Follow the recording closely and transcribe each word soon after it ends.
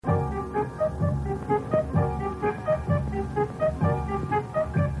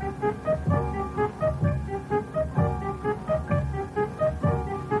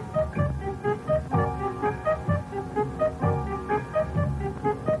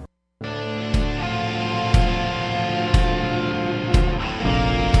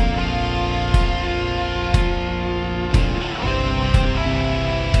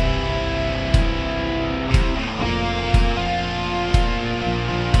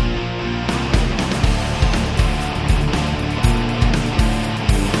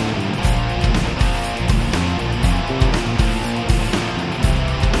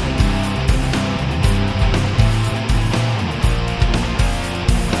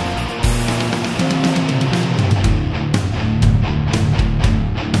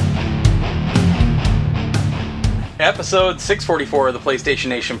Episode 644 of the PlayStation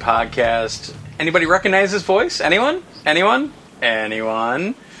Nation podcast. Anybody recognize this voice? Anyone? Anyone?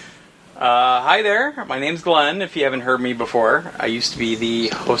 Anyone? Hi there. My name's Glenn, if you haven't heard me before. I used to be the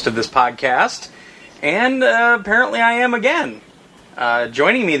host of this podcast, and apparently I am again.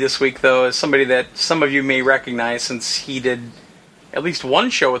 Joining me this week, though, is somebody that some of you may recognize since he did at least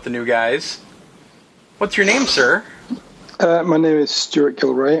one show with the new guys. What's your name, sir? My name is Stewart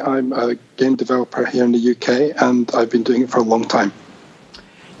Gilray. I'm a game developer here in the UK, and I've been doing it for a long time.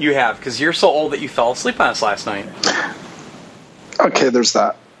 You have, because you're so old that you fell asleep on us last night. Okay, there's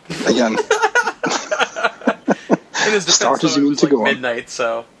that. Again. It is start as you mean to go midnight,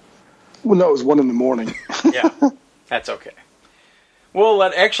 so... Well, no, it was 1 a.m. Yeah, that's okay. Well,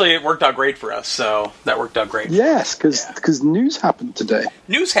 actually, it worked out great for us, so that worked out great. Yes, because news happened today.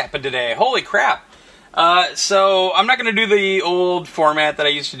 News happened today. Holy crap. So I'm not going to do the old format that I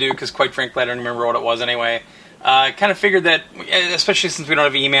used to do because, quite frankly, I don't remember what it was anyway. I kind of figured that, especially since we don't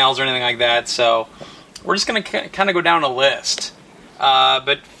have emails or anything like that, so we're just going to kind of go down a list.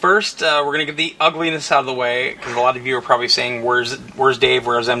 But first, we're going to get the ugliness out of the way because a lot of you are probably saying, "Where's Dave?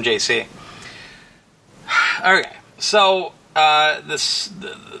 Where's MJC?" Okay, so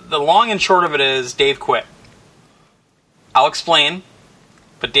the long and short of it is Dave quit. I'll explain,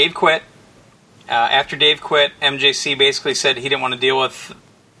 but Dave quit. After Dave quit, MJC basically said he didn't want to deal with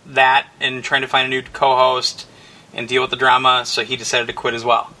that and trying to find a new co-host and deal with the drama, so he decided to quit as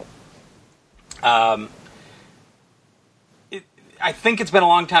well. I think it's been a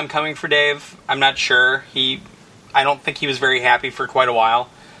long time coming for Dave. I'm not sure. I don't think he was very happy for quite a while.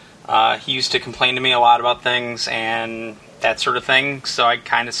 He used to complain to me a lot about things and that sort of thing, so I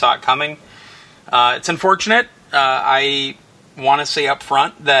kind of saw it coming. It's unfortunate. I want to say up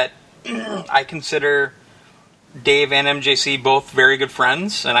front that I consider Dave and MJC both very good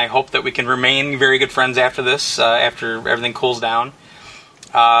friends, and I hope that we can remain very good friends after this, after everything cools down.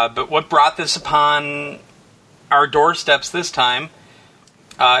 But what brought this upon our doorsteps this time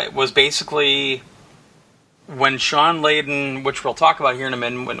was basically when Shawn Layden, which we'll talk about here in a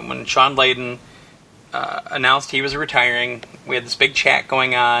minute, when Shawn Layden announced he was retiring, we had this big chat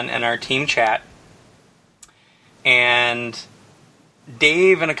going on in our team chat, and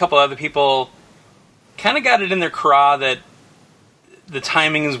Dave and a couple other people kind of got it in their craw that the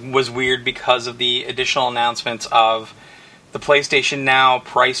timing was weird because of the additional announcements of the PlayStation Now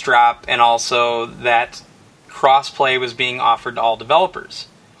price drop and also that crossplay was being offered to all developers.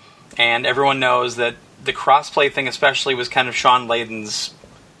 And everyone knows that the crossplay thing especially was kind of Shawn Layden's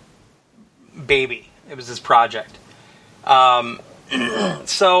baby. It was his project.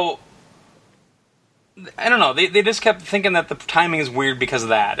 So I don't know. They just kept thinking that the timing is weird because of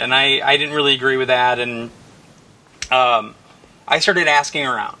that, and I didn't really agree with that. And I started asking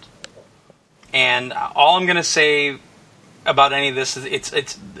around, and all I'm going to say about any of this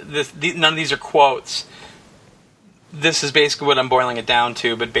is none of these are quotes. This is basically what I'm boiling it down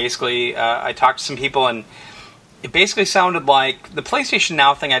to. But basically, I talked to some people, and it basically sounded like the PlayStation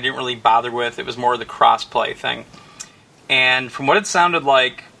Now thing I didn't really bother with. It was more the crossplay thing, and from what it sounded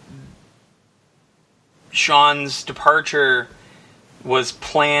like, Shawn's departure was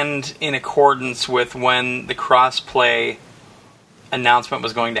planned in accordance with when the crossplay announcement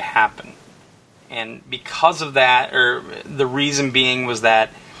was going to happen. And because of that, or the reason being was that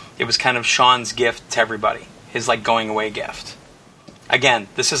it was kind of Shawn's gift to everybody. His, going away gift. Again,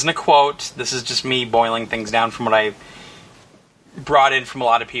 this isn't a quote. This is just me boiling things down from what I brought in from a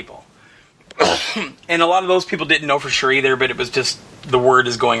lot of people. And a lot of those people didn't know for sure either, but it was just the word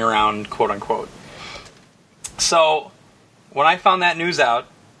is going around, quote unquote. So, when I found that news out,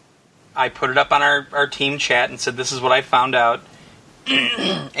 I put it up on our team chat and said, this is what I found out.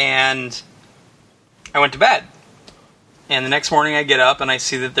 And I went to bed. And the next morning I get up and I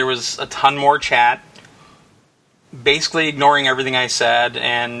see that there was a ton more chat, basically ignoring everything I said,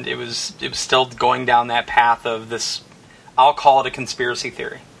 and it was still going down that path of this, I'll call it a conspiracy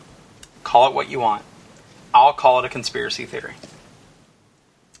theory. Call it what you want. I'll call it a conspiracy theory.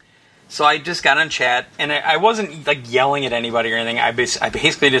 So I just got on chat, and I wasn't yelling at anybody or anything. I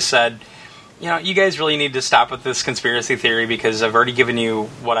basically just said, you guys really need to stop with this conspiracy theory because I've already given you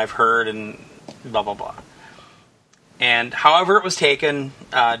what I've heard and blah, blah, blah. And however it was taken,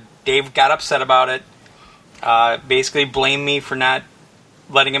 Dave got upset about it, basically blamed me for not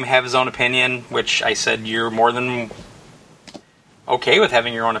letting him have his own opinion, which I said, you're more than okay with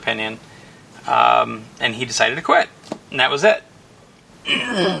having your own opinion. And he decided to quit, and that was it.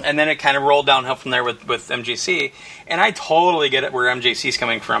 And then it kind of rolled downhill from there with MJC. And I totally get it where MJC's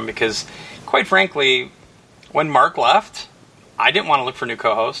coming from because, quite frankly, when Mark left, I didn't want to look for a new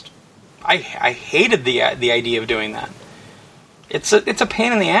co-host. I hated the idea of doing that. It's a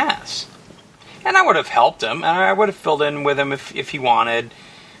pain in the ass. And I would have helped him, and I would have filled in with him if he wanted.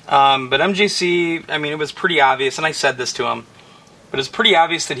 But MJC, I mean, it was pretty obvious, and I said this to him, but it was pretty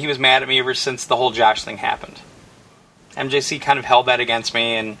obvious that he was mad at me ever since the whole Josh thing happened. MJC kind of held that against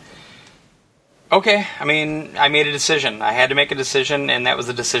me, and okay, I mean, I made a decision. I had to make a decision, and that was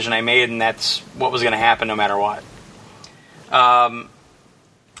the decision I made, and that's what was going to happen no matter what.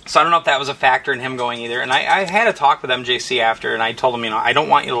 So I don't know if that was a factor in him going either. And I had a talk with MJC after, and I told him, I don't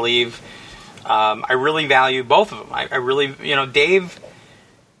want you to leave. I really value both of them. I really, Dave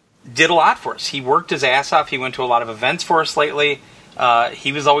did a lot for us. He worked his ass off. He went to a lot of events for us lately.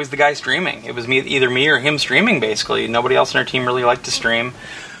 He was always the guy streaming. It was either me or him streaming, basically. Nobody else in our team really liked to stream.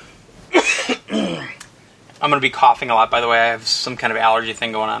 I'm going to be coughing a lot, by the way. I have some kind of allergy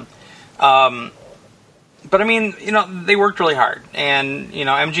thing going on. But I mean, they worked really hard. And,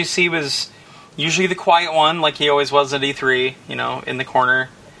 MGC was usually the quiet one, like he always was at E3, in the corner,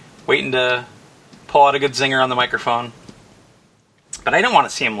 waiting to pull out a good zinger on the microphone. But I didn't want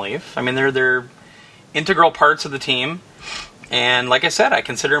to see him leave. I mean, they're integral parts of the team. And like I said, I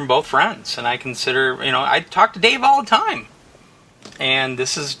consider them both friends. And I consider, I talk to Dave all the time. And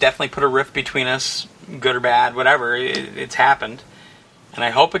this has definitely put a rift between us, good or bad, whatever. It's happened. And I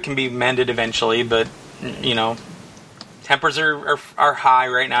hope it can be mended eventually, but, tempers are high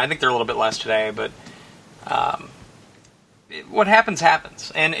right now. I think they're a little bit less today, but what happens.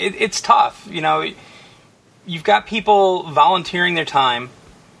 And it's tough. You've got people volunteering their time.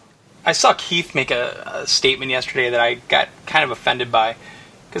 I saw Keith make a statement yesterday that I got kind of offended by.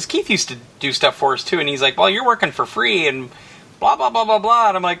 Because Keith used to do stuff for us, too, and he's like, well, you're working for free, and blah, blah, blah, blah, blah.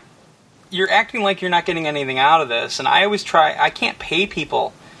 And I'm like, you're acting like you're not getting anything out of this. And I always I can't pay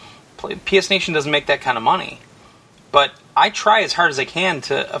people. PS Nation doesn't make that kind of money. But I try as hard as I can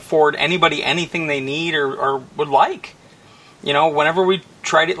to afford anybody anything they need or would like. Whenever we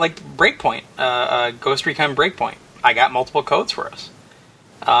tried it, like Breakpoint, Ghost Recon Breakpoint, I got multiple codes for us.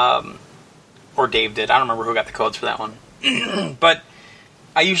 Or Dave did. I don't remember who got the codes for that one. But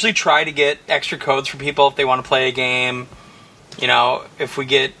I usually try to get extra codes for people if they want to play a game. If we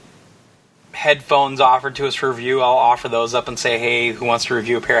get headphones offered to us for review, I'll offer those up and say, hey, who wants to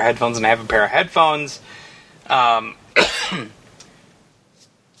review a pair of headphones, and I have a pair of headphones.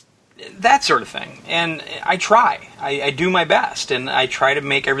 That sort of thing. And I try. I do my best, and I try to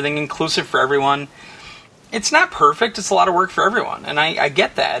make everything inclusive for everyone. It's not perfect. It's a lot of work for everyone, and I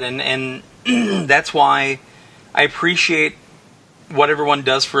get that. And that's why I appreciate what everyone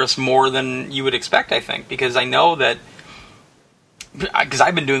does for us more than you would expect, I think, because I know that because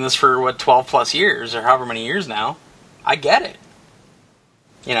I've been doing this for, 12 plus years, or however many years now. I get it.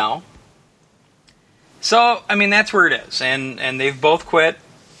 So, I mean, that's where it is. And they've both quit.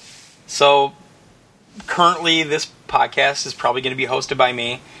 So, currently, this podcast is probably going to be hosted by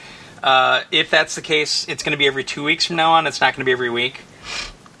me. If that's the case, it's going to be every 2 weeks from now on. It's not going to be every week.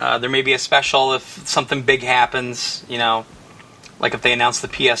 There may be a special if something big happens, like if they announce the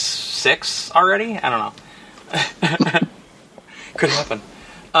PS6 already. I don't know. Could happen.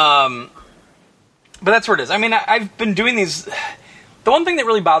 But that's where it is. I mean, I've been doing these. The one thing that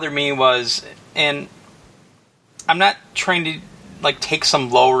really bothered me was, and I'm not trying to take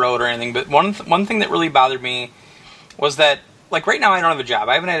some low road or anything, but one thing that really bothered me was that, right now I don't have a job.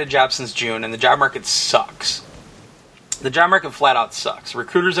 I haven't had a job since June, and the job market sucks. The job market flat out sucks.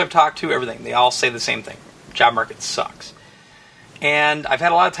 Recruiters I've talked to, everything, they all say the same thing. Job market sucks. And I've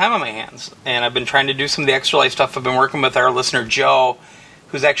had a lot of time on my hands, and I've been trying to do some of the extra life stuff. I've been working with our listener, Joe,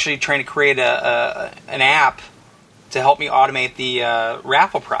 who's actually trying to create an app to help me automate the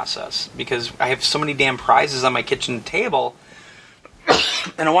raffle process, because I have so many damn prizes on my kitchen table,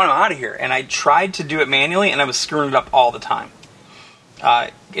 and I want them out of here. And I tried to do it manually, and I was screwing it up all the time.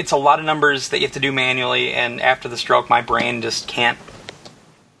 It's a lot of numbers that you have to do manually, and after the stroke, my brain just can't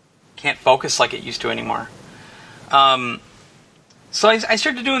focus like it used to anymore. So I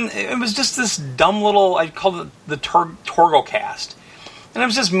started doing, it was just this dumb little, I called it the TorgoCast. And it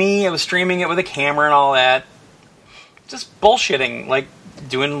was just me, I was streaming it with a camera and all that. Just bullshitting,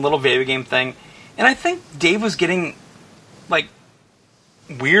 doing a little video game thing. And I think Dave was getting,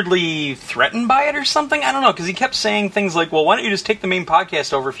 weirdly threatened by it or something. I don't know, because he kept saying things like, well, why don't you just take the main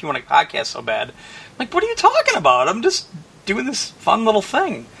podcast over if you want a podcast so bad? What are you talking about? I'm just doing this fun little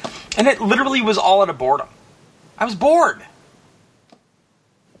thing. And it literally was all out of boredom. I was bored.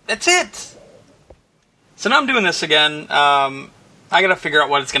 That's it. So now I'm doing this again. I got to figure out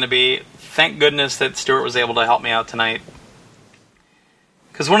what it's going to be. Thank goodness that Stewart was able to help me out tonight.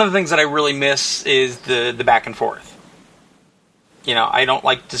 Because one of the things that I really miss is the back and forth. I don't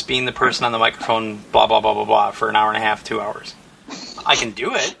like just being the person on the microphone, blah, blah, blah, blah, blah, for an hour and a half, 2 hours. I can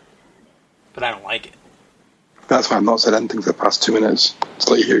do it, but I don't like it. That's why I've not said anything for the past 2 minutes. Just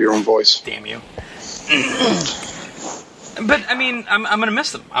let you hear your own voice. Damn you. But, I mean, I'm going to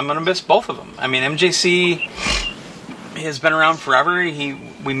miss them. I'm going to miss both of them. I mean, MJC has been around forever.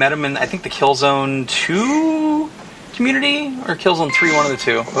 We met him in, I think, the Killzone 2 community, or Killzone 3, one of the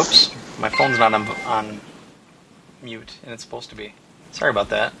two. Oops, my phone's not on mute, and it's supposed to be. Sorry about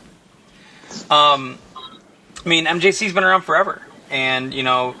that. I mean, MJC's been around forever, and,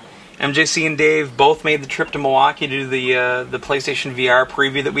 MJC and Dave both made the trip to Milwaukee to do the PlayStation VR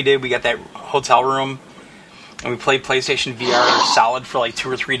preview that we did. We got that hotel room, and we played PlayStation VR solid for like 2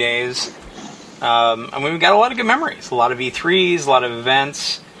 or 3 days. And we got a lot of good memories. A lot of E3s, a lot of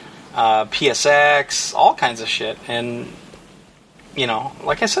events, PSX, all kinds of shit. And,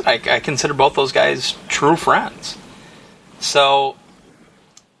 like I said, I consider both those guys true friends. So,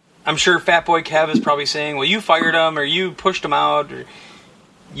 I'm sure Fatboy Kev is probably saying, well, you fired them, or you pushed them out, or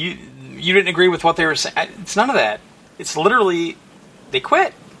you didn't agree with what they were saying. It's none of that. It's literally, they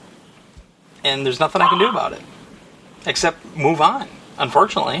quit. And there's nothing I can do about it. Except move on,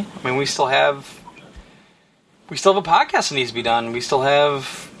 unfortunately. I mean, we still have a podcast that needs to be done. We still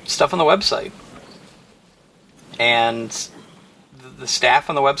have stuff on the website. And the staff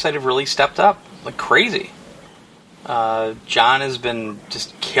on the website have really stepped up like crazy. John has been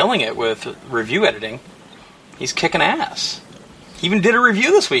just killing it with review editing. He's kicking ass. He even did a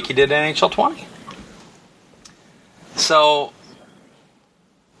review this week. He did NHL 20. So,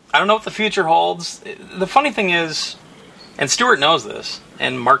 I don't know what the future holds. The funny thing is, and Stewart knows this,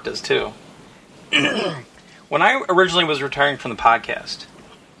 and Mark does too, when I originally was retiring from the podcast,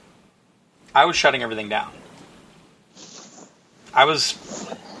 I was shutting everything down. I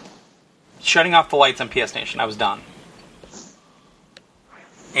was shutting off the lights on PS Nation. I was done.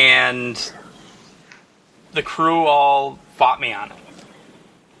 And the crew all fought me on it.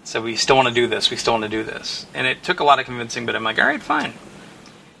 So we still want to do this. We still want to do this. And it took a lot of convincing, but I'm like, all right, fine.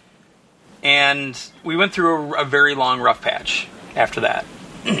 And we went through a very long rough patch after that.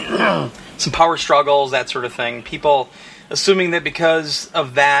 Some power struggles, that sort of thing. People assuming that because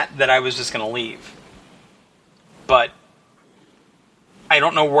of that I was just going to leave. But I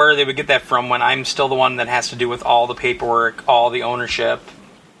don't know where they would get that from when I'm still the one that has to do with all the paperwork, all the ownership,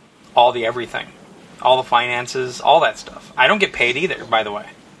 all the everything, all the finances, all that stuff. I don't get paid either, by the way.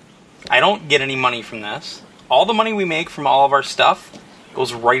 I don't get any money from this. All the money we make from all of our stuff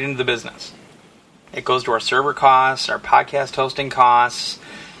goes right into the business. It goes to our server costs, our podcast hosting costs,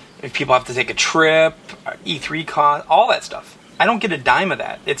 if people have to take a trip, our E3 costs, all that stuff. I don't get a dime of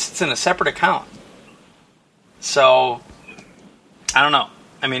that. It's in a separate account. So, I don't know.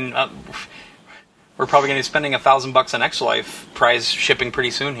 I mean, we're probably going to be spending $1,000 on Extra Life prize shipping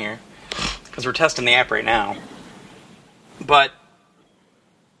pretty soon here, because we're testing the app right now. But,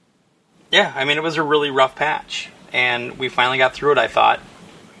 yeah, I mean, it was a really rough patch. And we finally got through it, I thought.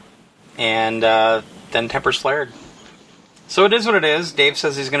 And then tempers flared. So it is what it is. Dave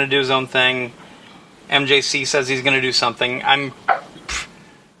says he's going to do his own thing. MJC says he's going to do something.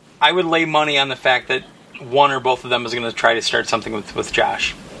 I would lay money on the fact that one or both of them is going to try to start something with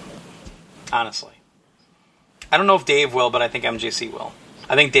Josh. Honestly. I don't know if Dave will, but I think MJC will.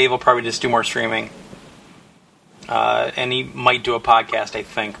 I think Dave will probably just do more streaming. And he might do a podcast, I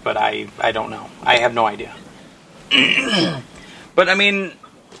think, but I don't know. I have no idea. But, I mean,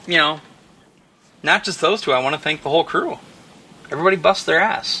 you know, not just those two. I want to thank the whole crew. Everybody busts their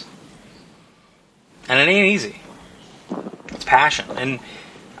ass. And it ain't easy. It's passion. And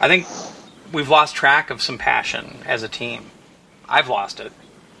I think we've lost track of some passion as a team. I've lost it.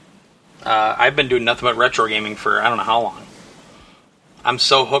 I've been doing nothing but retro gaming for I don't know how long. I'm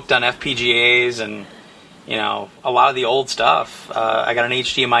so hooked on FPGAs and, you know, a lot of the old stuff. I got an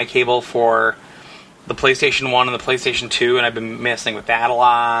HDMI cable for the PlayStation 1 and the PlayStation 2, and I've been messing with that a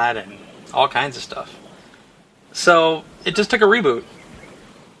lot and all kinds of stuff. So, it just took a reboot,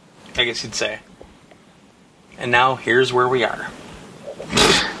 I guess you'd say. And now, here's where we are.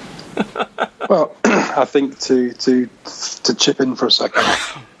 Well, I think to chip in for a second,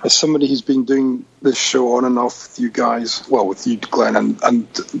 as somebody who's been doing this show on and off with you guys, well, with you, Glenn,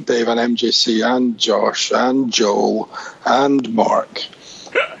 and Dave, and MJC, and Josh, and Joel, and Mark,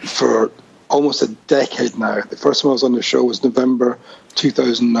 for almost a decade now. The first time I was on the show was November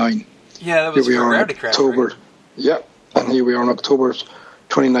 2009. Yeah, that was here we are in October. Right? Yep, and here we are in October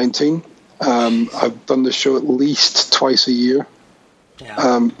 2019. I've done the show at least twice a year.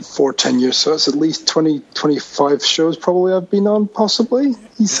 Yeah. For 10 years, so it's at least 20-25 shows probably I've been on, possibly,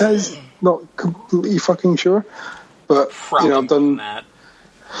 he says, not completely fucking sure, But Probably I've done that.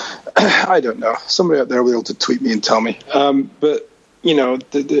 I don't know. Somebody out there will be able to tweet me and tell me. But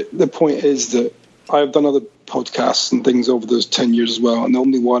the point is that I've done other podcasts and things over those 10 years as well, and the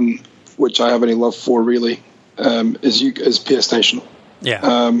only one which I have any love for really is PS Nation.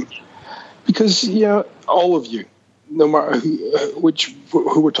 Yeah. Because all of you, no matter who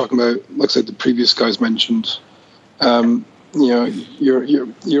we're talking about, like I said, the previous guys mentioned, you're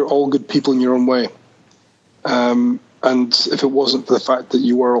all good people in your own way. And if it wasn't for the fact that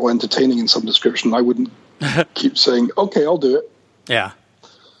you were all entertaining in some description, I wouldn't keep saying, okay, I'll do it. Yeah.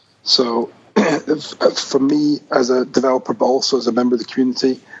 So for me as a developer, but also as a member of the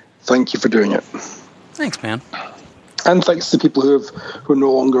community, thank you for doing it. Thanks, man. And thanks to people who are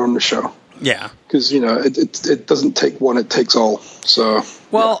no longer on the show. Yeah. Because, it doesn't take one, it takes all. So.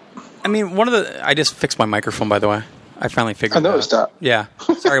 Well, I mean, I just fixed my microphone, by the way. I finally figured it out. I noticed that. Yeah.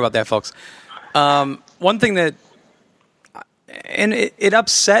 Sorry about that, folks. One thing that, and it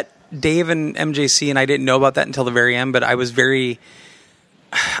upset Dave and MJC, and I didn't know about that until the very end, but I was very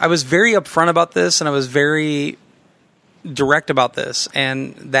upfront about this, and I was very direct about this,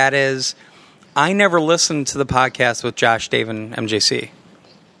 and that is, I never listened to the podcast with Josh, Dave, and MJC.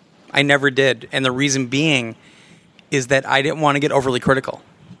 I never did, and the reason being is that I didn't want to get overly critical.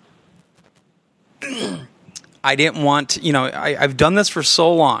 I didn't want, I've done this for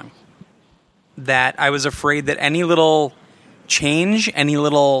so long that I was afraid that any little change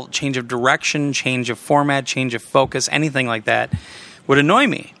of direction, change of format, change of focus, anything like that would annoy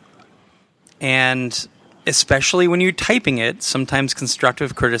me. And especially when you're typing it, sometimes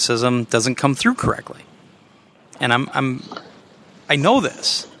constructive criticism doesn't come through correctly. And I know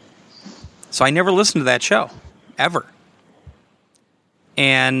this. So I never listened to that show, ever.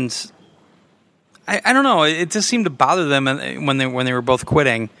 And I don't know, it just seemed to bother them when they were both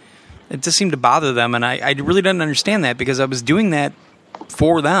quitting. It just seemed to bother them, and I really didn't understand that because I was doing that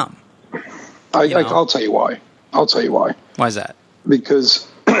for them. I'll tell you why. Why is that? Because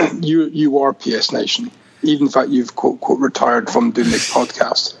you are PS Nation. Even the fact you've quote retired from doing this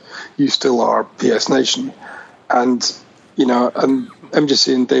podcast, you still are PS Nation. And and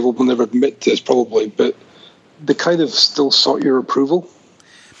MJC and Dave will never admit to this probably, but they kind of still sought your approval.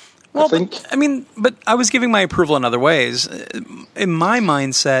 Well, I think. But I was giving my approval in other ways. In my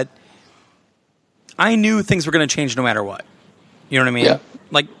mindset, I knew things were going to change no matter what. You know what I mean? Yeah.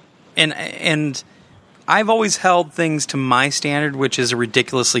 Like, and I've always held things to my standard, which is a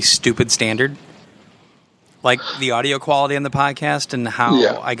ridiculously stupid standard. Like the audio quality on the podcast and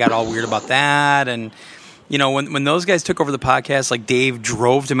how I got all weird about that. And, when those guys took over the podcast, like Dave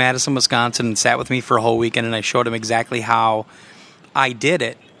drove to Madison, Wisconsin and sat with me for a whole weekend, and I showed him exactly how I did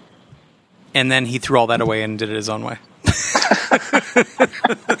it. And then he threw all that away and did it his own way.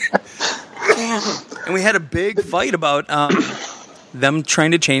 And we had a big fight about them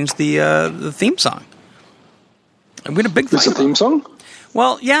trying to change the theme song. And we had a big fight. It's a theme song?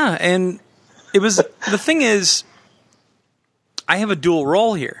 Well, yeah, and it was the thing is, I have a dual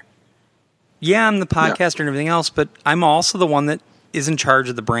role here. Yeah, I'm the podcaster and everything else, but I'm also the one that is in charge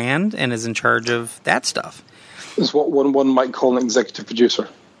of the brand and is in charge of that stuff. It's what one might call an executive producer.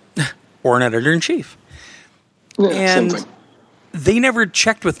 Or an editor-in-chief. Yeah, and same thing. They never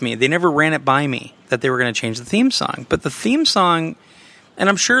checked with me. They never ran it by me that they were going to change the theme song. But the theme song, and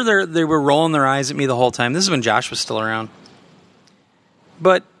I'm sure they were rolling their eyes at me the whole time. This is when Josh was still around.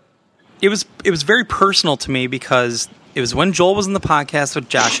 But it was very personal to me because it was when Joel was in the podcast with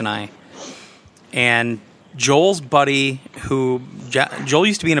Josh and I. And Joel's buddy, Joel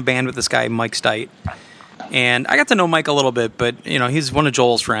used to be in a band with this guy, Mike Stite. And I got to know Mike a little bit, but, he's one of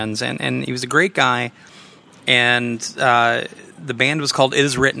Joel's friends, and he was a great guy. And the band was called It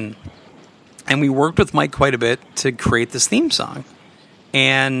Is Written. And we worked with Mike quite a bit to create this theme song.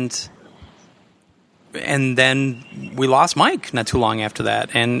 And then we lost Mike not too long after that.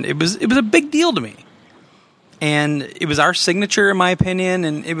 And it was a big deal to me. And it was our signature, in my opinion,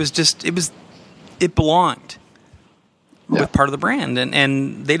 and it belonged with part of the brand.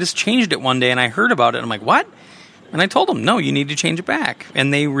 And they just changed it one day, and I heard about it, and I'm like, what? And I told them, no, you need to change it back.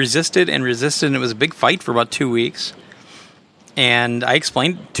 And they resisted, and it was a big fight for about 2 weeks. And I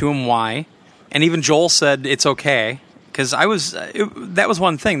explained to them why. And even Joel said it's okay, because that was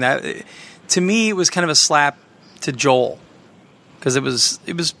one thing. That to me, it was kind of a slap to Joel, because it was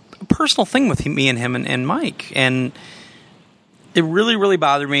a personal thing with me and him and Mike. And it really, really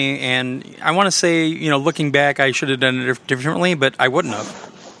bothered me, and I want to say, looking back, I should have done it differently, but I wouldn't have.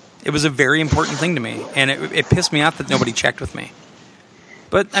 It was a very important thing to me, and it pissed me off that nobody checked with me.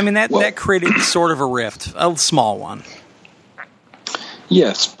 But, that created sort of a rift, a small one.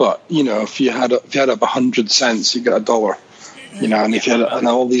 Yes, but if you had up 100 cents, you get $1. And if you had and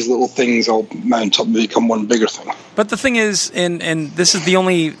all these little things all mount up to become one bigger thing. But the thing is, and this is the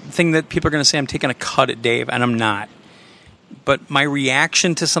only thing that people are going to say I'm taking a cut at Dave, and I'm not. But my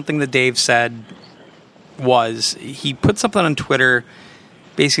reaction to something that Dave said was he put something on Twitter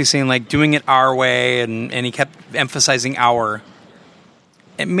basically saying, like, doing it our way, and he kept emphasizing our,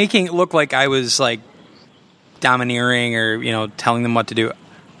 and making it look like I was, like, domineering or, telling them what to do.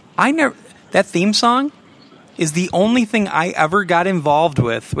 That theme song is the only thing I ever got involved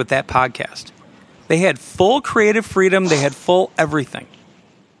with that podcast. They had full creative freedom. They had full everything.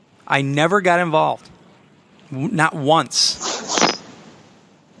 I never got involved. Not once.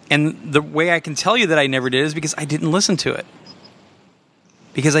 And the way I can tell you that I never did is because I didn't listen to it.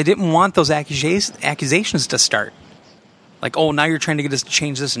 Because I didn't want those accusations to start. Like, oh, now you're trying to get us to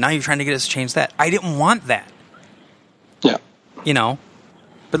change this, and now you're trying to get us to change that. I didn't want that. Yeah.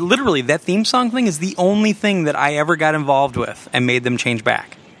 But literally, that theme song thing is the only thing that I ever got involved with and made them change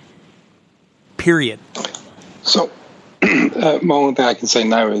back. Period. So, my only thing I can say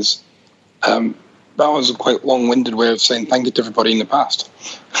now is that was a quite long-winded way of saying thank you to everybody in the past.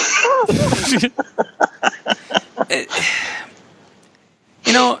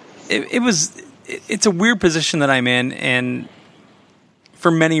 It's a weird position that I'm in, and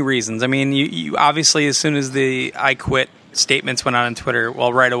for many reasons. I mean, you obviously, as soon as the I quit statements went out on Twitter,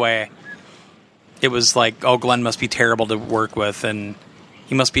 well, right away, it was like, oh, Glenn must be terrible to work with, and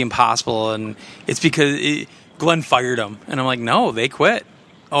he must be impossible, and it's because Glenn fired him. And I'm like, no, they quit.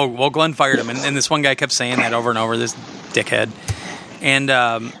 Oh, well, Glenn fired him. And this one guy kept saying that over and over, this dickhead. And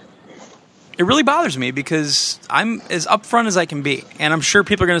it really bothers me because I'm as upfront as I can be. And I'm sure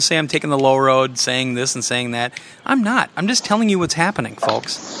people are going to say I'm taking the low road, saying this and saying that. I'm not. I'm just telling you what's happening,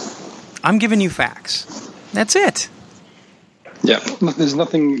 folks. I'm giving you facts. That's it. Yeah, there's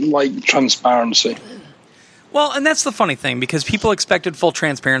nothing like transparency. Well, and that's the funny thing, because people expected full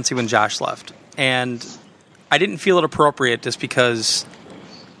transparency when Josh left. And I didn't feel it appropriate just because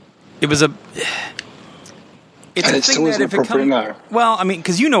it was a... It's and a it thing still that isn't if it appropriate now. Well, I mean,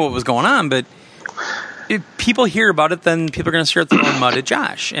 because you know what was going on, but if people hear about it, then people are going to start throwing mud at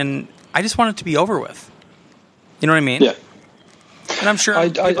Josh. And I just want it to be over with. You know what I mean? Yeah. And I'm sure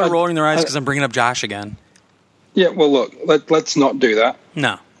people are rolling their eyes because I'm bringing up Josh again. Yeah, well, look, let's not do that.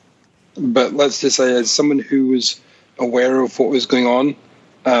 No. But let's just say, as someone who was aware of what was going on,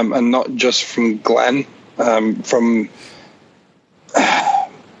 and not just from Glenn, from,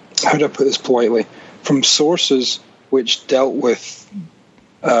 how do I put this politely, from sources which dealt with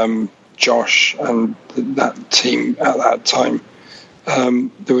Josh and that team at that time,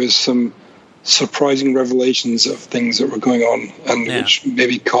 there was some surprising revelations of things that were going on, and which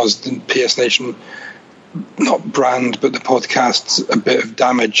maybe caused the PS Nation, not brand, but the podcast, a bit of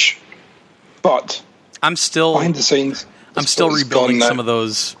damage. But I'm still behind the scenes. I'm still rebuilding some of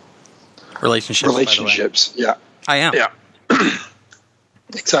those relationships. Yeah, I am. Yeah,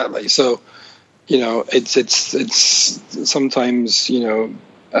 exactly. So, it's sometimes,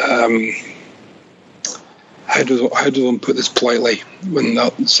 how do one put this politely when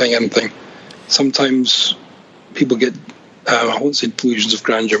not saying anything? Sometimes people get, I won't say delusions of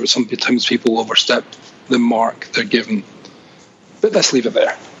grandeur, but sometimes people overstep the mark they're given. But let's leave it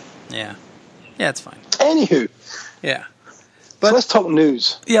there. Yeah, it's fine. Anywho, yeah, but so let's talk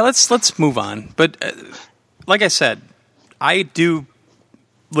news. Yeah, let's move on. But like I said, I do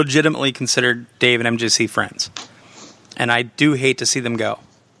legitimately consider Dave and MJC friends, and I do hate to see them go.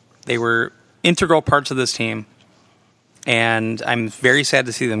 They were integral parts of this team, and I'm very sad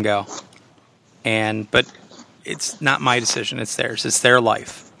to see them go. But it's not my decision; it's theirs. It's their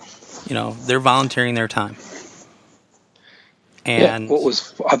life. They're volunteering their time. And what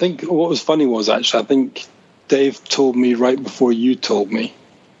was funny was actually, I think Dave told me right before you told me,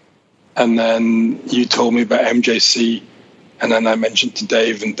 and then you told me about MJC, and then I mentioned to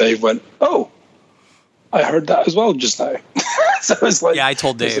Dave, and Dave went, "Oh, I heard that as well just now." So it's like, yeah, I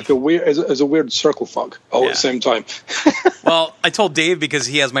told Dave. It's like it's a weird circle fuck all at the same time. Well, I told Dave because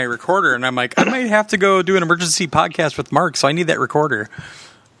he has my recorder, and I'm like, I might have to go do an emergency podcast with Mark, so I need that recorder.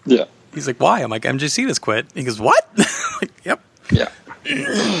 Yeah. He's like, why? I'm like, MJC just quit. He goes, what? Like, yep. Yeah.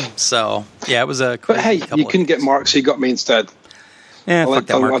 So, yeah, it was a But hey, you couldn't get Mark, so you got me instead. Yeah, fuck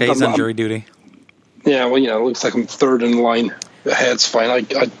that Mark. He's on jury duty. Yeah, well, it looks like I'm third in line. Hey, it's fine. I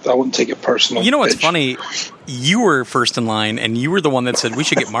wouldn't take it personal. You know what's funny? You were first in line, and you were the one that said, we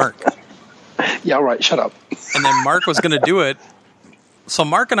should get Mark. Yeah, all right, shut up. And then Mark was going to do it. So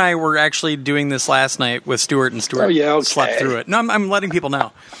Mark and I were actually doing this last night with Stewart, and Stewart slept through it. No, I'm letting people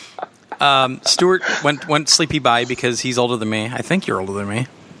know. Stewart went sleepy bye because he's older than me. I think you're older than me.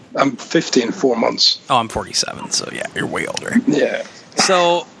 I'm 50 in 4 months. Oh, I'm 47, so yeah, you're way older. Yeah.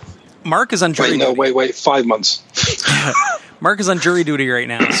 So, Mark is on jury duty. Wait, 5 months. Mark is on jury duty right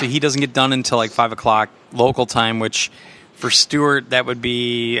now, so he doesn't get done until like 5 o'clock local time, which for Stewart, that would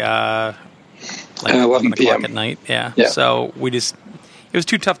be like 11 o'clock at night. Yeah. So it was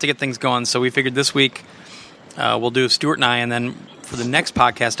too tough to get things going, so we figured this week we'll do Stewart and I, and then for the next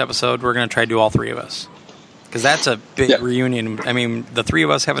podcast episode, we're going to try to do all three of us. Because that's a big reunion. I mean, the three of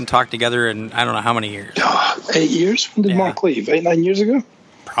us haven't talked together in I don't know how many years. 8 years? When did Mark leave? 9 years ago?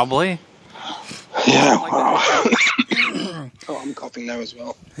 Probably. Yeah, wow. Oh, I'm coughing now as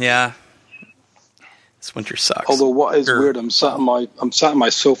well. Yeah. This winter sucks. Although what is weird, I'm sat on my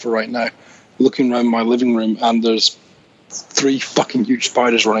sofa right now, looking around my living room, and there's 3 fucking huge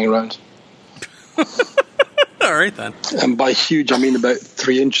spiders running around. All right, then. And by huge, I mean about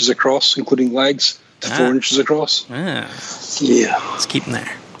 3 inches across, including legs, to 4 inches across. Yeah. Let's keep them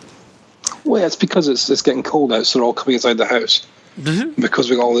there. Well, it's because it's getting cold out, so they're all coming inside the house. Mm-hmm. Because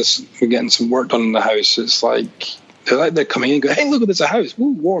with all this, we're getting some work done in the house. It's like they're coming in and go, hey, look, there's a house.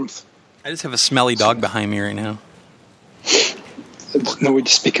 Woo, warmth. I just have a smelly dog behind me right now. No way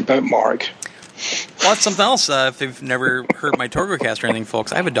to speak about Mark. Well, that's something else. If you've never heard my TorgoCast or anything,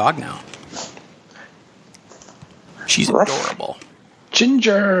 folks, I have a dog now. She's adorable.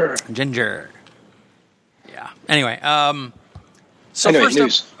 Ginger. Yeah. Anyway, so first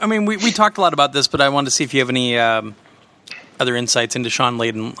news. Up, I mean, we talked a lot about this, but I wanted to see if you have any other insights into Shawn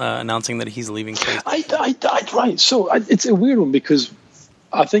Layden announcing that he's leaving PlayStation. Right. So it's a weird one because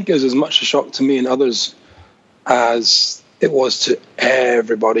I think it was as much a shock to me and others as it was to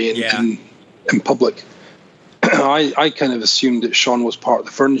everybody in public. I kind of assumed that Shawn was part of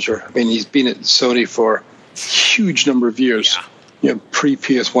the furniture. I mean, he's been at Sony for a huge number of years,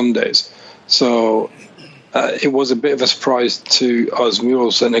 pre-PS1 days. So it was a bit of a surprise to us. We were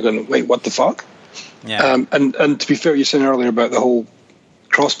all sitting there going, wait, what the fuck? Yeah. And to be fair, you were saying earlier about the whole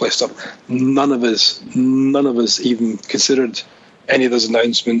crossplay stuff. None of us even considered any of those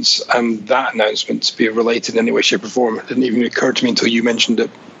announcements and that announcement to be related in any way, shape, or form. It didn't even occur to me until you mentioned it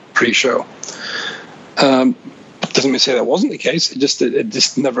pre-show. Doesn't mean to say that wasn't the case. It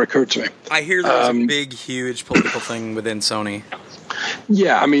just never occurred to me. I hear there was a big, huge political thing within Sony.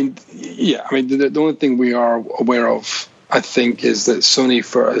 I mean, the only thing we are aware of, I think, is that Sony,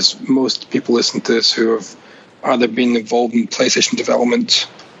 for as most people listen to this who have either been involved in PlayStation development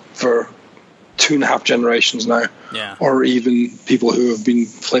for 2.5 generations now, or even people who have been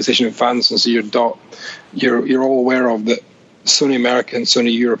PlayStation fans since the year dot, you're all aware of that Sony America and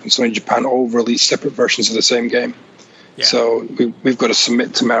Sony Europe and Sony Japan all release separate versions of the same game. Yeah. So we've got to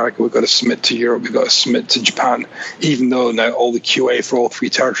submit to America, we've got to submit to Europe, we've got to submit to Japan, even though now all the QA for all 3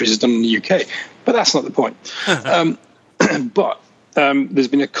 territories is done in the UK. But that's not the point. But there's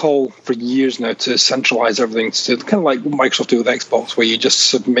been a call for years now to centralize everything, to kind of like what Microsoft do with Xbox, where you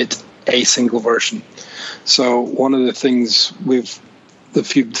just submit a single version. So one of the things the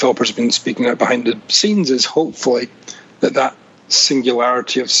few developers have been speaking out behind the scenes is hopefully that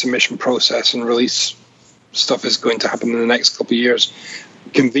singularity of submission process and release stuff is going to happen in the next couple of years.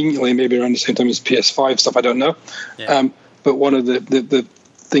 Conveniently, maybe around the same time as PS5 stuff, I don't know. Yeah. But one of the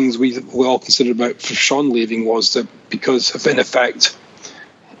things we all considered about for Shawn leaving was that because of, in effect,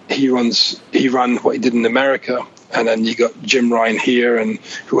 he ran what he did in America, and then you got Jim Ryan here and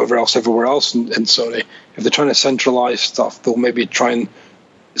whoever else everywhere else in Sony. If they're trying to centralize stuff, they'll maybe try and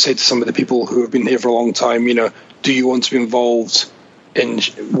say to some of the people who have been here for a long time, do you want to be involved in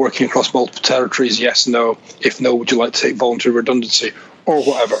working across multiple territories? Yes, no. If no, would you like to take voluntary redundancy or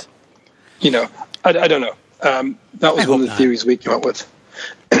whatever? I don't know. That was one of the theories we came up with.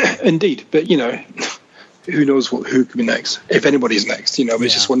 Indeed, but who knows who could be next? If anybody's next,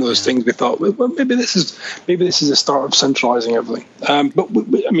 it's just one of those things we thought. Well, maybe this is the start of centralizing everything. But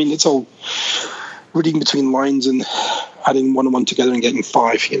I mean, it's all reading between lines and adding 1 and 1 together and getting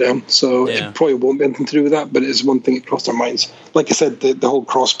 5, So it probably won't be anything to do with that, but it's one thing that crossed our minds. Like I said, the whole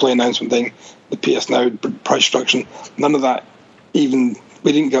cross-play announcement thing, the PS Now price reduction, none of that even,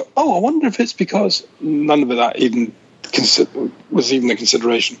 we didn't go, I wonder if it's because, none of that even was even a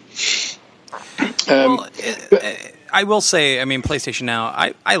consideration. I will say, I mean, PlayStation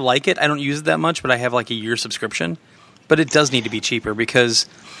Now, I like it. I don't use it that much, but I have like a year subscription. But it does need to be cheaper because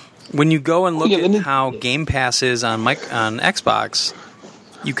when you go and look at how Game Pass is on Xbox,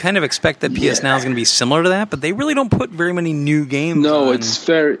 you kind of expect that PS Now is going to be similar to that, but they really don't put very many new games. No, it's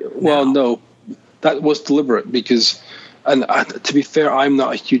very no, that was deliberate because, and to be fair, I'm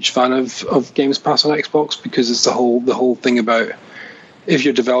not a huge fan of Games Pass on Xbox because it's the whole thing about if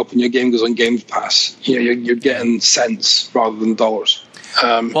you're developing your game goes on Game Pass, you're getting cents rather than dollars.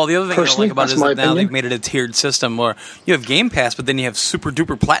 Well, the other thing I don't like about it is that now they've made it a tiered system where you have Game Pass, but then you have Super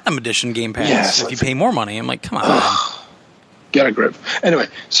Duper Platinum Edition Game Pass if you pay more money. I'm like, come on. Get a grip. Anyway,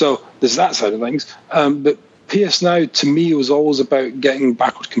 so there's that side of things. But PS Now, to me, was always about getting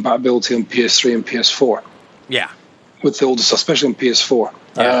backward compatibility on PS3 and PS4. Yeah. With the older stuff, especially on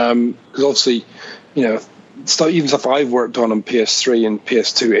PS4. Because obviously, even stuff I've worked on PS3 and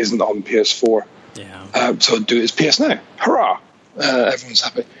PS2 isn't on PS4. Yeah. So do it as PS Now. Hurrah! Everyone's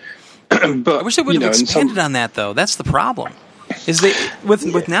happy. But I wish they would have expanded on that, though. That's the problem.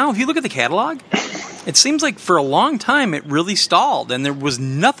 With now, if you look at the catalog, it seems like for a long time it really stalled, and there was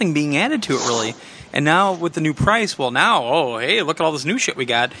nothing being added to it really. And now with the new price, hey, look at all this new shit we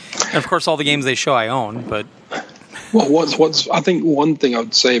got. And of course, all the games they show I own, but. Well, I think one thing I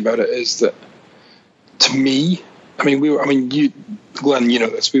would say about it is that, to me, you, Glenn, you know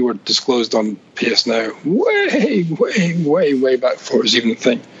this. We were disclosed on PS Now way back before it was even a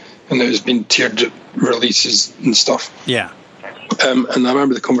thing, and there's been tiered releases and stuff. Yeah. And I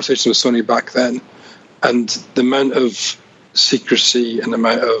remember the conversation with Sony back then, and the amount of secrecy and the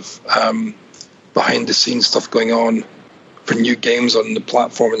amount of behind the scenes stuff going on for new games on the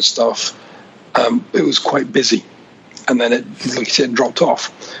platform and stuff. It was quite busy, and then it dropped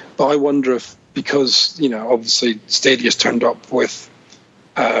off. But I wonder if, because obviously Stadia's turned up with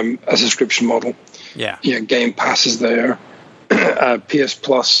a subscription model. Yeah. Game Pass is there. PS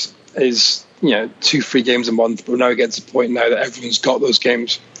Plus is 2 free games a month, but now it gets to the point now that everyone's got those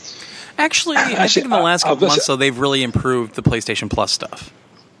games. Actually, I think in the last couple months, though, they've really improved the PlayStation Plus stuff.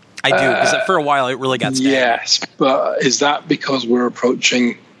 I do, because for a while it really got stagnant. Yes, but is that because we're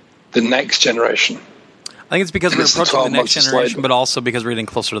approaching the next generation? I think it's because we're approaching the next generation, but also because we're getting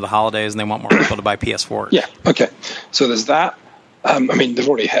closer to the holidays and they want more people to buy PS4s. Yeah, okay. So there's that. They've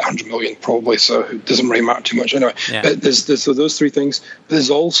already hit 100 million probably, so it doesn't really matter too much anyway. Yeah. But there's those three things. But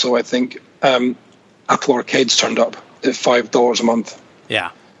there's also, I think, Apple Arcade's turned up at $5 a month. Yeah.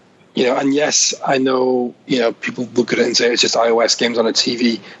 And yes, I know, people look at it and say it's just iOS games on a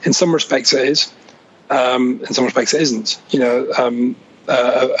TV. In some respects it is. In some respects it isn't.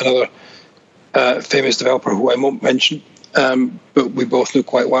 Another famous developer who I won't mention, but we both know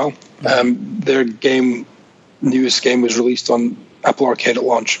quite well, their newest game was released on Apple Arcade at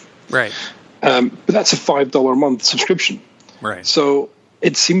launch. Right. But that's a $5 a month subscription. Right. So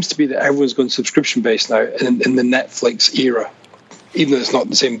it seems to be that everyone's going subscription-based now in the Netflix era. Even though it's not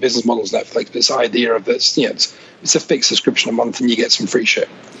the same business model as Netflix, but this idea of this, it's a fixed subscription a month and you get some free shit,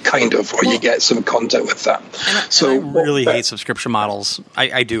 kind of, or you get some content with that. I really hate subscription models.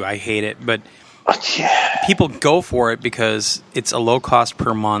 I do. I hate it. But people go for it because it's a low cost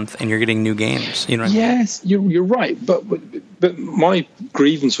per month and you're getting new games. You know what I mean? Yes, you're right. But my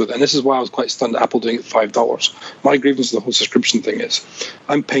grievance with it, and this is why I was quite stunned at Apple doing it at $5, my grievance with the whole subscription thing is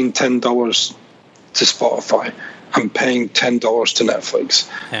I'm paying $10 to Spotify. I'm paying $10 to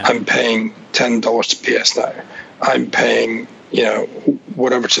Netflix. Yeah. I'm paying $10 to PS Now. I'm paying,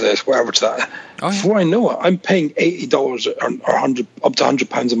 whatever to this, whatever to that. Oh, yeah. Before I know it, I'm paying $80 or $100 up to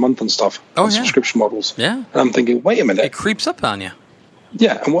 £100 a month and stuff on subscription models. Yeah. And I'm thinking, wait a minute. It creeps up on you.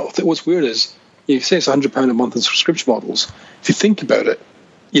 Yeah, and what's weird is, you say it's £100 a month in subscription models. If you think about it,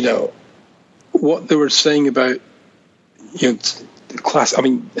 what they were saying about, class.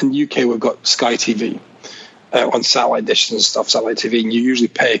 In the UK we've got Sky TV. On satellite dishes and stuff, satellite TV, and you usually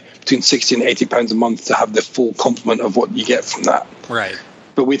pay between £60 and £80 a month to have the full complement of what you get from that. Right.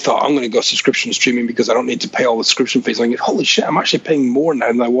 But we thought, I'm going to go subscription streaming because I don't need to pay all the subscription fees. I'm like, holy shit, I'm actually paying more now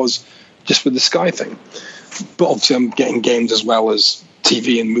than I was just with the Sky thing. But obviously I'm getting games as well as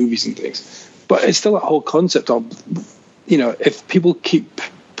TV and movies and things. But it's still a whole concept of, if people keep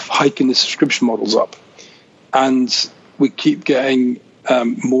hiking the subscription models up and we keep getting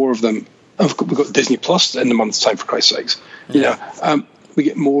more of them. We've got Disney Plus in the month's time, for Christ's sakes. We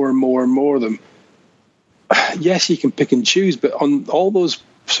get more and more and more of them. Yes, you can pick and choose, but on all those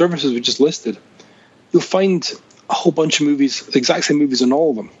services we just listed, you'll find a whole bunch of movies, the exact same movies on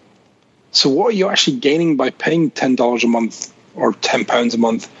all of them. So what are you actually gaining by paying $10 a month or £10 a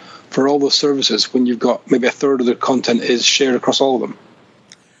month for all those services when you've got maybe a third of their content is shared across all of them?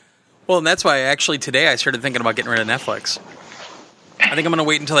 Well, and that's why actually today I started thinking about getting rid of Netflix. I think I'm going to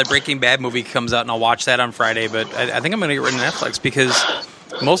wait until that Breaking Bad movie comes out, and I'll watch that on Friday. But I think I'm going to get rid of Netflix because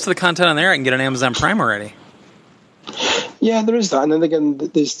most of the content on there I can get on Amazon Prime already. Yeah, there is that. And then again,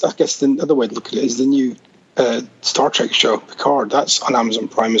 there's, I guess the other way to look at it is the new Star Trek show, Picard. That's on Amazon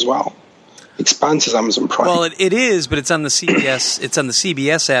Prime as well. Expanse is Amazon Prime. Well, it is, but it's on the CBS. It's on the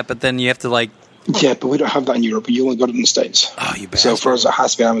CBS app, but then you have to Yeah, but we don't have that in Europe. You only got it in the States. Oh, you bastard. So for us, it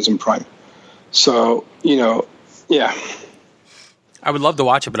has to be Amazon Prime. So, yeah. I would love to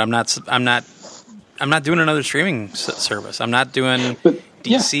watch it, but I'm not doing another streaming service. I'm not doing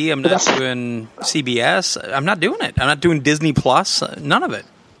DC. I'm not doing CBS. I'm not doing it. I'm not doing Disney Plus. None of it.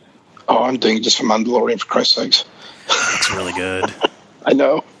 Oh, I'm doing it just for Mandalorian, for Christ's sakes. That's really good. I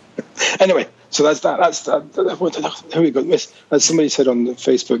know. Anyway, so that's that. Here we go. As somebody said on the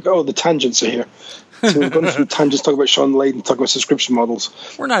Facebook, the tangents are here. So we've gone through tangents, talking about Shawn Layden, talking about subscription models.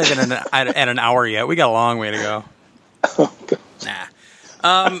 We're not even at an hour yet. We got a long way to go. Oh, God. Nah.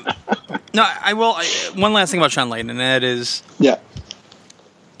 No, I will. One last thing about Shawn Layden, and that is,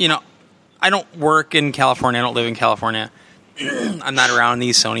 I don't work in California. I don't live in California. I'm not around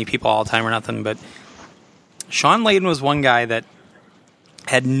these Sony people all the time or nothing, but Shawn Layden was one guy that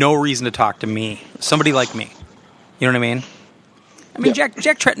had no reason to talk to me. Somebody like me. You know what I mean? Jack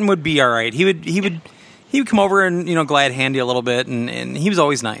Tretton would be all right. He would come over and, glad hand you a little bit, and he was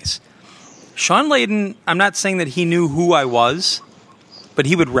always nice. Shawn Layden, I'm not saying that he knew who I was, but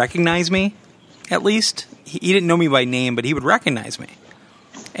he would recognize me, at least. He didn't know me by name, but he would recognize me.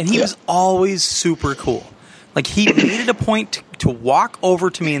 And he was always super cool. Like, he made it a point to walk over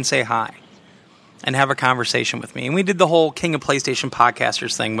to me and say hi and have a conversation with me. And we did the whole King of PlayStation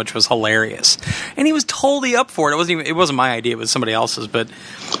Podcasters thing, which was hilarious. And he was totally up for it. It wasn't my idea. It was somebody else's. But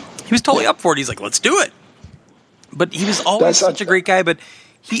he was totally up for it. He's like, let's do it. But he was always such a great guy. But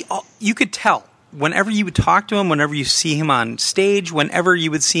you could tell whenever you would talk to him, whenever you see him on stage, whenever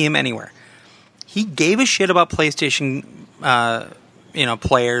you would see him anywhere, he gave a shit about PlayStation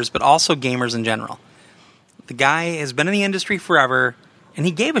players, but also gamers in general. The guy has been in the industry forever, and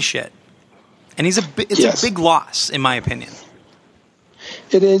he gave a shit. And it's a big loss, in my opinion.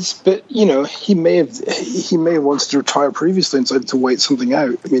 It is, but he may have wanted to retire previously and decided to wait something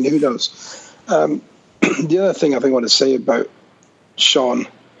out. I mean, who knows? The other thing I think I want to say about Shawn,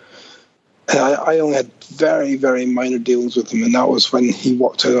 I only had very, very minor dealings with him, and that was when he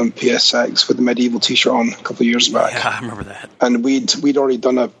walked out on PSX with the Medieval T-shirt on a couple of years back. Yeah, I remember that. And we'd already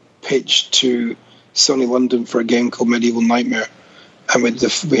done a pitch to Sony London for a game called Medieval Nightmare, and we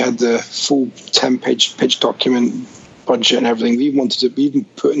had the full 10-page pitch document, budget and everything. We even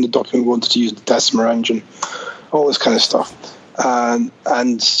put in the document we wanted to use the Decima engine, all this kind of stuff. And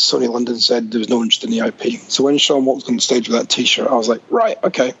Sony London said there was no interest in the IP. So when Shawn walked on stage with that T-shirt, I was like, right,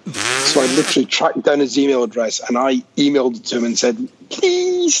 okay. So I literally tracked down his email address and I emailed it to him and said,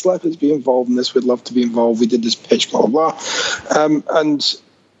 please let us be involved in this. We'd love to be involved. We did this pitch, blah, blah, blah. And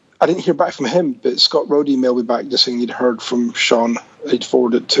I didn't hear back from him, but Scott Rode emailed me back just saying he'd heard from Shawn. He'd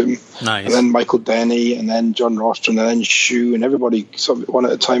forwarded it to him. Nice. And then Michael Denny, and then John Rostron, and then Shu, and everybody sort of one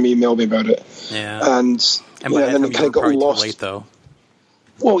at a time emailed me about it. Yeah. And then it kind of got lost. Too late, though.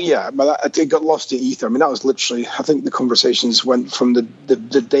 Well, yeah, but it got lost in ether. I mean, that was literally, I think the conversations went from the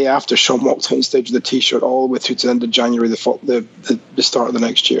day after Shawn walked on stage with the T-shirt all the way through to the end of January, the start of the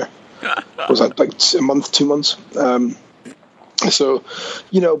next year. Was that like a month, 2 months? So,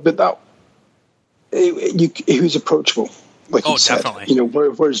 but that he was approachable, like you said. Definitely.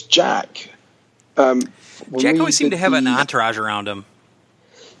 Whereas Jack, Jack always seemed to have an entourage around him.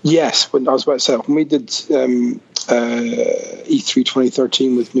 Yes, when I was about to say, when we did E3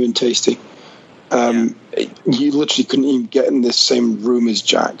 2013 with New and Tasty, you literally couldn't even get in the same room as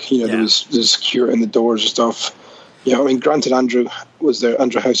Jack. There was security in the doors and stuff. Granted, Andrew was there.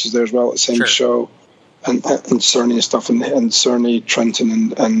 Andrew House was there as well at the same show. And Cerny and stuff, and Cerny,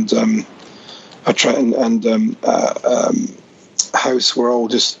 Trenton, and House were all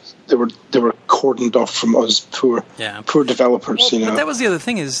just they were cordoned off from us poor developers. But that was the other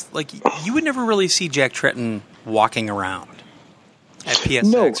thing is like you would never really see Jack Tretton walking around at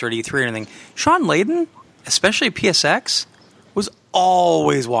PSX or E3 or anything. Shawn Layden, especially at PSX, was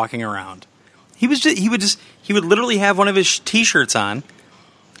always walking around. He would literally have one of his T-shirts on.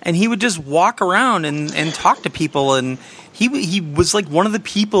 And he would just walk around and talk to people, and he was like one of the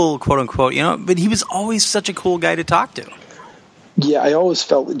people, quote unquote, But he was always such a cool guy to talk to. Yeah, I always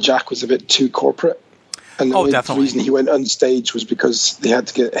felt that Jack was a bit too corporate, and the reason he went on stage was because they had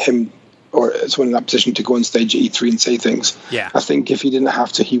to get him or someone in that position to go on stage at E3 and say things. Yeah, I think if he didn't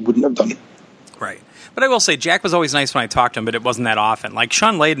have to, he wouldn't have done. Right, but I will say Jack was always nice when I talked to him, but it wasn't that often. Like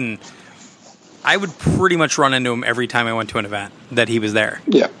Shawn Layden, I would pretty much run into him every time I went to an event that he was there.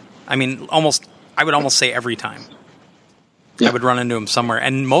 Yeah. I mean, I would almost say every time. Yeah. I would run into him somewhere.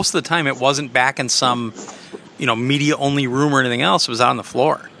 And most of the time it wasn't back in some, media-only room or anything else. It was out on the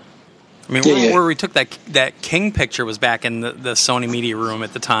floor. I mean, where we took that King picture was back in the Sony media room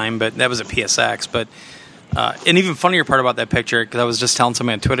at the time, but that was at PSX. But an even funnier part about that picture, because I was just telling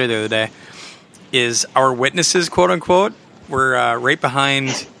somebody on Twitter the other day, is our witnesses, quote unquote, were right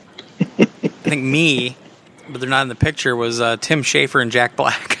behind, I think, me, but they're not in the picture, was Tim Schafer and Jack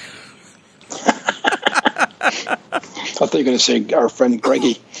Black. I thought you were going to say our friend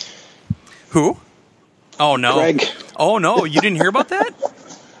Greggy. Who? Oh, no. Greg. Oh, no. You didn't hear about that?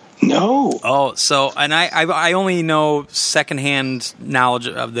 No. Oh, so, and I only know secondhand knowledge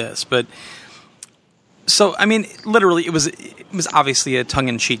of this, but, so, I mean, literally, it was obviously a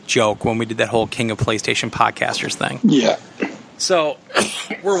tongue-in-cheek joke when we did that whole King of PlayStation Podcasters thing. Yeah. So,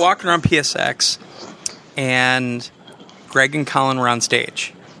 we're walking around PSX, and Greg and Colin were on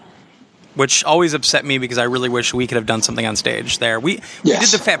stage, which always upset me because I really wish we could have done something on stage there. We did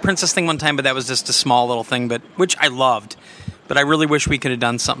the Fat Princess thing one time, but that was just a small little thing, but which I loved. But I really wish we could have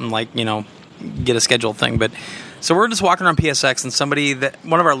done something like, get a scheduled thing. But so we're just walking around PSX, and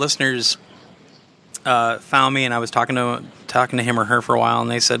one of our listeners found me, and I was talking to him or her for a while, and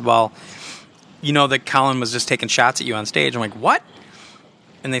they said, well, that Colin was just taking shots at you on stage. I'm like, what?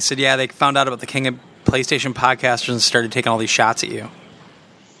 And they said, yeah, they found out about the King of PlayStation Podcasters and started taking all these shots at you.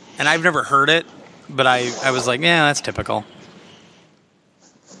 And I've never heard it, but I was like, yeah, that's typical.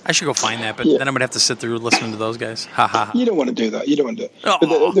 I should go find that, but then I'm going to have to sit through listening to those guys. Ha ha ha. You don't want to do that. You don't want to do it.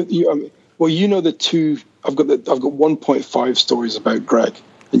 Well, the two. I've got 1.5 stories about Greg,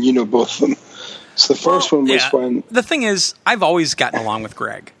 and you know both of them. So the first one was when... The thing is, I've always gotten along with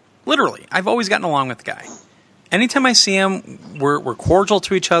Greg. Literally. I've always gotten along with the guy. Anytime I see him, we're cordial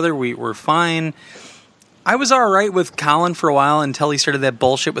to each other. We're fine. I was all right with Colin for a while until he started that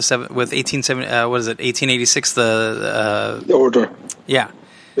bullshit with 1886, the Order. Yeah.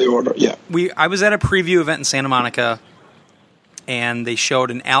 The Order, yeah. I was at a preview event in Santa Monica, and they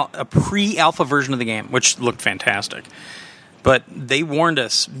showed a pre-alpha version of the game, which looked fantastic. But they warned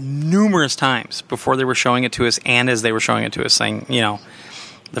us numerous times before they were showing it to us and as they were showing it to us, saying,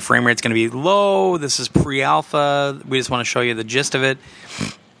 the frame rate's going to be low, this is pre-alpha, we just want to show you the gist of it.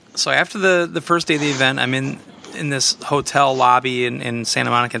 So after the first day of the event, I'm in this hotel lobby in Santa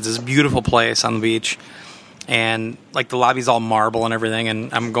Monica. It's this beautiful place on the beach. And, the lobby's all marble and everything.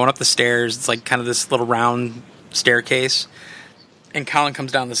 And I'm going up the stairs. It's, kind of this little round staircase. And Colin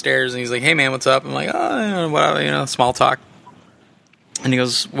comes down the stairs, and he's like, hey, man, what's up? I'm like, oh, whatever, small talk. And he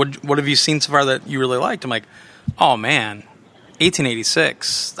goes, what have you seen so far that you really liked? I'm like, oh, man,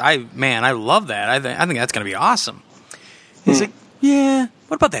 1886. I love that. I think that's going to be awesome. He's like, yeah,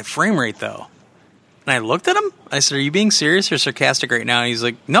 what about that frame rate, though? And I looked at him. I said, are you being serious or sarcastic right now? And he's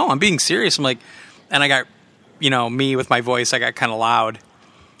like, no, I'm being serious. I'm like, and I got, me with my voice, I got kind of loud.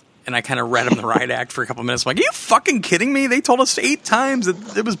 And I kind of read him the riot act for a couple minutes. I'm like, are you fucking kidding me? They told us 8 times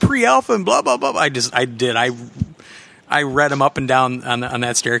that it was pre-alpha and blah, blah, blah. I read him up and down on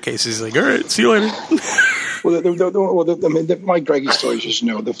that staircase. He's like, all right, see you later. My Greggy stories, as you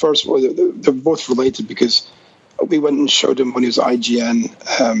know, the first one, they're both related because we went and showed him when he was at IGN,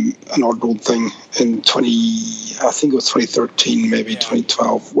 an Oddworld thing in I think it was 2013, maybe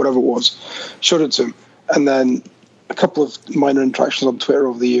 2012, whatever it was. Showed it to him. And then a couple of minor interactions on Twitter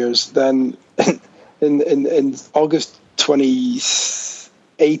over the years. Then in August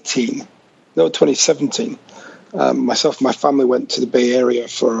 2017, myself and my family went to the Bay Area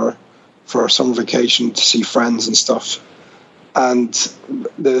for our summer vacation to see friends and stuff. And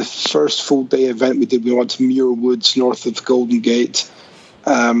the first full day event we did, we went to Muir Woods, north of Golden Gate.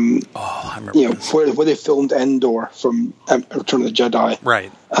 I remember where they filmed Endor from Return of the Jedi.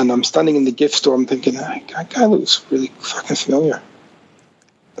 Right. And I'm standing in the gift store. I'm thinking, that guy looks really fucking familiar.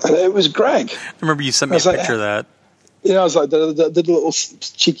 And it was Greg. I remember you sent me a picture of that. I was like, I did a little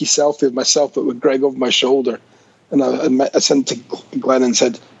cheeky selfie of myself, but with Greg over my shoulder. And I sent it to Glenn and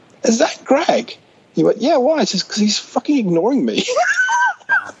said, "Is that Greg?" He went, "Yeah, why?" I said, "Because he's fucking ignoring me."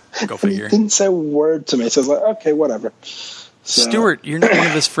 Go figure. He didn't say a word to me, so I was like, "Okay, whatever." So, Stewart, you're not one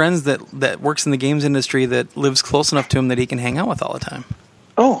of his friends that works in the games industry that lives close enough to him that he can hang out with all the time.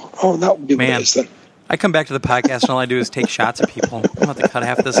 Oh, that would be what it is then. I come back to the podcast and all I do is take shots at people. I'm going to have to cut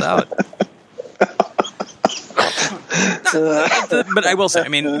half this out. But I will say,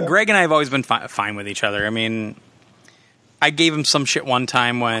 Greg and I have always been fine with each other. I gave him some shit one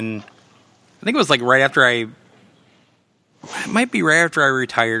time when, I think it was right after it might be right after I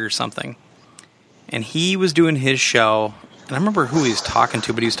retired or something. And he was doing his show, and I remember who he was talking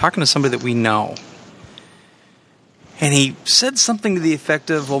to, but he was talking to somebody that we know. And he said something to the effect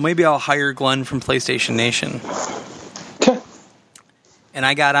of, well, maybe I'll hire Glenn from PlayStation Nation. And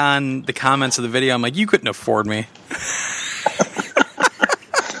I got on the comments of the video. I'm like, you couldn't afford me.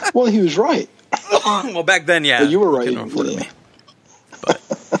 Well, he was right. Well, back then, yeah. Well, you were right. Couldn't afford me. But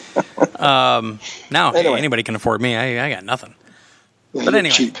now, anyway. Anybody can afford me. I got nothing. Yeah, but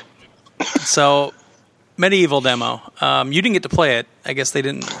anyway. Cheap. So, Medieval demo. You didn't get to play it. I guess they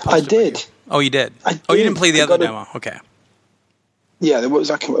didn't. I did. Oh, you did? You didn't play the other demo. Okay. Yeah, there was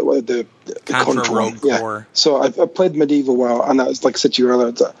the Contra Rogue yeah. Core. So I played Medieval well, and that was like I said to you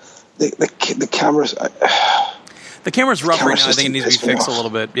earlier. The cameras. The camera's rough right now. I think it needs to be fixed a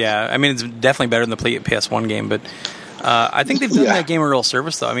little bit. Yeah, I mean it's definitely better than the PS1 game, but I think they've done that game a real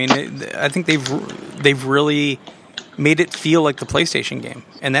service, though. I mean, I think they've really made it feel like the PlayStation game,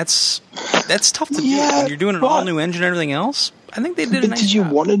 and that's tough to do when you're doing an all new engine and everything else. I think they did a nice Did you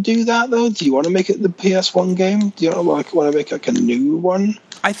job. want to do that though? Do you want to make it the PS1 game? Do you want to make like a new one?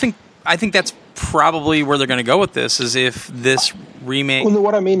 I think that's probably where they're going to go with this. Is if this remake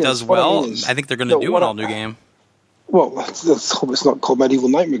does well, I think they're going to do an all new game. Well, let's hope it's not called Medieval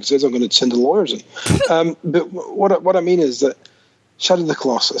Nightmare because I'm going to send the lawyers in. But what I mean is that Shadow of the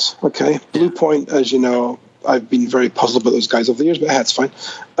Colossus, okay, Bluepoint, as you know, I've been very puzzled about those guys over the years, but it's fine.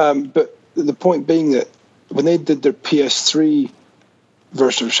 But the point being that when they did their PS3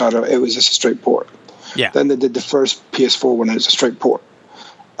 version of Shadow, it was just a straight port. Yeah. Then they did the first PS4 one, it was a straight port.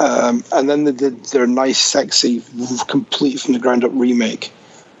 And then they did their nice, sexy, complete from the ground up remake,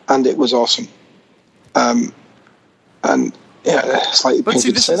 and it was awesome. And yeah, slightly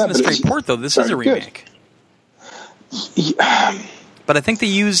painful to say that, but this isn't a straight port though. This is a remake. Yeah. But I think they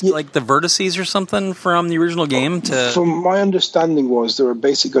used like the vertices or something from the original game to. From my understanding, was they were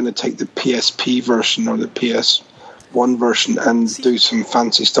basically going to take the PSP version or the PS1 version and do some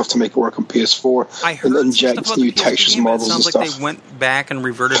fancy stuff to make it work on PS4 and inject new textures and models and stuff. It sounds like they went back and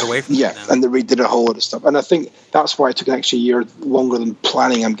reverted away from that. Yeah, and they redid a whole lot of stuff. And I think that's why it took an extra year longer than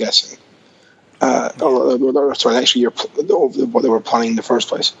planning, I'm guessing. Sorry, an extra year over what they were planning in the first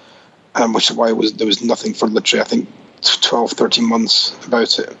place. Which is why there was nothing for literally, I think, 12, 13 months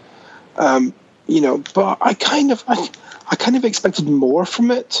about it. But I kind of expected more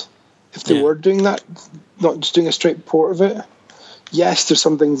from it if they were doing that, not just doing a straight port of it. Yes, there's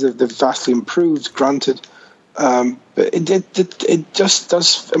some things that they've vastly improved, granted, but it just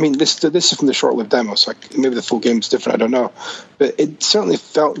does. I mean, this is from the short-lived demo, so maybe the full game's different. I don't know, but it certainly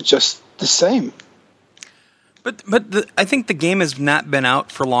felt just the same. But I think the game has not been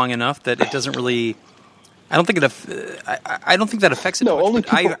out for long enough that it doesn't really. I don't think that affects it. No, too much, only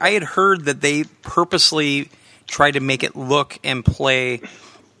people. I had heard that they purposely tried to make it look and play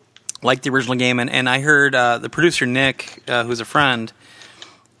like the original game, and I heard the producer Nick, who's a friend,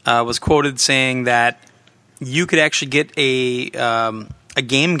 was quoted saying that you could actually get a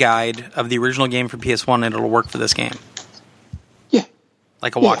game guide of the original game for PS1 and it'll work for this game. Yeah,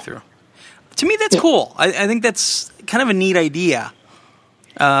 like a walkthrough. To me, that's cool. I think that's kind of a neat idea,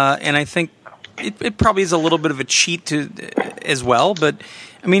 and I think. It probably is a little bit of a cheat as well, but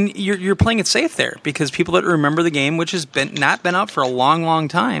I mean you're playing it safe there because people that remember the game, which has not been out for a long, long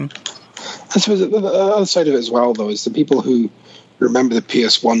time. I suppose the other side of it as well, though, is the people who remember the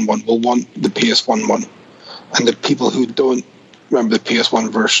PS1 one will want the PS1 one, and the people who don't remember the PS1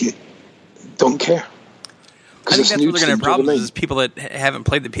 version don't care. I think that's where they're going to have problems. Is people that haven't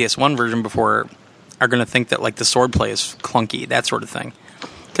played the PS1 version before are going to think that like the swordplay is clunky, that sort of thing.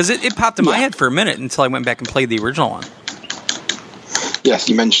 Because it popped in my head for a minute until I went back and played the original one. Yes,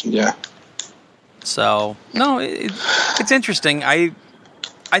 you mentioned, yeah. So, no, it's interesting. I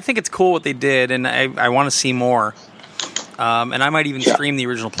think it's cool what they did, and I want to see more. And I might even stream the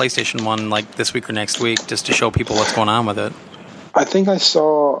original PlayStation one like this week or next week just to show people what's going on with it. I think I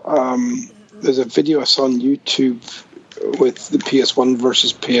saw, there's a video I saw on YouTube with the PS1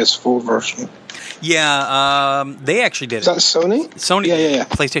 versus PS4 version. Yeah, they actually did it. Is that Sony? Sony, yeah.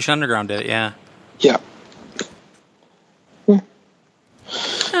 PlayStation Underground did it, yeah. Yeah.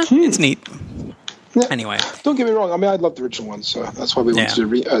 It's neat. Yeah. Anyway. Don't get me wrong, I mean, I love the original one, so that's why we wanted to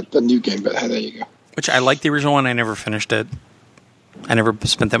do a new game, but there you go. Which I like the original one, I never finished it. I never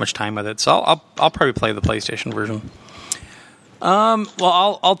spent that much time with it, so I'll probably play the PlayStation version.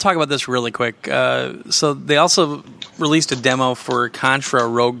 Well, I'll talk about this really quick. So they also released a demo for Contra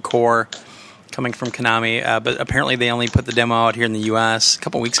Rogue Core coming from Konami, but apparently they only put the demo out here in the U.S. a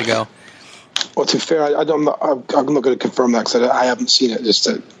couple weeks ago. Well, to be fair, I'm not going to confirm that because I haven't seen it. Just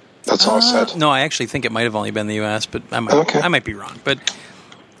that's all I said. No, I actually think it might have only been the U.S., but I might be wrong. But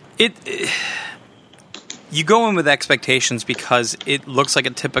you go in with expectations because it looks like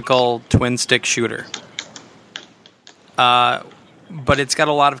a typical twin-stick shooter. But it's got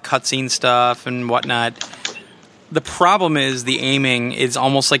a lot of cutscene stuff and whatnot. The problem is the aiming is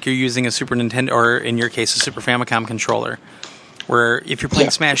almost like you're using a Super Nintendo, or in your case, a Super Famicom controller. Where if you're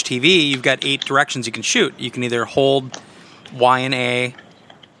playing Smash TV, you've got 8 directions you can shoot. You can either hold Y and A,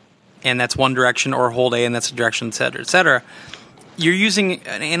 and that's one direction, or hold A and that's a direction, etc., etc. you're using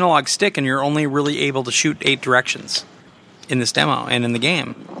an analog stick and you're only really able to shoot 8 directions in this demo and in the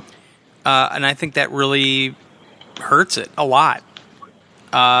game. And I think that really hurts it a lot.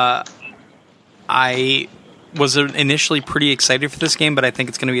 I was initially pretty excited for this game, but I think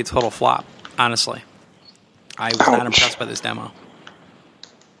it's going to be a total flop, honestly. I was not impressed by this demo.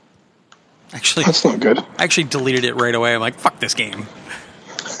 Actually, that's not good. I actually deleted it right away. I'm like, fuck this game.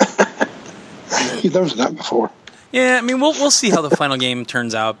 You've never done that before. Yeah, I mean, we'll see how the final game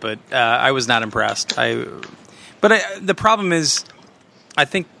turns out, but I was not impressed. The problem is, I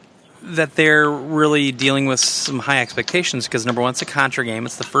think that they're really dealing with some high expectations because, number one, it's a Contra game.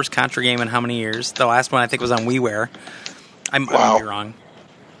 It's the first Contra game in how many years? The last one, I think, was on WiiWare. I might be wrong.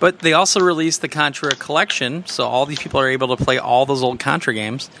 But they also released the Contra collection, so all these people are able to play all those old Contra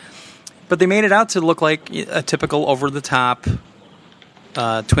games. But they made it out to look like a typical over-the-top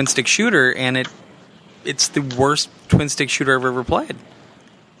twin-stick shooter, and it's the worst twin-stick shooter I've ever played.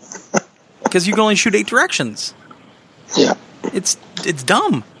 Because you can only shoot 8 directions. Yeah. It's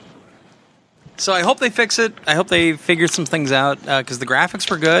dumb. So I hope they fix it. I hope they figure some things out, because the graphics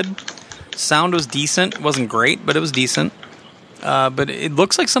were good. Sound was decent. It wasn't great, but it was decent. But it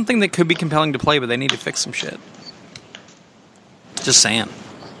looks like something that could be compelling to play, but they need to fix some shit. Just saying.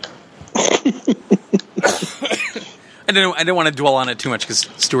 I didn't want to dwell on it too much because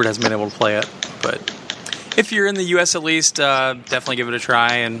Stewart hasn't been able to play it. But if you're in the U.S. at least, definitely give it a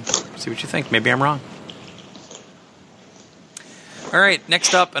try and see what you think. Maybe I'm wrong. All right,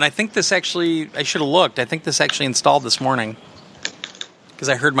 next up, and I think this actually, I should have looked. I think this actually installed this morning because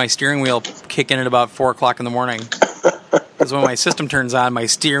I heard my steering wheel kick in at about 4 o'clock in the morning. Because when my system turns on, my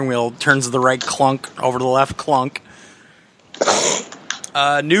steering wheel turns to the right clunk over to the left clunk.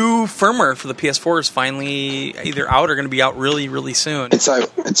 New firmware for the PS4 is finally either out or going to be out really, really soon. It's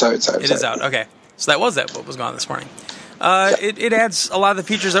out. It is out. Okay. So that was what was going on this morning. It adds a lot of the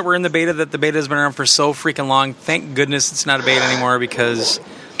features that were in the beta that the beta has been around for so freaking long. Thank goodness it's not a beta anymore because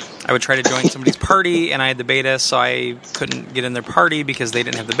I would try to join somebody's party and I had the beta, so I couldn't get in their party because they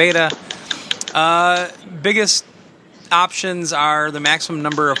didn't have the beta. Biggest options are the maximum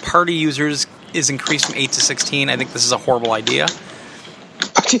number of party users is increased from 8 to 16. I think this is a horrible idea.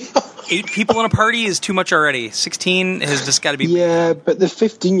 8 people in a party is too much already. 16 has just got to be... Yeah, but the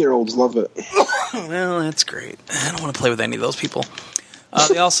 15-year-olds love it. Well, that's great. I don't want to play with any of those people.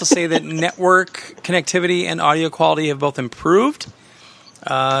 They also say that network connectivity and audio quality have both improved.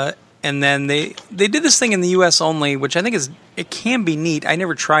 And then they did this thing in the U.S. only, which I think it can be neat. I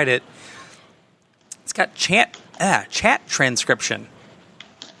never tried it. It's got chat transcription.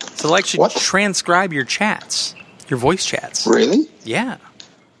 So they'll actually transcribe your chats, your voice chats. Really? Yeah.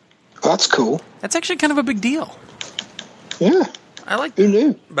 That's cool. That's actually kind of a big deal. Yeah. I like that. Who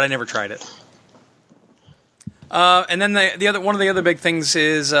knew? But I never tried it. And then one of the other big things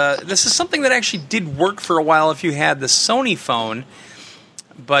is this is something that actually did work for a while if you had the Sony phone,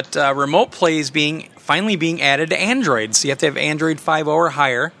 but remote play is finally being added to Android. So you have to have Android 5.0 or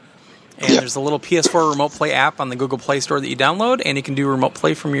higher. And there's a little PS4 remote play app on the Google Play Store that you download, and you can do remote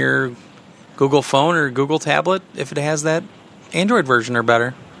play from your Google phone or Google tablet if it has that Android version or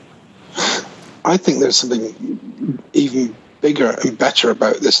better. I think there's something even bigger and better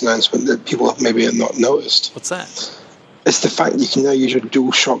about this announcement that people maybe have not noticed. What's that? It's the fact that you can now use your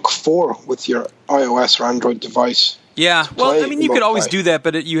DualShock 4 with your iOS or Android device. Yeah, well, I mean, you could always do that,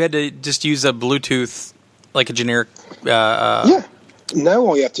 but you had to just use a Bluetooth, like a generic... Yeah. Now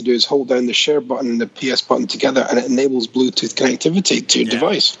all you have to do is hold down the share button and the PS button together, and it enables Bluetooth connectivity to your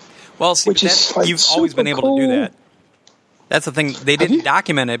device. Well, see, you've always been able to do that. That's the thing. They didn't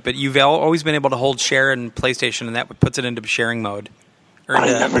document it, but you've always been able to hold share in PlayStation, and that puts it into sharing mode. Or into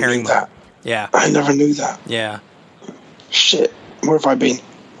I never pairing knew that. Mode. Yeah. I never knew that. Yeah. Shit. Where have I been?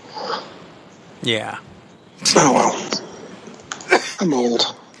 Yeah. Oh, well. I'm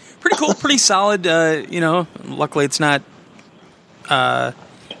old. Pretty cool. Pretty solid. Luckily it's not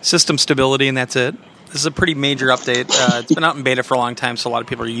system stability, and that's it. This is a pretty major update. It's been out in beta for a long time, so a lot of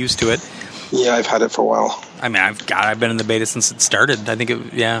people are used to it. Yeah, I've had it for a while. I mean, I've been in the beta since it started. I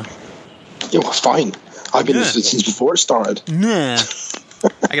think Yeah, well, fine. I've been in it since before it started. Nah.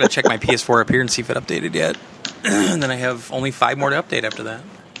 I gotta check my PS4 up here and see if it updated yet. And then I have only 5 more to update after that.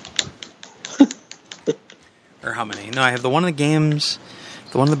 Or how many? No, I have the one in the games,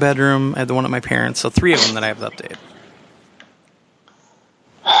 the one in the bedroom, I have the one at my parents', so 3 of them that I have to update.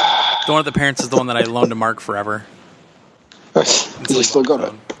 The one at the parents' is the one that I loaned to Mark forever. You still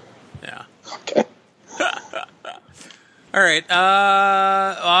got it? Yeah. Okay. All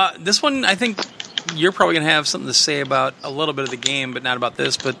right. This one, I think you're probably going to have something to say about a little bit of the game, but not about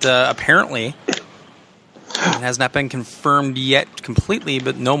this. But apparently, It has not been confirmed yet completely,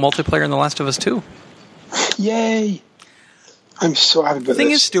 but no multiplayer in The Last of Us 2. Yay! I'm so happy about this. The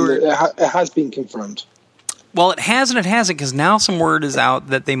thing is, Stewart, it has been confirmed. Well, it has and it hasn't, because now some word is out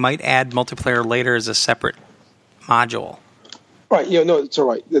that they might add multiplayer later as a separate module. Right, no, it's all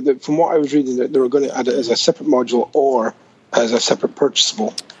right. From what I was reading, they were going to add it as a separate module or as a separate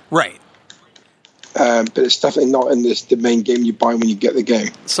purchasable. Right. But it's definitely not in the main game you buy when you get the game,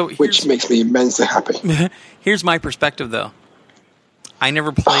 which makes me immensely happy. Here's my perspective, though. I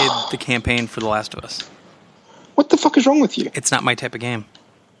never played the campaign for The Last of Us. What the fuck is wrong with you? It's not my type of game.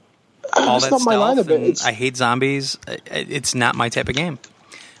 It's not my line of it. I hate zombies. It's not my type of game.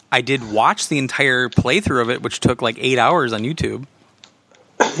 I did watch the entire playthrough of it, which took like 8 hours on YouTube.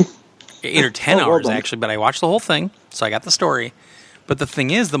 8 or 10 hours, actually, but I watched the whole thing, so I got the story. But the thing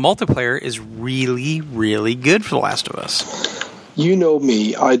is, the multiplayer is really, really good for The Last of Us. You know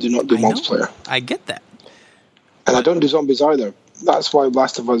me, I do not do multiplayer. I get that. And I don't do zombies either. That's why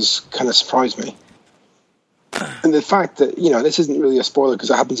Last of Us kind of surprised me. And the fact that, this isn't really a spoiler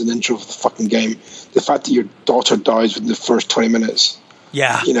because it happens in the intro of the fucking game. The fact that your daughter dies within the first 20 minutes.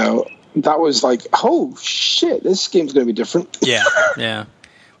 Yeah. That was like, oh, shit, this game's going to be different. Yeah.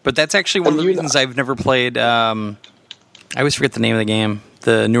 But that's actually one of the reasons I've never played... I always forget the name of the game.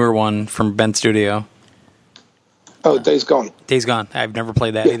 The newer one from Bent Studio. Oh, Days Gone. Days Gone. I've never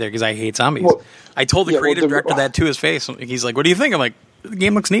played that either because I hate zombies. Well, I told the creative director that to his face. He's like, what do you think? I'm like, the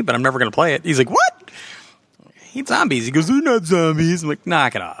game looks neat, but I'm never going to play it. He's like, what? I hate zombies. He goes, they're not zombies. I'm like,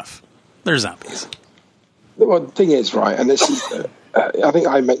 knock it off. They're zombies. Well, the thing is, right, and this is... I think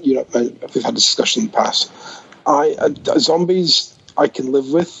we've had a discussion in the past. Zombies I can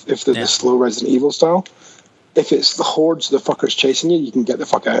live with if they're the slow Resident Evil style. If it's the hordes of the fuckers chasing you, you can get the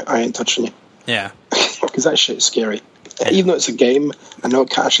fuck out. I ain't touching you. Yeah. Because that shit's scary. Yeah. Even though it's a game, I know it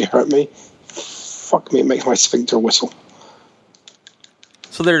can't actually hurt me. Fuck me, it makes my sphincter whistle.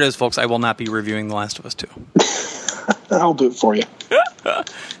 So there it is, folks. I will not be reviewing The Last of Us 2. I'll do it for you.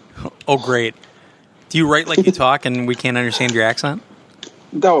 Oh, great. Do you write like you talk and we can't understand your accent?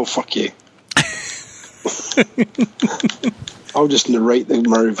 No, fuck you. I'll just narrate the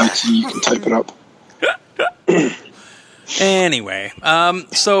review so you can type it up. Anyway,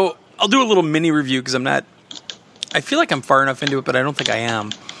 so I'll do a little mini review because I feel like I'm far enough into it, but I don't think I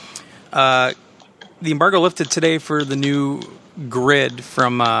am. The embargo lifted today for the new grid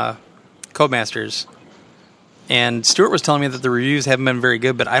from Codemasters. And Stewart was telling me that the reviews haven't been very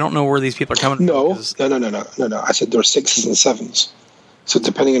good, but I don't know where these people are coming from. No. I said there are 6s and 7s. So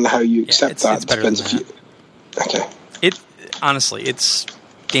depending on how you accept that, depends if you... Okay. Honestly, it's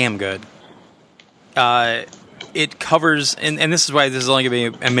damn good. It covers, and this is why this is only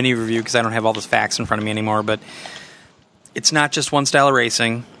going to be a mini review because I don't have all the facts in front of me anymore, but it's not just one style of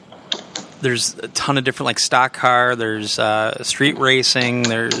racing. There's a ton of different, like stock car, there's street racing,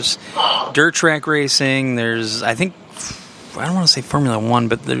 there's dirt track racing, there's, I don't want to say Formula 1,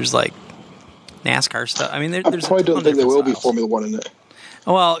 but there's like NASCAR stuff. I mean, there's I probably don't think there will be Formula 1 in it.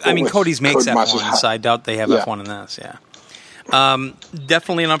 Well, I mean, Cody's makes F1, so I doubt they have F1 in this, yeah.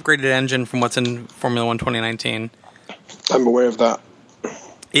 Definitely an upgraded engine from what's in Formula 1 2019. I'm aware of that.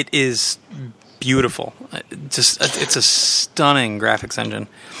 It is beautiful. It's a stunning graphics engine.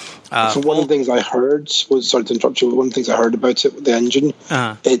 So one of the things I heard was, sorry to interrupt you, one of the things I heard about it, the engine,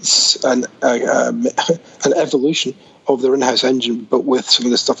 it's an evolution of their in-house engine, but with some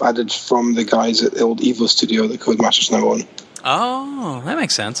of the stuff added from the guys at the old Evo studio that Codemasters now own. Oh, that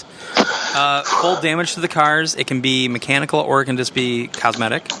makes sense. Full damage to the cars. It can be mechanical or it can just be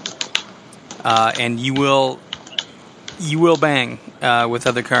cosmetic. And you will bang with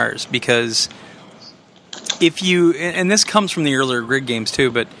other cars because if you, and this comes from the earlier grid games too,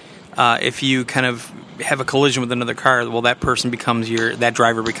 but if you kind of have a collision with another car, well, that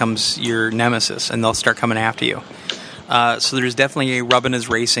driver becomes your nemesis, and they'll start coming after you. So there's definitely a rubbing as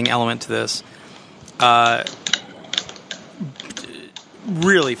racing element to this.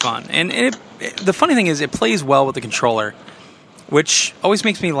 Really fun, and the funny thing is, it plays well with the controller, which always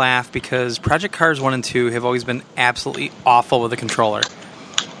makes me laugh because Project Cars 1 and 2 have always been absolutely awful with the controller,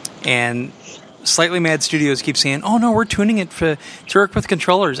 and Slightly Mad Studios keep saying, "Oh no, we're tuning it to work with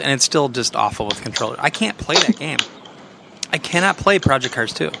controllers," and it's still just awful with controllers. I can't play that game. I cannot play Project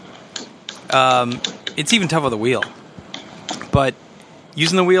Cars 2. It's even tough with a wheel. But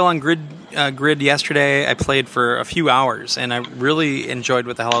using the wheel on Grid yesterday, I played for a few hours, and I really enjoyed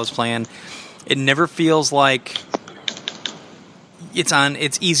what the hell I was playing. It never feels like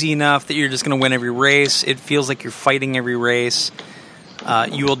it's easy enough that you're just going to win every race. It feels like you're fighting every race.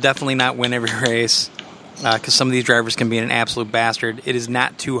 You will definitely not win every race. because some of these drivers can be an absolute bastard. It is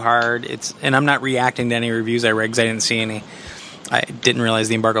not too hard. And I'm not reacting to any reviews I read because I didn't see any. I didn't realize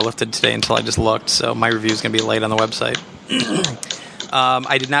the embargo lifted today until I just looked, so my review is going to be late on the website.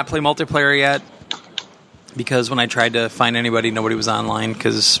 I did not play multiplayer yet because when I tried to find anybody, nobody was online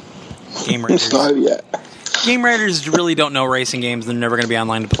because game writers really don't know racing games. They're never going to be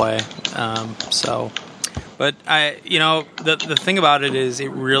online to play. But the thing about it is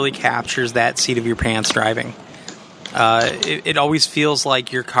it really captures that seat of your pants driving. It always feels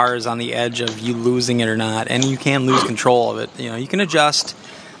like your car is on the edge of you losing it or not, and you can lose control of it. You can adjust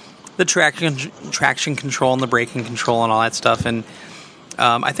the traction control and the braking control and all that stuff. And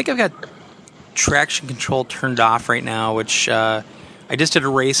I think I've got traction control turned off right now, which I just did a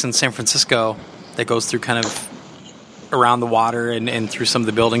race in San Francisco that goes through kind of around the water and through some of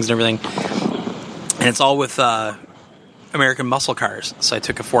the buildings and everything. And it's all with American muscle cars. So I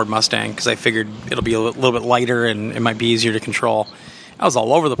took a Ford Mustang because I figured it'll be a little bit lighter and it might be easier to control. I was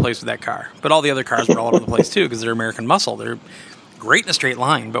all over the place with that car. But all the other cars were all over the place too because they're American muscle. They're great in a straight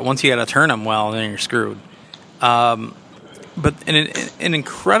line, but once you got to turn them, well, then you're screwed. But an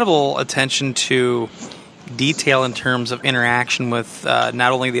incredible attention to detail in terms of interaction with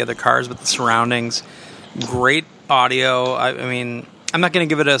not only the other cars, but the surroundings. Great audio. I mean, I'm not going to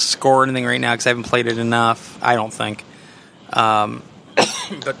give it a score or anything right now because I haven't played it enough, I don't think.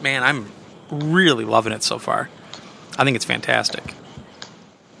 But, man, I'm really loving it so far. I think it's fantastic.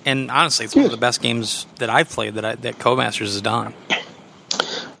 And, honestly, it's one of the best games that I've played that Codemasters has done.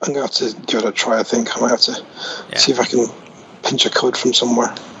 I'm going to have to give it a try, I think. I might have to see if I can pinch a code from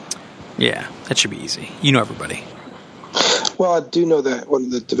somewhere. Yeah, that should be easy. You know everybody. Well, I do know one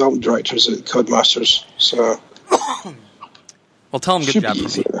of the development directors at Codemasters, so... Well, tell him good job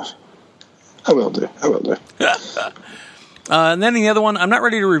for me. I will do. And then the other one, I'm not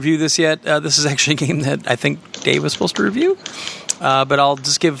ready to review this yet. This is actually a game that I think Dave was supposed to review. But I'll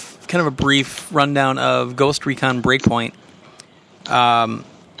just give kind of a brief rundown of Ghost Recon Breakpoint. I've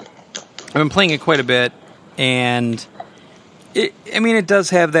been playing it quite a bit, and it does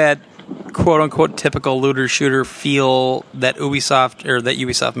have that quote-unquote typical looter-shooter feel that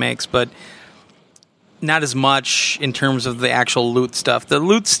Ubisoft makes, but not as much in terms of the actual loot stuff. The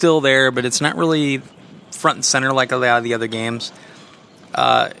loot's still there, but it's not really front and center like a lot of the other games.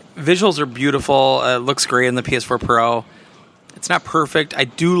 Visuals are beautiful. It looks great in the PS4 Pro. It's not perfect. I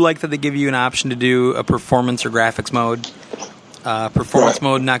do like that they give you an option to do a performance or graphics mode. Performance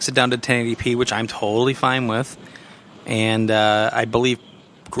mode knocks it down to 1080p, which I'm totally fine with. And I believe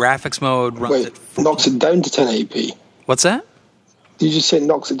graphics mode runs at... knocks it down to 1080p? What's that? Did you just say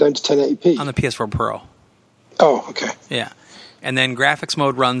knocks it down to 1080p? On the PS4 Pro. Oh, okay. Yeah. And then graphics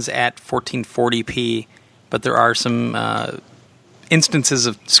mode runs at 1440p, but there are some instances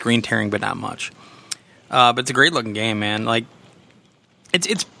of screen tearing, but not much. But it's a great looking game, man. Like,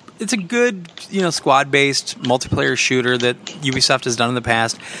 it's a good, squad-based multiplayer shooter that Ubisoft has done in the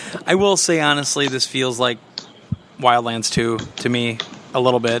past. I will say, honestly, this feels like Wildlands 2 to me a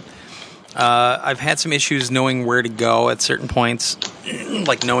little bit. I've had some issues knowing where to go at certain points,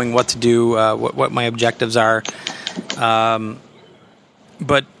 like knowing what to do, what my objectives are.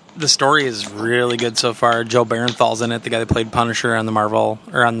 But the story is really good so far. Joe Barenthal's in it, the guy that played Punisher on the Marvel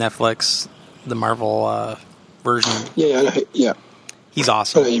or on Netflix, the Marvel version. Yeah. He's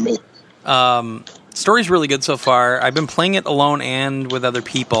awesome. I know what you mean. Story's really good so far. I've been playing it alone and with other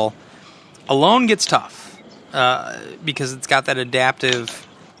people. Alone gets tough because it's got that adaptive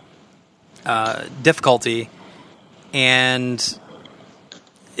difficulty, and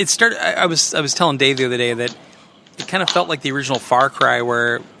it started. I was telling Dave the other day that it kind of felt like the original Far Cry,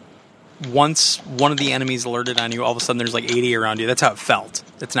 where once one of the enemies alerted on you, all of a sudden there's like 80 around you. That's how it felt.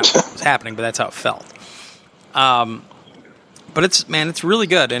 That's not what was happening, but that's how it felt. But it's really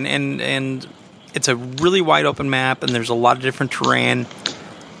good, and it's a really wide open map, and there's a lot of different terrain.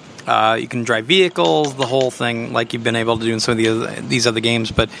 You can drive vehicles, the whole thing, like you've been able to do in some of these other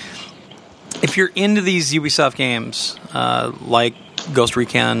games. But if you're into these Ubisoft games, like Ghost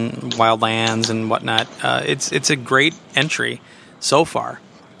Recon, Wildlands, and whatnot, it's a great entry so far.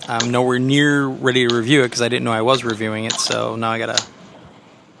 I'm nowhere near ready to review it because I didn't know I was reviewing it, so now I gotta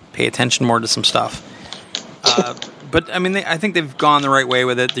pay attention more to some stuff. But I think they've gone the right way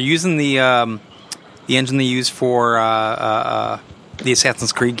with it. They're using the engine they use for the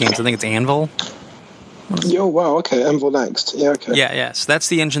Assassin's Creed games. I think it's Anvil. Oh, wow, okay, Anvil Next. Yeah, okay. Yeah, so that's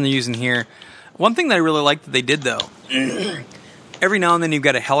the engine they're using here. One thing that I really like that they did, though, every now and then you've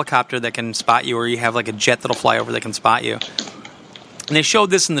got a helicopter that can spot you, or you have like a jet that'll fly over that can spot you. And they showed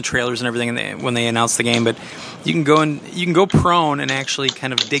this in the trailers and everything when they announced the game, but you can go prone and actually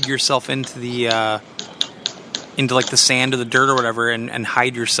kind of dig yourself into the into like the sand or the dirt or whatever and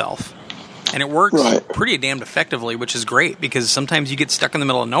hide yourself. And it works pretty damned effectively, which is great because sometimes you get stuck in the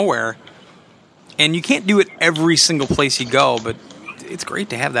middle of nowhere and you can't do it every single place you go, but it's great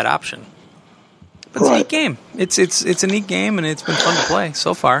to have that option. But it's a neat game. It's a neat game, and it's been fun to play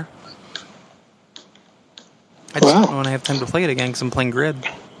so far. I just don't want to have time to play it again because I'm playing Grid.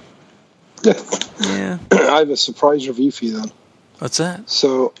 Yeah. I have a surprise review for you then. What's that?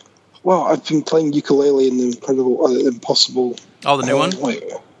 So, I've been playing Ukulele in the Impossible... Oh, the new one?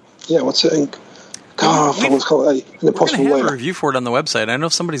 Yeah, what's it? God, what's called an Impossible Layer. Layer. I have a review for it on the website. I know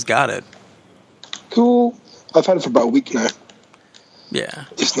if somebody's got it. Cool. I've had it for about a week now. Yeah.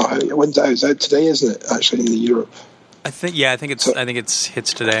 It's not out. When's it out? It's out today, isn't it? Actually, in the Europe. I think it's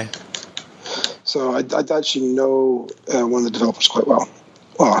hits today. So I actually know one of the developers quite well.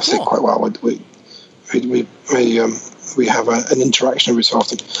 Well, I say quite well. We have an interaction every so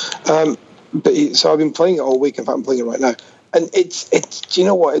often. So I've been playing it all week. In fact, I'm playing it right now, and it's. Do you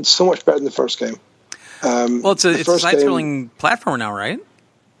know what? It's so much better than the first game. It's a side-scrolling platformer now, right?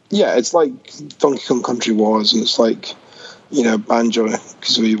 Yeah, it's like Donkey Kong Country was, and it's like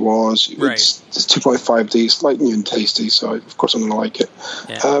Banjo-Kazooie was. Right. It's 2.5D. It's like new and tasty, so of course I'm going to like it.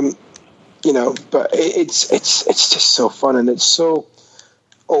 Yeah. But it's just so fun, and it's so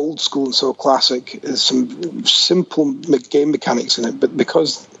old school and so classic. There's some simple game mechanics in it, but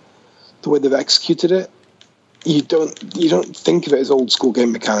because the way they've executed it, you don't think of it as old school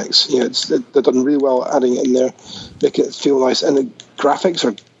game mechanics. They're done really well at adding it in there, making it feel nice, and the graphics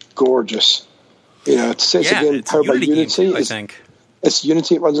are gorgeous. To say it's a game powered by Unity, I think it's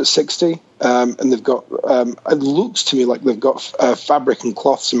Unity. It runs at 60, and they've got. It looks to me like they've got fabric and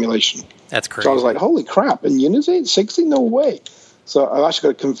cloth simulation. That's crazy. So I was like, "Holy crap!" In Unity at 60, no way. So I've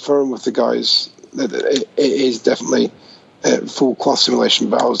actually got to confirm with the guys that it is definitely full cloth simulation.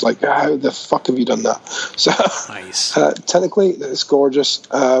 But I was like, "How the fuck have you done that?" So nice. Technically, it's gorgeous.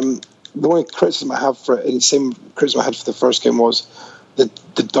 The only criticism I have for it, and the same criticism I had for the first game, was the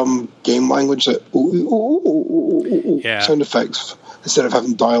dumb game language that sound effects instead of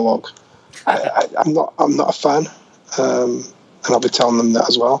having dialogue. I'm not a fan, and I'll be telling them that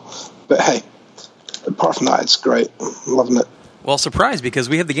as well. But hey, apart from that, it's great. I'm loving it. Well, surprise, because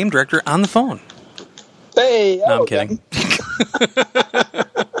we have the game director on the phone. Hey, no, I'm kidding.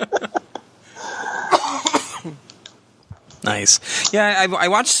 Nice. Yeah, I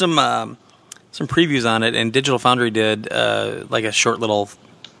watched some previews on it, and Digital Foundry did like a short little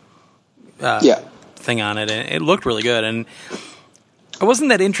thing on it, and it looked really good. And I wasn't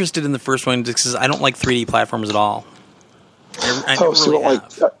that interested in the first one because I don't like 3D platforms at all.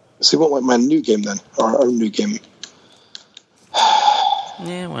 So you won't like my new game then, or our new game?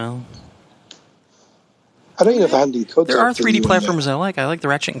 Yeah, well, I don't even have a hand in code. There are 3D platformers I like. I like the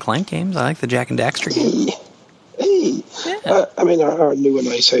Ratchet and Clank games. I like the Jack and Daxter games. Hey. Yeah. Our new and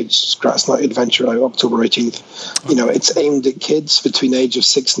Ice Age Scratch Night Adventure out October 18th. It's aimed at kids between the age of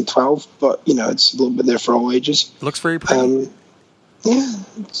 6 and 12, but it's a little bit there for all ages. Looks very pretty.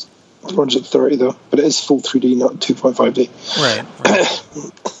 It's runs at 30 though, but it is full 3D, not 2.5D. Right.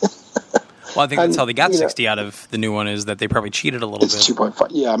 Well, I think that's how they got 60 out of the new one, is that they probably cheated a little bit. It's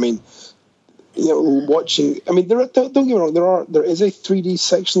 2.5. Yeah, watching. Don't get me wrong. There is a 3D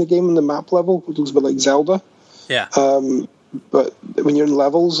section of the game in the map level, which looks a bit like Zelda. Yeah. But when you're in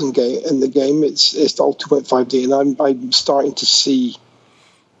levels in the game, it's all 2.5D, and I'm starting to see,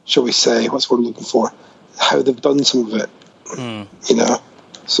 shall we say, what's what we're looking for, how they've done some of it.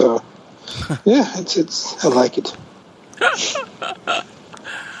 So yeah, it's I like it.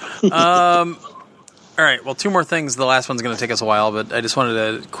 All right. Well, two more things. The last one's going to take us a while, but I just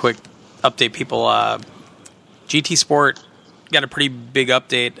wanted to quick update people. GT Sport got a pretty big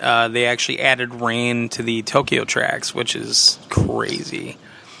update. They actually added rain to the Tokyo tracks, which is crazy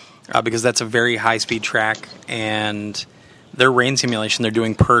because that's a very high-speed track, and their rain simulation they're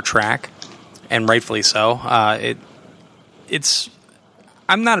doing per track, and rightfully so.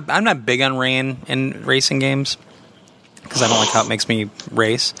 I'm not big on rain in racing games because I don't like how it makes me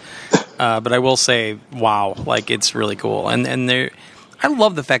race. But I will say, wow, it's really cool, and I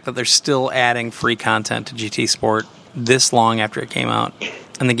love the fact that they're still adding free content to GT Sport this long after it came out,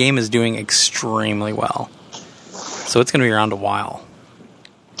 and the game is doing extremely well. So it's going to be around a while.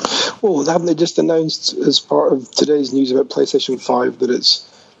 Well, haven't they just announced as part of today's news about PlayStation 5 that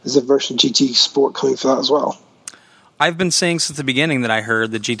there's a version of GT Sport coming for that as well? I've been saying since the beginning that I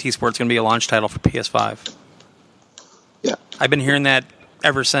heard that GT Sport's going to be a launch title for PS5. Yeah. I've been hearing that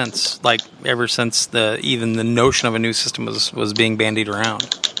ever since even the notion of a new system was being bandied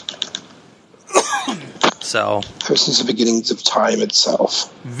around. So ever since the beginnings of time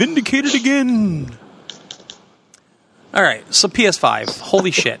itself. Vindicated again. All right, so PS5.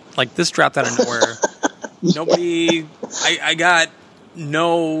 Holy shit. Like, this dropped out of nowhere. Nobody... I got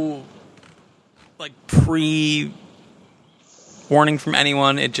no, like, pre-warning from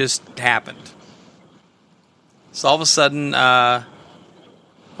anyone. It just happened. So all of a sudden,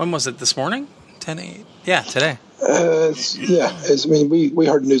 when was it, this morning? 10/8? Yeah, today. We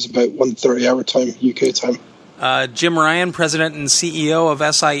heard news about 1:30 our time, UK time. Jim Ryan, president and CEO of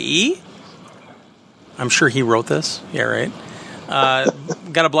SIE. I'm sure he wrote this. Yeah, right.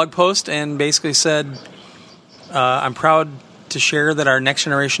 Got a blog post and basically said, I'm proud to share that our next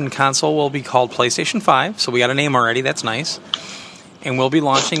generation console will be called PlayStation 5. So we got a name already. That's nice. And we'll be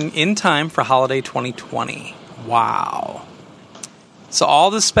launching in time for holiday 2020. Wow. So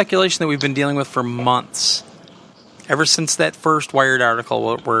all this speculation that we've been dealing with for months, ever since that first Wired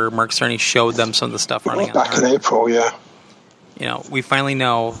article where Mark Cerny showed them some of the stuff running on back in April, yeah. You know, we finally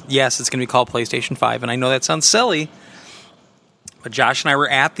know, yes, it's going to be called PlayStation 5. And I know that sounds silly, but Josh and I were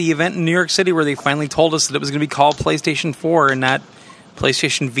at the event in New York City where they finally told us that it was going to be called PlayStation 4 and not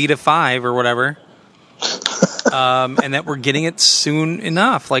PlayStation Vita 5 or whatever. And that we're getting it soon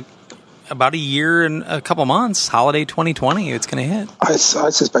enough, like about a year and a couple months, holiday 2020, it's going to hit. I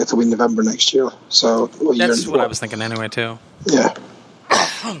suspect it'll be November next year. So that's what I was thinking anyway, too. Yeah.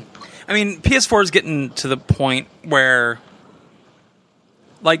 I mean, PS4 is getting to the point where,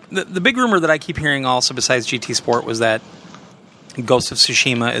 like, the big rumor that I keep hearing also besides GT Sport was that Ghost of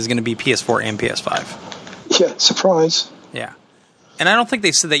Tsushima is going to be PS4 and PS5. Yeah, surprise. Yeah. And I don't think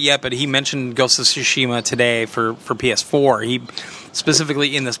they said that yet, but he mentioned Ghost of Tsushima today for PS4. He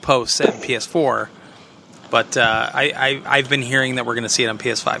specifically in this post said PS4, but I've been hearing that we're going to see it on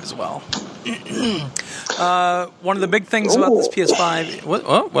PS5 as well. One of the big things about this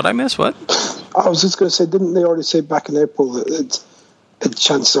PS5... What I miss? What? I was just going to say, didn't they already say back in April that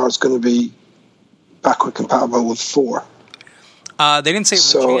chances are it's going to be backward compatible with 4? They didn't say it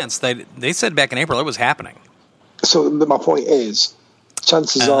was a chance. They said back in April it was happening. So my point is,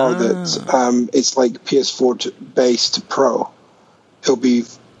 chances are that it's like PS4 base to Pro. It'll be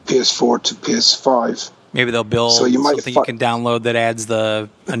PS4 to PS5. Maybe they'll build so you you can download that adds a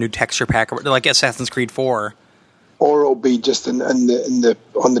new texture pack, like Assassin's Creed 4. Or it'll be just on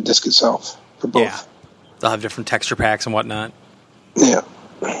the disc itself for both. Yeah, they'll have different texture packs and whatnot. Yeah,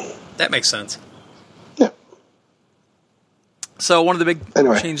 that makes sense. Yeah. So one of the big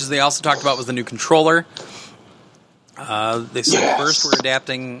changes they also talked about was the new controller. They said first we're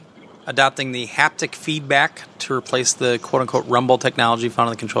adopting the haptic feedback to replace the quote-unquote rumble technology found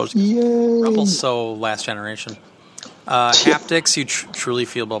in the controllers. Yay. Rumble's so last generation. Haptics, you truly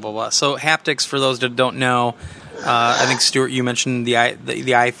feel blah, blah, blah. So haptics, for those that don't know, I think, Stewart, you mentioned the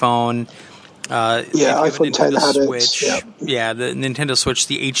iPhone. iPhone 10 had Switch. it. Yeah, the Nintendo Switch,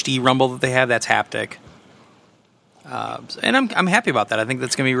 the HD rumble that they have, that's haptic. And I'm happy about that. I think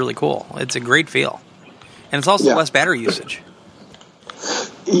that's going to be really cool. It's a great feel. And it's also less battery usage.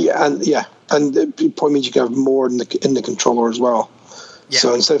 And the point means you can have more in the controller as well. Yeah.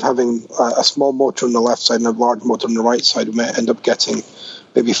 So instead of having a small motor on the left side and a large motor on the right side, we might end up getting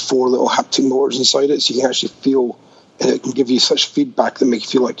maybe 4 little haptic motors inside it, so you can actually feel, and it can give you such feedback that make you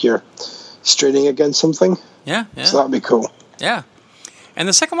feel like you're straining against something. Yeah. So that'd be cool. Yeah. And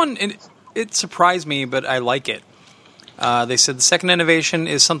the second one, it surprised me, but I like it. They said the second innovation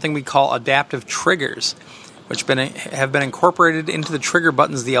is something we call adaptive triggers, which have been incorporated into the trigger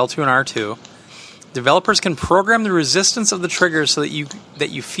buttons of the L2 and R2. Developers can program the resistance of the triggers so that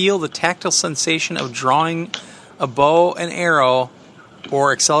you feel the tactile sensation of drawing a bow and arrow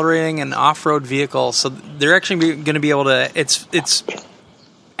or accelerating an off-road vehicle. So they're actually going to be able to... It's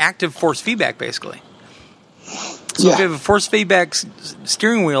active force feedback, basically. So if you have a force feedback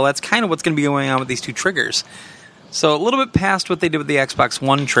steering wheel, that's kind of what's going to be going on with these two triggers. So a little bit past what they did with the Xbox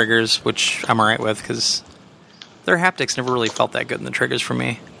One triggers, which I'm alright with, because their haptics never really felt that good in the triggers for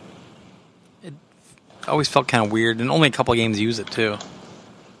me. It always felt kind of weird, and only a couple of games use it, too.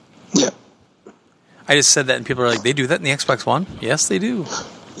 Yeah. I just said that, and people are like, they do that in the Xbox One? Yes, they do.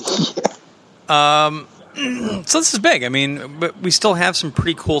 So this is big. I mean, but we still have some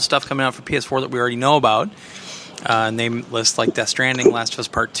pretty cool stuff coming out for PS4 that we already know about. Name lists like Death Stranding, Last of Us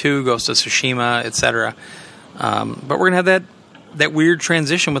Part 2, Ghost of Tsushima, etc. But we're going to have that weird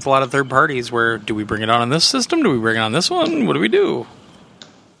transition with a lot of third parties where, do we bring it on this system? Do we bring it on this one? What do we do?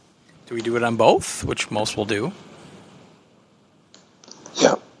 Do we do it on both? Which most will do.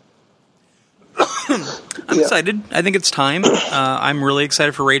 Yeah. I'm excited. I think it's time. I'm really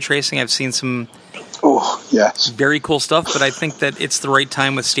excited for ray tracing. I've seen some very cool stuff, but I think that it's the right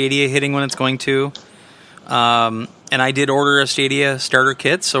time with Stadia hitting when it's going to. And I did order a Stadia starter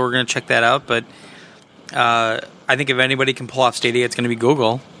kit, so we're going to check that out. But I think if anybody can pull off Stadia, it's going to be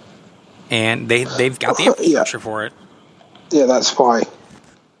Google. And they've got the infrastructure for it. Yeah, that's why.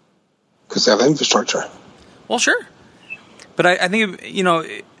 Because they have infrastructure. Well, sure. But I think,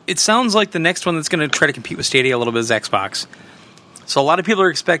 it sounds like the next one that's going to try to compete with Stadia a little bit is Xbox. So a lot of people are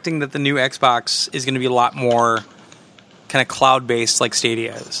expecting that the new Xbox is going to be a lot more kind of cloud-based like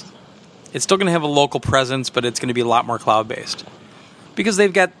Stadia is. It's still going to have a local presence, but it's going to be a lot more cloud-based. Because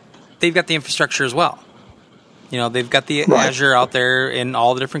they've got the infrastructure as well. They've got the Azure out there in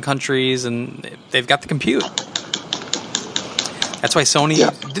all the different countries, and they've got the compute. That's why Sony...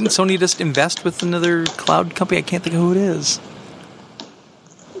 Yeah. Didn't Sony just invest with another cloud company? I can't think of who it is.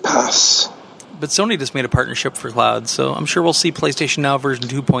 Pass. But Sony just made a partnership for cloud, so I'm sure we'll see PlayStation Now version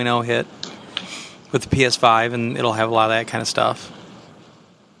 2.0 hit with the PS5, and it'll have a lot of that kind of stuff.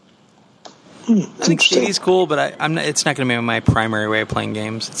 I think Stadia's cool, but it's not going to be my primary way of playing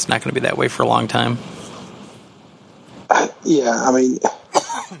games. It's not going to be that way for a long time. Yeah, I mean,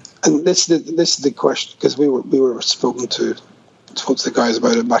 and this is the question, because we were spoke to the guys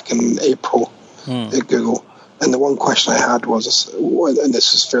about it back in April at Google, and the one question I had was, and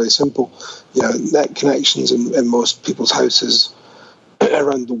this was fairly simple, net connections in most people's houses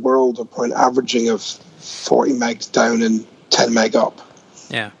around the world are probably averaging of 40 megs down and 10 meg up.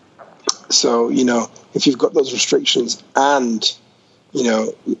 Yeah. So, if you've got those restrictions and,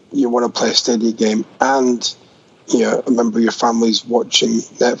 you want to play a Stadia game and, a member of your family's watching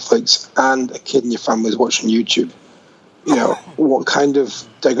Netflix and a kid in your family is watching YouTube, what kind of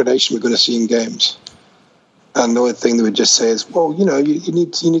degradation we're going to see in games? And the only thing they would just say is, well, you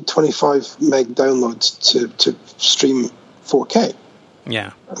need 25 meg downloads to stream 4K.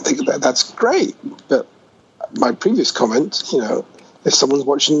 Yeah. I think that's great. But my previous comment, if someone's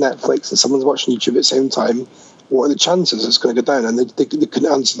watching Netflix and someone's watching YouTube at the same time, what are the chances it's going to go down? And they couldn't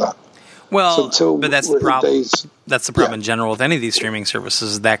answer that. Well, but that's the problem. That's the problem in general with any of these streaming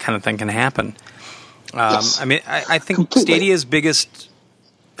services. That kind of thing can happen. Yes. I mean, I think completely. Stadia's biggest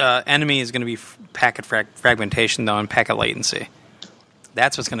enemy is going to be packet fragmentation, though, and packet latency.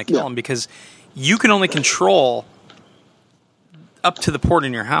 That's what's going to kill them, because you can only control up to the port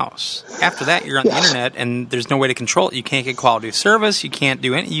in your house. After that, you're on the internet, and there's no way to control it. You can't get quality of service. You can't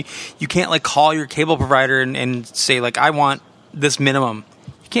do any. You can't call your cable provider and say I want this minimum.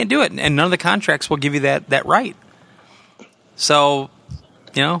 You can't do it, and none of the contracts will give you that right. So,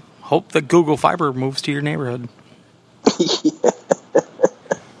 hope that Google Fiber moves to your neighborhood.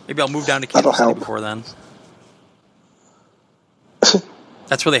 Maybe I'll move down to Kansas City before then.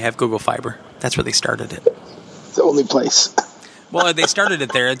 That's where they have Google Fiber. That's where they started it. The only place. Well, they started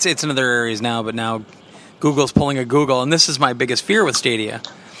it there. It's in other areas now, but now Google's pulling a Google, and this is my biggest fear with Stadia.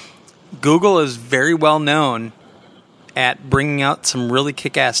 Google is very well known at bringing out some really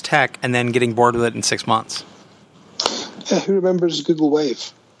kick-ass tech and then getting bored with it in 6 months. Yeah, who remembers Google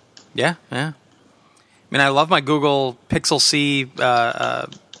Wave? Yeah. I mean, I love my Google Pixel C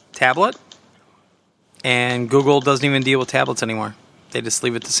tablet, and Google doesn't even deal with tablets anymore. They just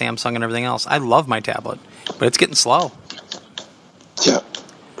leave it to Samsung and everything else. I love my tablet, but it's getting slow. Yeah.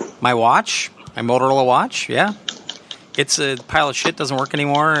 My watch, my Motorola watch, it's a pile of shit, doesn't work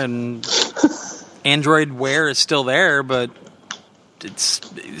anymore, and Android Wear is still there, but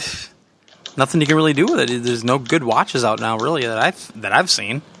it's nothing you can really do with it. There's no good watches out now, really, that I've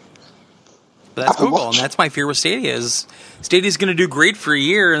seen. But that's Google, and that's my fear with Stadia. Is Stadia's going to do great for a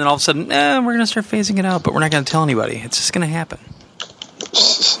year, and then all of a sudden, we're going to start phasing it out, but we're not going to tell anybody. It's just going to happen.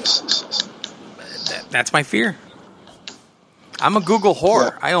 That's my fear. I'm a Google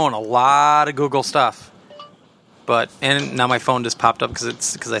whore. Yeah. I own a lot of Google stuff, and now my phone just popped up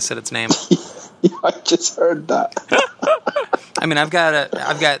because I said its name. I just heard that. I mean, I've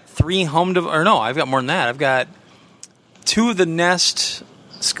got 3 home I've got more than that. I've got 2 of the Nest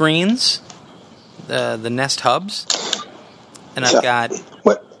screens, the Nest hubs, and I've got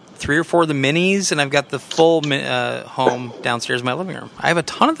 3 or 4 of the minis, and I've got the full home downstairs in my living room. I have a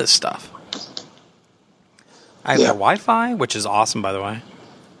ton of this stuff. I have their Wi-Fi, which is awesome, by the way.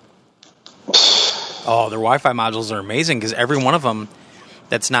 Oh, their Wi-Fi modules are amazing, because every one of them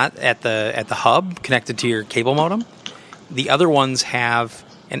that's not at the hub connected to your cable modem, the other ones have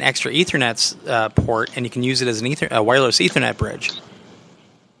an extra Ethernet port, and you can use it as a wireless Ethernet bridge.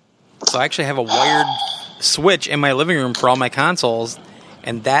 So I actually have a wired switch in my living room for all my consoles,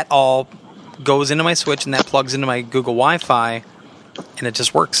 and that all goes into my switch, and that plugs into my Google Wi-Fi, and it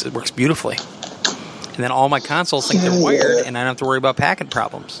just works. It works beautifully. And then all my consoles think they're wired, and I don't have to worry about packet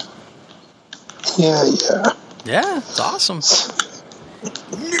problems. Yeah. Yeah, it's awesome.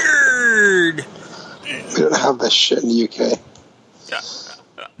 Nerd! We don't have this shit in the UK.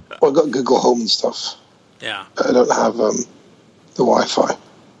 Well, I've got Google Home and stuff. Yeah. I don't have the Wi-Fi.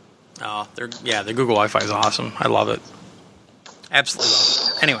 Oh, the Google Wi-Fi is awesome. I love it. Absolutely love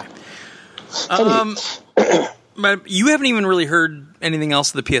it. Anyway. But you haven't even really heard anything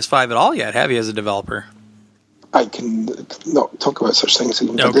else of the PS5 at all yet, have you, as a developer? I can not talk about such things.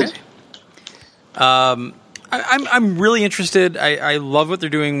 Okay. I'm really interested. I love what they're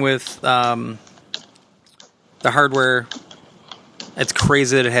doing with the hardware. It's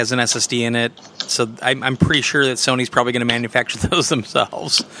crazy that it has an SSD in it. So I'm pretty sure that Sony's probably going to manufacture those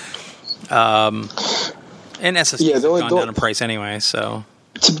themselves. And SSDs have gone down in price anyway, so...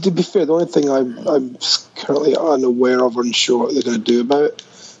 To be fair, the only thing I'm currently unaware of or unsure what they're going to do about it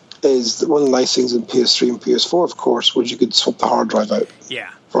is that one of the nice things in PS3 and PS4, of course, was you could swap the hard drive out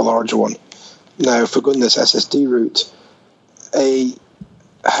for a larger one. Now, if we're going this SSD route,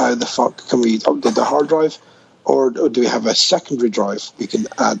 how the fuck can we update the hard drive? Or do we have a secondary drive we can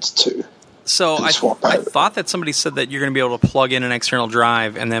add to? So I thought that somebody said that you're going to be able to plug in an external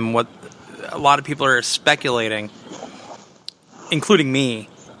drive, and then what a lot of people are speculating, including me,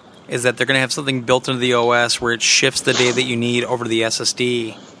 is that they're going to have something built into the OS where it shifts the data that you need over to the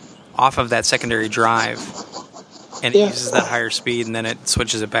SSD off of that secondary drive, and it uses that higher speed, and then it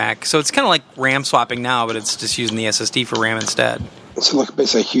switches it back. So it's kind of like RAM swapping now, but it's just using the SSD for RAM instead. It's like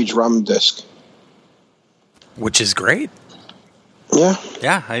basically a huge RAM disk. Which is great. Yeah.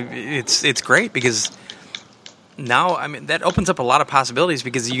 Yeah, it's great because now, I mean, that opens up a lot of possibilities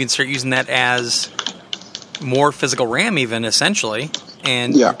because you can start using that as more physical RAM even, essentially.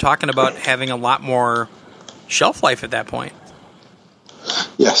 And you're talking about having a lot more shelf life at that point.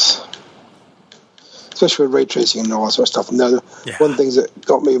 Yes. Especially with ray tracing and all that sort of stuff. Now, one of the things that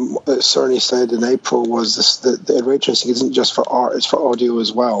got me, Cerny said in April, was that the ray tracing isn't just for art, it's for audio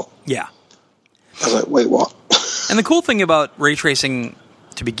as well. Yeah. I was like, wait, what? And the cool thing about ray tracing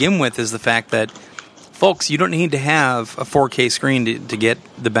to begin with is the fact that, folks, you don't need to have a 4K screen to get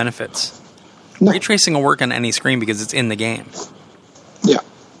the benefits. No. Ray tracing will work on any screen because it's in the game. Yeah.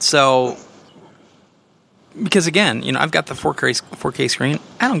 So, because again, I've got the 4K screen.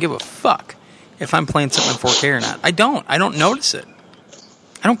 I don't give a fuck if I'm playing something in 4K or not. I don't notice it.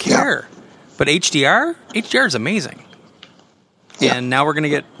 I don't care. Yeah. But HDR is amazing. Yeah. And now we're going to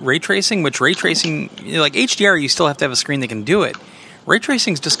get ray tracing, which ray tracing, like HDR, you still have to have a screen that can do it. Ray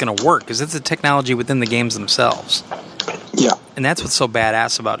tracing is just going to work because it's a technology within the games themselves. Yeah. And that's what's so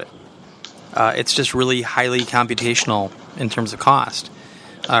badass about it. It's just really highly computational in terms of cost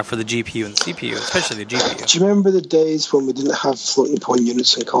for the GPU and the CPU, especially the GPU. Do you remember the days when we didn't have floating point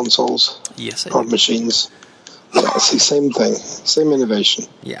units in consoles? Yes, I do. Or machines? Yeah, it's the same thing. Same innovation.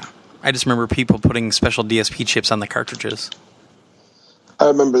 Yeah. I just remember people putting special DSP chips on the cartridges. I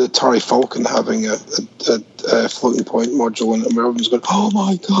remember the Atari Falcon having a floating point module in it, and everyone was going, oh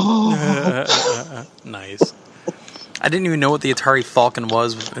my god! Nice. I didn't even know what the Atari Falcon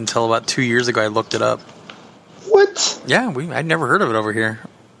was until about 2 years ago. I looked it up. What? Yeah, I'd never heard of it over here.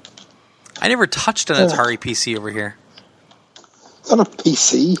 I never touched an Atari PC over here. It's not a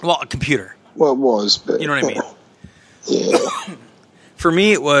PC. Well, a computer. Well, it was, but... You know what I mean? Yeah. For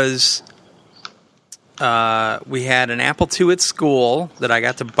me, it was... we had an Apple II at school that I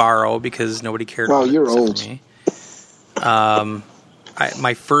got to borrow because nobody cared about it. Wow, you're old. For me.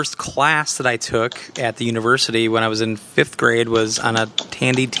 My first class that I took at the university when I was in 5th grade was on a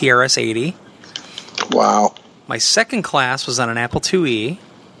Tandy TRS-80. Wow. My second class was on an Apple IIe,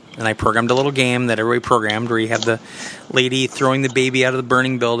 and I programmed a little game that everybody programmed where you have the lady throwing the baby out of the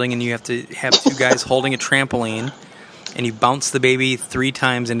burning building, and you have to have two guys holding a trampoline, and you bounce the baby 3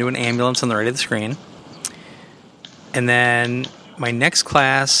 times into an ambulance on the right of the screen. And then my next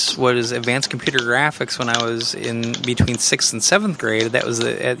class was advanced computer graphics when I was in between 6th and 7th grade. That was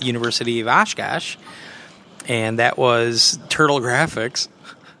at the University of Oshkosh, and that was Turtle Graphics.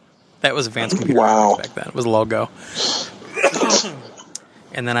 That was advanced computer graphics back then. It was a logo.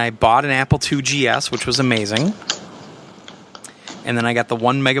 And then I bought an Apple II GS, which was amazing. And then I got the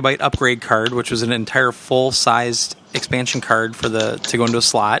 1 megabyte upgrade card, which was an entire full-sized expansion card to go into a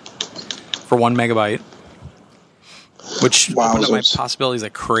slot for 1 megabyte. Which opened up my possibilities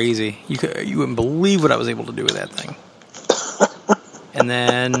like crazy. You wouldn't believe what I was able to do with that thing. And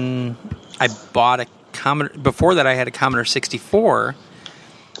then I bought a Commodore. Before that, I had a Commodore 64.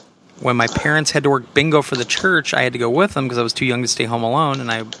 When my parents had to work bingo for the church, I had to go with them because I was too young to stay home alone.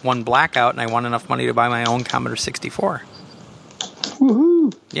 And I won blackout, and I won enough money to buy my own Commodore 64.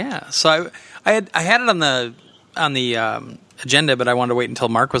 Woohoo! Yeah, so I had it on the agenda, but I wanted to wait until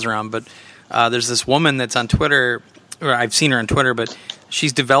Mark was around. But there's this woman that's on Twitter. Or I've seen her on Twitter, but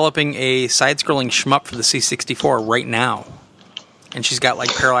she's developing a side-scrolling shmup for the C64 right now. And she's got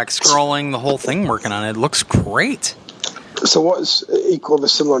like parallax scrolling, the whole thing working on it. It looks great. So what's equal of a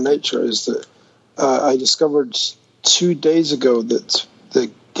similar nature is that I discovered 2 days ago that the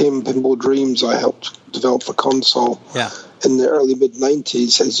game Pinball Dreams I helped develop for console in the early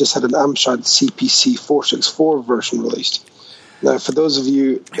mid-90s has just had an Amstrad CPC 464 version released. Now, for those of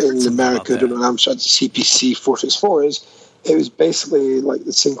you in America who don't know what Amstrad CPC 464 is, it was basically like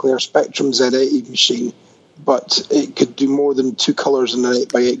the Sinclair Spectrum Z80 machine, but it could do more than 2 colors in an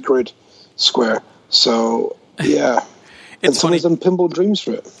 8x8 grid square. So, yeah. And someone's done Pinball Dreams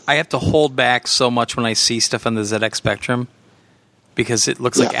for it. I have to hold back so much when I see stuff on the ZX Spectrum because it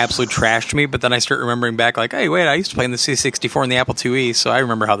looks like absolute trash to me, but then I start remembering back like, hey, wait, I used to play in the C64 and the Apple IIe, so I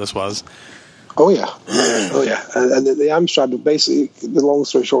remember how this was. Oh, yeah. Oh, yeah. And the Amstrad, basically, the long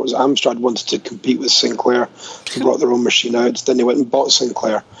story short was Amstrad wanted to compete with Sinclair. They brought their own machine out. Then they went and bought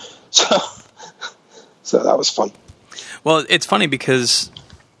Sinclair. So that was fun. Well, it's funny because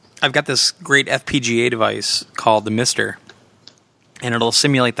I've got this great FPGA device called the Mister, and it'll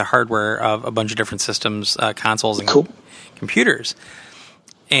simulate the hardware of a bunch of different systems, consoles, and computers.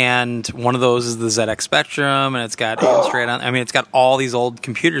 And one of those is the ZX Spectrum, and it's got Amstrad on. I mean, it's got all these old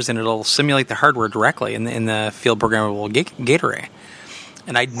computers, and it'll simulate the hardware directly in the field programmable gate array.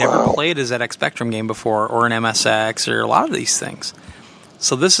 And I'd never played a ZX Spectrum game before, or an MSX, or a lot of these things.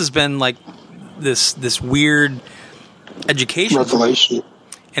 So this has been like this weird education revelation.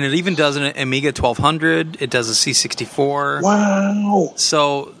 And it even does an Amiga 1200. It does a C64. Wow!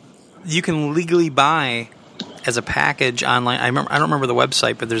 So you can legally buy as a package online. I don't remember the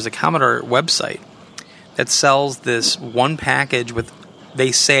website, but there's a Commodore website that sells this one package with,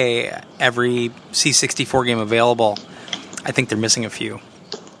 they say, every C64 game available. I think they're missing a few,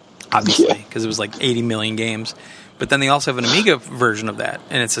 obviously, because it was like 80 million games. But then they also have an Amiga version of that,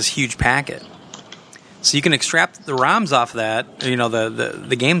 and it's this huge packet. So you can extract the ROMs off of that,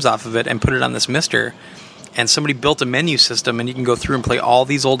 the games off of it, and put it on this Mister. And somebody built a menu system, and you can go through and play all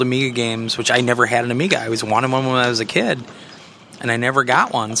these old Amiga games, which I never had an Amiga. I always wanted one when I was a kid, and I never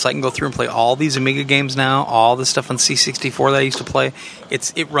got one. So I can go through and play all these Amiga games now, all the stuff on C64 that I used to play.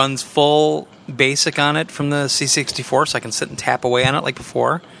 It runs full BASIC on it from the C64, so I can sit and tap away on it like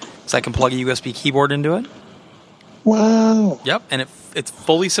before. So I can plug a USB keyboard into it. Wow. Yep, and it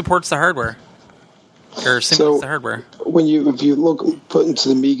fully supports the hardware. Or simulates the hardware. If you put into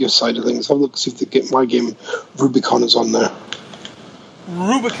the Amiga side of things, have a look see if my game Rubicon is on there.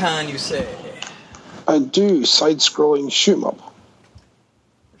 Rubicon, you say? I do. Side-scrolling shoot 'em up.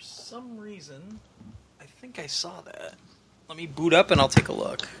 For some reason, I think I saw that. Let me boot up and I'll take a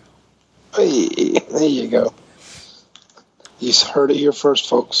look. Hey, there you go. You heard it here first,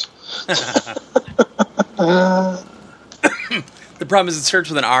 folks. The problem is it starts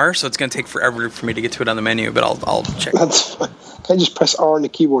with an R, so it's going to take forever for me to get to it on the menu, but I'll check. That's fine. Can I just press R on the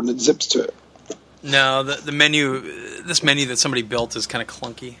keyboard and it zips to it? No, the menu, this menu that somebody built is kind of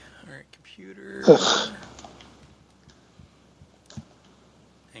clunky. All right, computer.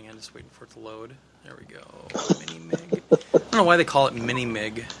 Hang on, just waiting for it to load. There we go. Mini-Mig. I don't know why they call it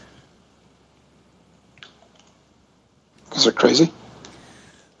Mini-Mig. Because they're crazy?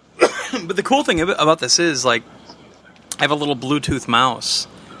 But the cool thing about this is, like, I have a little Bluetooth mouse,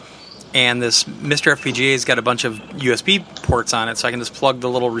 and this Mr. FPGA's got a bunch of USB ports on it, so I can just plug the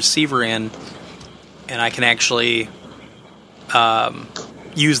little receiver in, and I can actually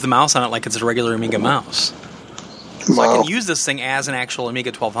use the mouse on it like it's a regular Amiga mouse. So I can use this thing as an actual Amiga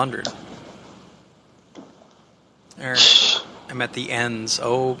 1200. All right, I'm at the ends.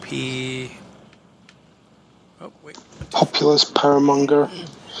 OP. Oh, wait. Populous Paramonger.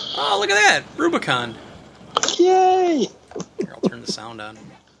 Oh, look at that! Rubicon. Yay! Here, I'll turn the sound on.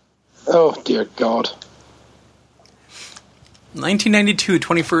 Oh, dear God. 1992,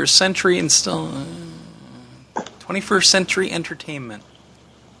 21st Century 21st Century Entertainment.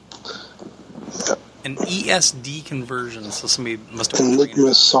 Yep. An ESD conversion, so somebody must have...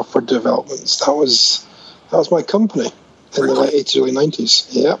 Enigma Software Developments. That was my company in the late 80s, early 90s.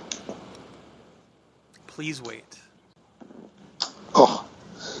 Yep. Please wait. Oh.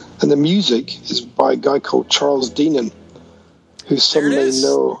 And the music is by a guy called Charles Deenan, who some may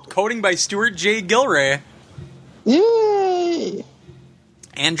know. Coding by Stewart Gilray. Yay!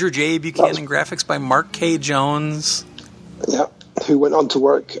 Andrew J. Buchanan, graphics by Mark K. Jones. Yeah, who went on to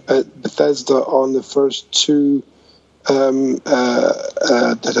work at Bethesda on the first 2 Elder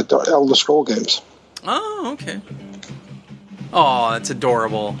Scroll games. Oh, okay. Oh, that's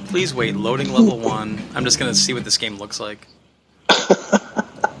adorable. Please wait, loading level 1. I'm just going to see what this game looks like.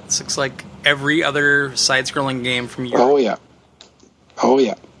 This looks like every other side-scrolling game from Europe. Oh, yeah. Oh,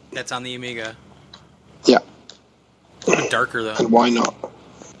 yeah. That's on the Amiga. Yeah. darker, though. And why not?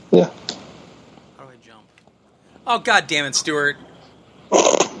 Yeah. How do I jump? Oh, God damn it, Stuart.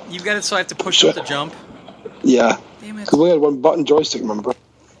 You've got it so I have to push up to jump? Yeah. Damn it. Because we had one button joystick, remember?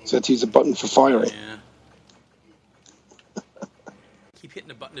 So I had to use a button for firing. Yeah. Keep hitting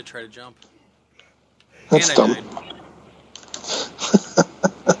the button to try to jump. That's and dumb. I died.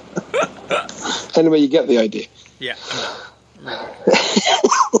 Anyway, you get the idea. Yeah, I'm done.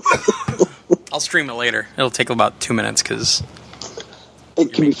 I'll stream it later. It'll take about 2 minutes because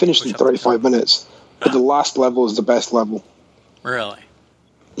it can be finished in 35 minutes. But the last level is the best level. Really?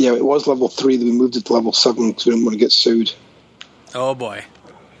 Yeah, it was level 3, then we moved it to level 7 because we didn't want to get sued. Oh boy!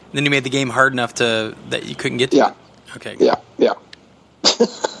 Then you made the game hard enough that you couldn't get to it? Okay. Good. Yeah.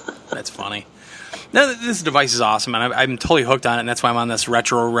 That's funny. No, this device is awesome, and I'm totally hooked on it, and that's why I'm on this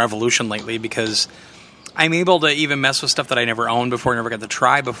retro revolution lately, because I'm able to even mess with stuff that I never owned before, never got to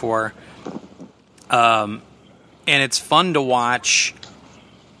try before. And it's fun to watch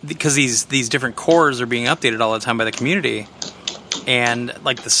because these different cores are being updated all the time by the community. And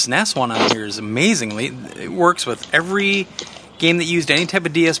like the SNES one on here is amazingly, it works with every game that used any type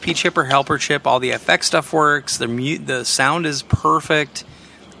of DSP chip or helper chip. All the FX stuff works. The sound is perfect.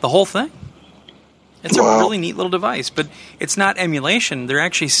 The whole thing. It's a really neat little device, but it's not emulation. They're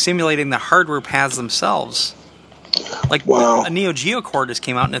actually simulating the hardware paths themselves. Like a Neo Geo core just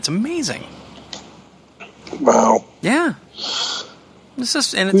came out, and it's amazing. Wow. Yeah.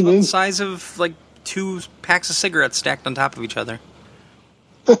 It's about the size of like 2 packs of cigarettes stacked on top of each other.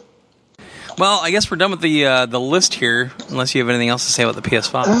 Well, I guess we're done with the list here, unless you have anything else to say about the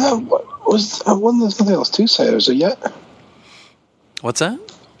PS5. There's nothing else to say, is there yet? What's that?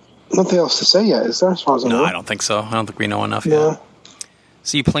 Nothing else to say yet, is there, as far as I know? No, I don't think so. I don't think we know enough yet.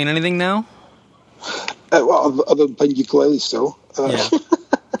 So you playing anything now? Well, other than playing ukulele still. Yeah.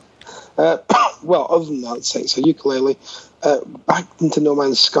 Well, other than that, so ukulele, back into No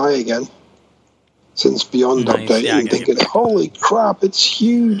Man's Sky again, since Beyond update, and thinking, holy crap, it's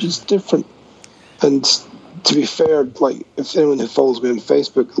huge, it's different. And to be fair, like, if anyone who follows me on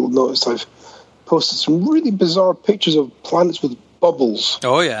Facebook will notice I've posted some really bizarre pictures of planets with bubbles.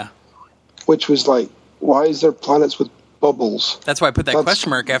 Oh, yeah. Which was like, why is there planets with bubbles? That's why I put that question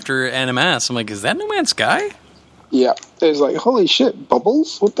mark after NMS. I'm like, is that No Man's Sky? Yeah, it was like, holy shit,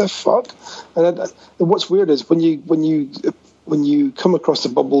 bubbles? What the fuck? And what's weird is when you come across the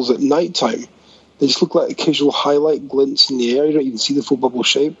bubbles at night time, they just look like occasional highlight glints in the air. You don't even see the full bubble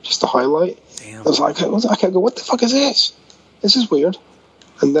shape, just a highlight. Damn. I was like, I can't go, what the fuck is this? This is weird.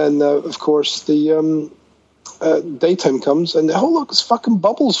 And then, of course, the daytime comes, and oh look, it's fucking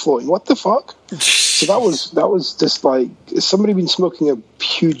bubbles floating. What the fuck? So that was just like somebody been smoking a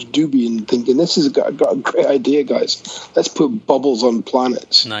huge doobie and thinking, this has got a great idea, guys. Let's put bubbles on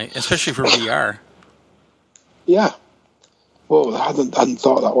planets. Nice, especially for VR. Yeah. Whoa, I hadn't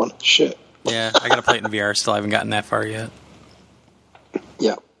thought of that one. Shit. Yeah, I gotta play it in VR. Still haven't gotten that far yet.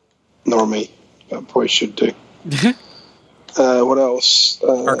 Yeah, nor me. I probably should do. What else?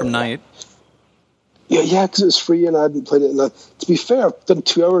 Arkham Knight. Yeah, because it's free and I hadn't played it. To be fair, I've done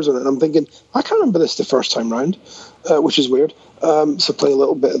 2 hours on it, and I'm thinking, I can't remember this the first time round, which is weird. So playing a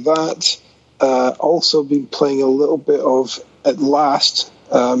little bit of that. Also been playing a little bit of, at last,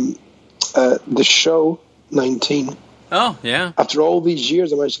 The Show 19. Oh, yeah. After all these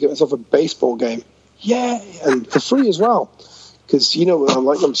years, I managed to get myself a baseball game. Yay! And for free as well. Because, I'm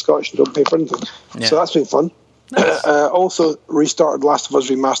like, I'm Scottish and don't pay for anything. Yeah. So that's been fun. Nice. Also restarted Last of Us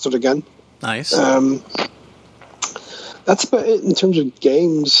Remastered again. Nice. That's about it in terms of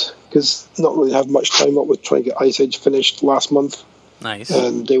games, because not really have much time up with trying to get Ice Age finished last month. Nice.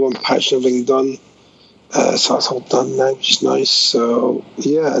 And day 1 patch and everything done. So that's all done now, which is nice. So,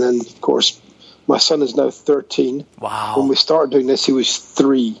 yeah, and then, of course, my son is now 13. Wow. When we started doing this, he was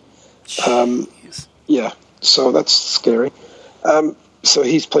 3. Yeah, so that's scary. So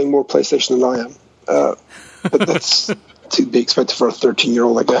he's playing more PlayStation than I am. But that's to be expected for a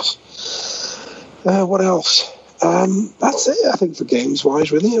 13-year-old, I guess. What else? That's it, I think, for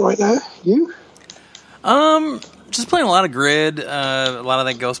games-wise, really, right now. You? Just playing a lot of Grid, a lot of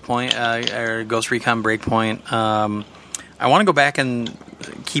that Ghost Recon Breakpoint. I want to go back and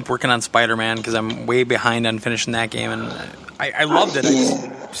keep working on Spider-Man because I'm way behind on finishing that game, and I loved it. I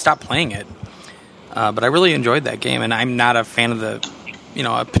just stopped playing it. But I really enjoyed that game, and I'm not a fan of a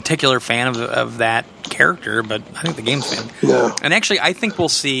particular fan of that character, but I think the game's fun. Yeah. And actually, I think we'll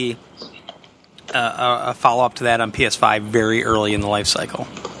see a follow-up to that on PS5 very early in the life cycle.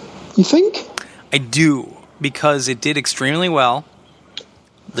 You think? I do, because it did extremely well.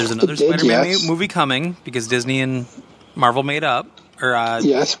 There's another Spider-Man movie coming, because Disney and Marvel made up. Or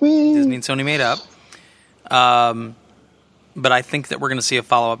yes, Disney and Sony made up. but I think that we're going to see a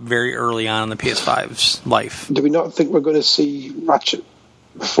follow-up very early on in the PS5's life. Do we not think we're going to see Ratchet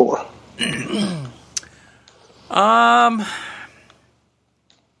before? I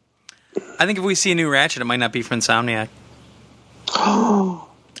think if we see a new Ratchet, it might not be from Insomniac. Oh,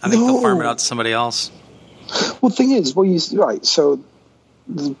 I think they'll farm it out to somebody else. Well, the thing is, right, so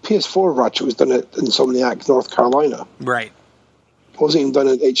the PS4 Ratchet was done at Insomniac, North Carolina. Right. It wasn't even done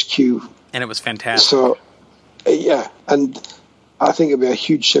at HQ. And it was fantastic. So, yeah, and I think it'd be a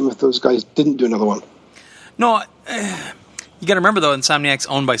huge shame if those guys didn't do another one. No, you got to remember, though, Insomniac's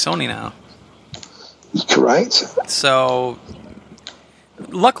owned by Sony now. Correct. So,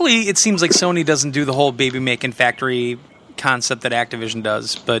 luckily, it seems like Sony doesn't do the whole baby-making factory concept that Activision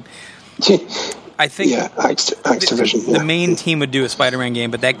does, but I think Activision. The main team would do a Spider-Man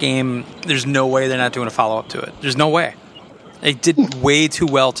game, but that game, there's no way they're not doing a follow-up to it. There's no way. They did way too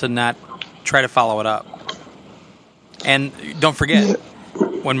well to not try to follow it up. And don't forget,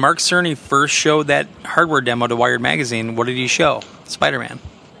 when Mark Cerny first showed that hardware demo to Wired Magazine, what did he show? Spider-Man.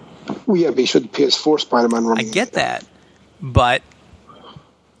 Well, yeah, but he showed the PS4 Spider-Man running. I get that, but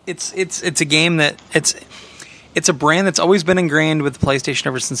it's a game that it's a brand that's always been ingrained with PlayStation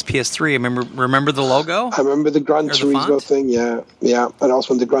ever since PS3. Remember the logo? I remember the Gran Turismo thing. Yeah, and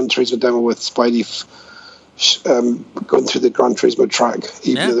also when the Gran Turismo demo with Spidey going through the Gran Turismo track,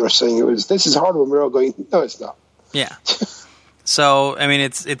 even though they were saying this is hard, when we're all going, no, it's not. Yeah. So I mean,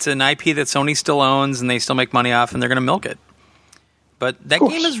 it's an IP that Sony still owns and they still make money off, and they're going to milk it. But that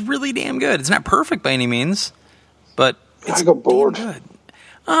game is really damn good. It's not perfect by any means, but it's I got bored. Damn good.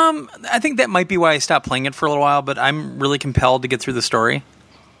 I think that might be why I stopped playing it for a little while, but I'm really compelled to get through the story.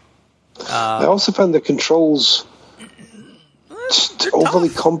 I also found the controls overly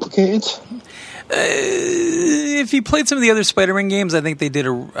complicated. If you played some of the other Spider-Man games, I think they did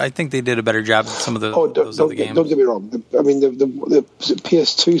a better job than some of those other games. Don't get me wrong. The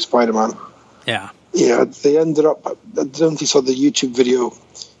PS2 Spider-Man. Yeah. Yeah, they ended up. I don't know if you saw the YouTube video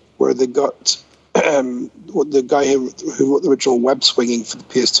where they got the guy who wrote the original web swinging for the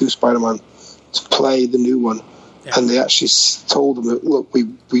PS2 Spider-Man to play the new one, and they actually told him that, look, we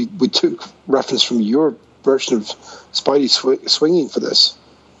took reference from your version of Spidey swinging for this.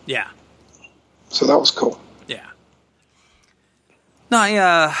 Yeah. So that was cool. Yeah. No,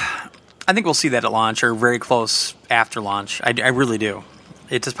 I think we'll see that at launch or very close after launch. I really do.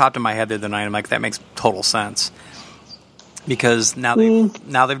 It just popped in my head the other night. I'm like, that makes total sense. Because now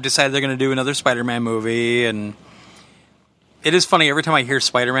they've decided they're going to do another Spider-Man movie, and it is funny, every time I hear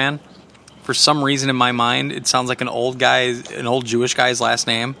Spider-Man, for some reason in my mind, it sounds like an old Jewish guy's last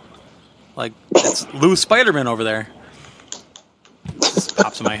name. Like, it's Lou Spiderman over there. It just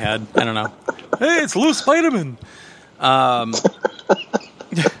pops in my head. I don't know. Hey, it's Lou Spiderman. I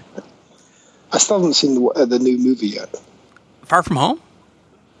still haven't seen the new movie yet. Far From Home?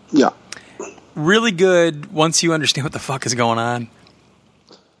 Yeah. Really good once you understand what the fuck is going on.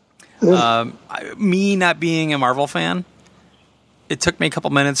 Me not being a Marvel fan, it took me a couple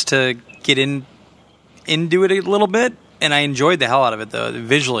minutes to get into it a little bit, and I enjoyed the hell out of it, though.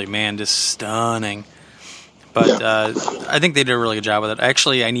 Visually, man, just stunning. But I think they did a really good job with it.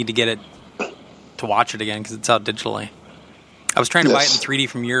 Actually, I need to get it to watch it again because it's out digitally. I was trying to buy it in 3D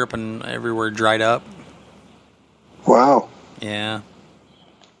from Europe, and everywhere dried up. Wow. Yeah.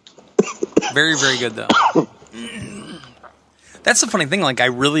 Very, very good, though. That's the funny thing. Like, I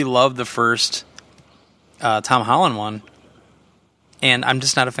really love the first Tom Holland one, and I'm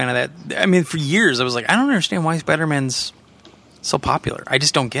just not a fan of that. I mean, for years, I was like, I don't understand why Spider-Man's so popular. I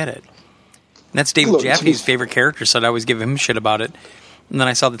just don't get it. And that's David Jaffe's favorite character, so I'd always give him shit about it. And then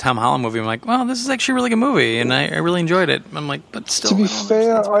I saw the Tom Holland movie. I'm like, well, this is actually a really good movie, and I really enjoyed it. I'm like, but still. To be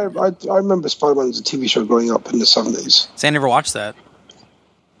fair, I remember Spider-Man as a TV show growing up in the 70s. See, I never watched that.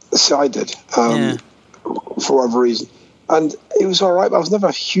 So I did, for whatever reason. And it was all right, but I was never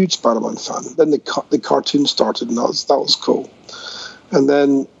a huge Spider-Man fan. Then the cartoon started, and that was cool. And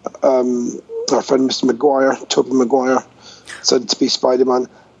then our friend Mr. Tobey Maguire, decided to be Spider-Man.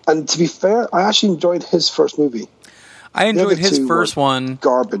 And to be fair, I actually enjoyed his first movie. I enjoyed his first one.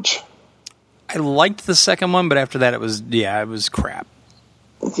 Garbage. I liked the second one, but after that it was crap.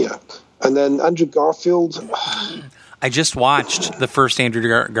 Yeah. And then Andrew Garfield. I just watched the first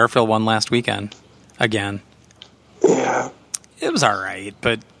Andrew Garfield one last weekend. Again. Yeah. It was alright,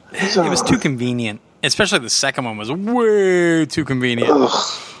 but it was too convenient. Especially the second one was way too convenient.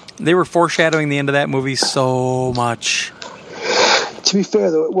 Ugh. They were foreshadowing the end of that movie so much. To be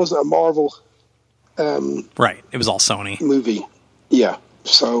fair, though, it wasn't a Marvel... right, it was all Sony movie. Yeah,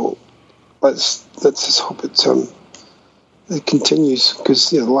 so let's just hope it continues, because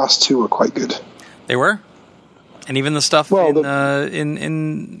the last two were quite good. They were, And even the stuff in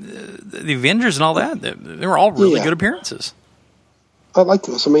the Avengers and all that, they were all really good appearances. I liked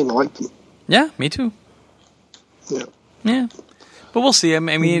them. I liked them. Yeah, me too. Yeah. But we'll see. I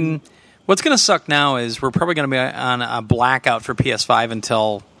mean, what's going to suck now is we're probably going to be on a blackout for PS5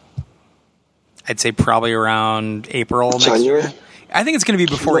 until, I'd say, probably around April next year. I think it's going to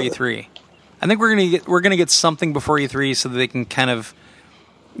be before E3. I think we're going to get something before E3 so that they can kind of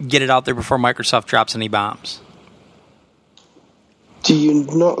get it out there before Microsoft drops any bombs. Do you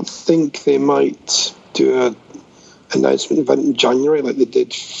not think they might do an announcement event in January like they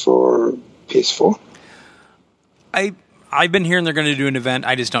did for PS4? I've been hearing they're going to do an event.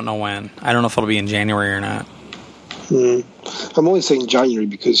 I just don't know when. I don't know if it'll be in January or not. I'm only saying January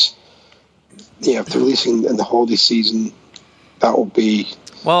because, if they're releasing in the holiday season, that will be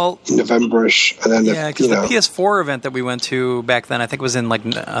in November-ish. And then because the PS4 event that we went to back then, I think was in like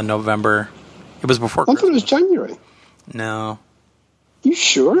November. It was before Christmas. I thought it was January. No. You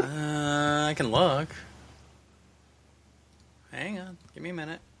sure? I can look. Hang on. Give me a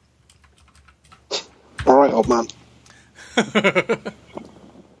minute. All right, old man. I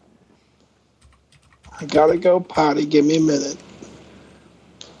gotta go potty. Give me a minute.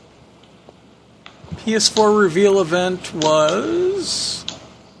 PS4 reveal event was...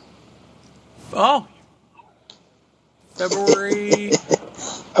 February...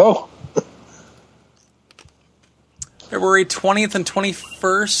 February 20th and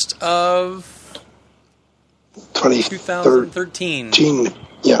 21st of 2013.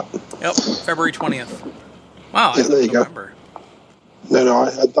 Yeah. Yep, February 20th. Wow, there you November. Go. No, I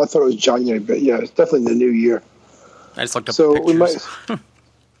thought it was January, but it's definitely the new year. I just looked up the pictures.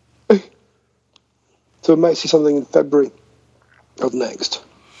 So we might see something in February of next.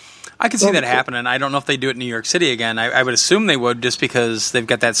 I could see that happening. I don't know if they do it in New York City again. I would assume they would just because they've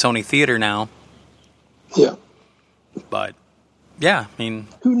got that Sony theater now. Yeah. But, I mean...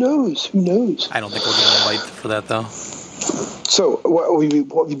 Who knows? I don't think we'll get an invite for that, though. So, what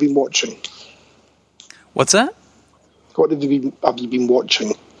have you been watching? What's that? What have you been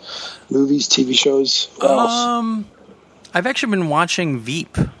watching? Movies, TV shows? What else? I've actually been watching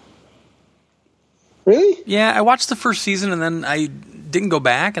Veep. Really? Yeah, I watched the first season and then I didn't go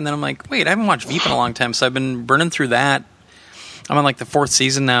back, and then I'm like, wait, I haven't watched Veep in a long time, so I've been burning through that. I'm on like the 4th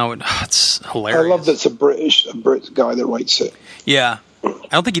season now, and it's hilarious. I love that it's a Brit guy that writes it. Yeah. I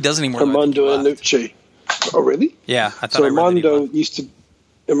don't think he does anymore. Armando Iannucci. Oh, really? Yeah, I thought so Armando used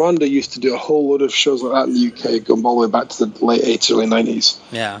to do a whole load of shows like that in the UK, going all the way back to the late 80s, early 90s.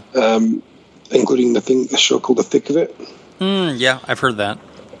 Yeah. Including a show called The Thick of It. Yeah, I've heard that.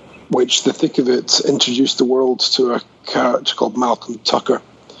 Which The Thick of It introduced the world to a character called Malcolm Tucker,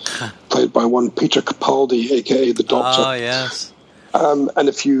 played by one Peter Capaldi, a.k.a. the Doctor. Oh, yes. And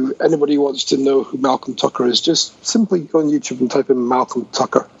if anybody wants to know who Malcolm Tucker is, just simply go on YouTube and type in Malcolm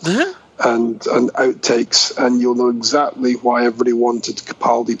Tucker and outtakes, and you'll know exactly why everybody wanted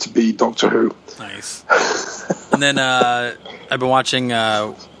Capaldi to be Doctor Who. Nice. And then I've been watching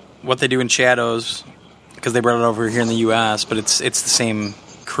What They Do in Shadows, because they brought it over here in the U.S., but it's the same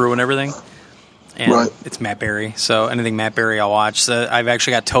crew and everything. And it's Matt Berry, so anything Matt Berry I'll watch. So I've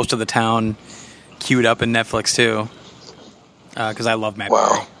actually got Toast of the Town queued up in Netflix too, because I love Matt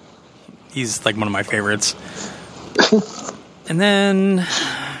Berry. He's like one of my favorites. And then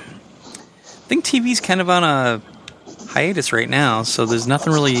I think TV's kind of on a hiatus right now, so there's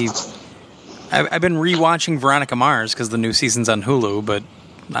nothing really... I've been rewatching Veronica Mars because the new season's on Hulu, but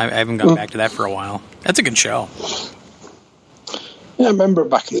I haven't gone back to that for a while. That's a good show. Yeah, I remember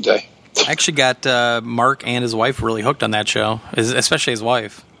back in the day. I actually got Mark and his wife really hooked on that show, especially his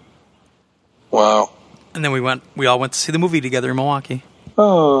wife. Wow. And then we all went to see the movie together in Milwaukee.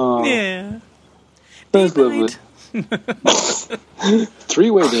 Oh. Yeah. That's lovely.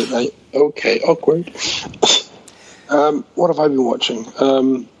 3-way date night. Okay, awkward. What have I been watching?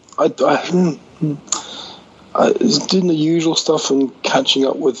 I was doing the usual stuff and catching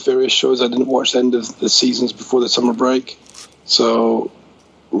up with various shows. I didn't watch the end of the seasons before the summer break. So,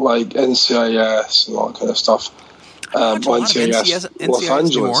 like NCIS and all that kind of stuff. NCIS Los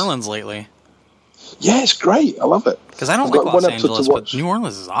Angeles. New Orleans lately. Yeah, it's great. I love it. Because I don't like Los Angeles, but New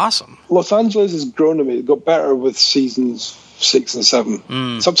Orleans is awesome. Los Angeles has grown to me. It got better with seasons 6 and 7.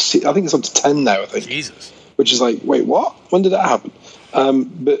 It's up to, I think it's up to 10 now, I think. Jesus. Which is like, wait, what? When did that happen?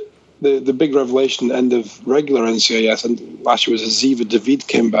 But the big revelation end of regular NCIS and last year was Aziva David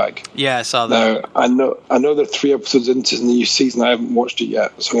came back. Yeah, I saw that. Now, I know they're 3 episodes into the new season. I haven't watched it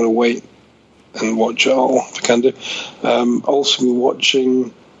yet, so I'm going to wait and watch it all if I can do. Also been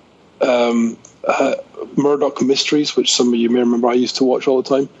watching Murdoch Mysteries, which some of you may remember I used to watch all the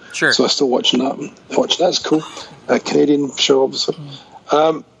time. Sure. So I'm still watching that. That's cool. Canadian show, obviously.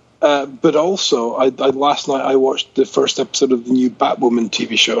 But also, last night I watched the first episode of the new Batwoman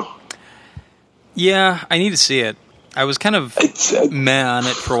TV show. Yeah, I need to see it. I was kind of meh on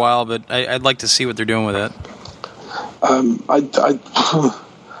it for a while, but I'd like to see what they're doing with it.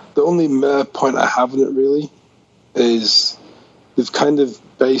 The only meh point I have in it really is they've kind of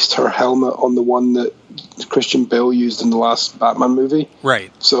based her helmet on the one that Christian Bale used in the last Batman movie.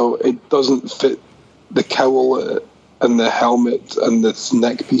 Right. So it doesn't fit. The cowl and the helmet and the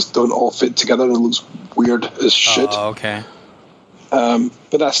neck piece don't all fit together, and it looks weird as shit. Oh, okay.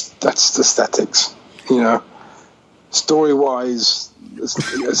 But that's aesthetics, you know. Story-wise,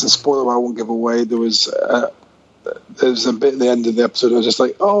 as a spoiler I won't give away, there's a bit at the end of the episode I was just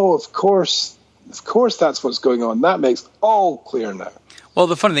like, oh, of course that's what's going on. That makes all clear now. Well,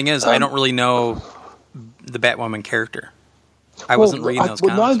 the funny thing is, I don't really know the Batwoman character. I wasn't reading those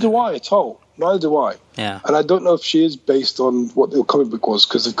comics. Neither do I at all. Neither do I. Yeah. And I don't know if she is based on what the comic book was,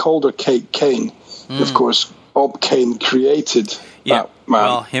 because they called her Kate Kane. Of course, Bob Kane created Batman.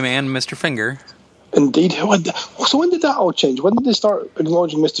 Well, him and Mr. Finger. Indeed. So when did that all change? When did they start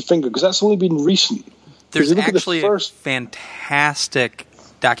acknowledging Mr. Finger? Because that's only been recent. There's actually a fantastic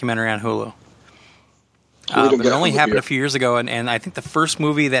documentary on Hulu. But it only happened a few years ago, and I think the first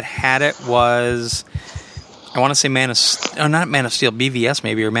movie that had it was, I want to say not Man of Steel, BVS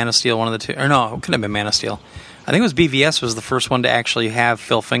maybe, or Man of Steel, one of the two. Or no, it couldn't have been Man of Steel. I think it was BVS was the first one to actually have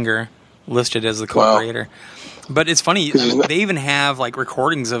Phil Finger listed as the co-creator. Wow. But it's funny, they even have like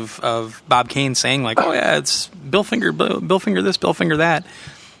recordings of Bob Kane saying like, oh yeah, it's Bill Finger this, Bill Finger that.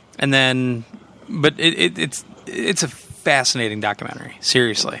 And then, but it's a fascinating documentary,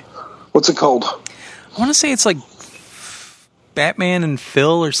 seriously. What's it called? I want to say it's like Batman and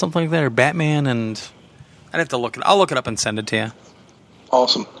Phil or something like that, or Batman and... I'd have to look it. I'll look it up and send it to you.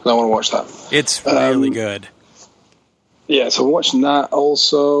 Awesome. I want to watch that. It's really good. Yeah, so I'm watching that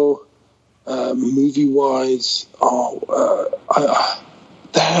also. Movie-wise, the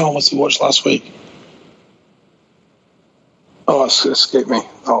hell was I watched last week? Oh, it escaped me.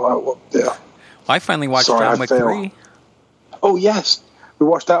 Yeah. Well, I finally watched John Wick 3. Oh, yes. We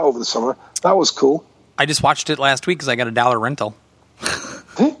watched that over the summer. That was cool. I just watched it last week because I got a $1 rental.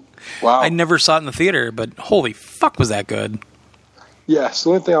 Wow. I never saw it in the theater, but holy fuck was that good. Yes,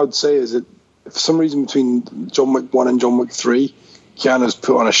 the only thing I would say is that for some reason between John Wick 1 and John Wick 3, Keanu's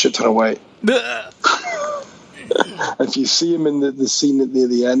put on a shit ton of weight. If you see him in the scene near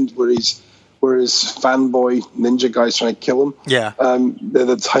the end where his fanboy ninja guy's trying to kill him,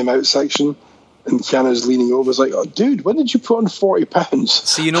 the timeout section, and Keanu's leaning over, it's like, oh, dude, when did you put on 40 pounds?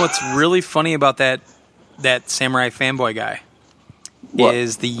 So you know what's really funny about that samurai fanboy guy? What?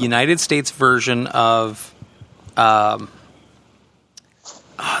 Is the United States version of it's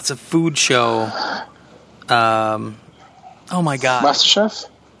a food show. Oh my god, MasterChef?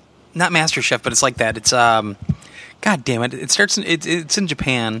 Not MasterChef, but it's like that. It's god damn it! It starts. It's in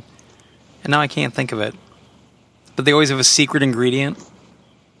Japan, and now I can't think of it. But they always have a secret ingredient,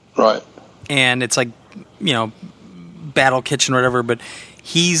 right? And it's like, you know, Battle Kitchen or whatever. But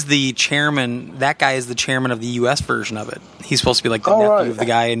he's the chairman. That guy is the chairman of the U.S. version of it. He's supposed to be like the nephew of the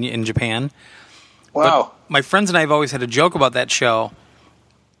guy in Japan. Wow. But my friends and I have always had a joke about that show,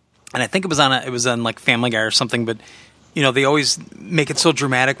 and I think it was on like Family Guy or something. But you know, they always make it so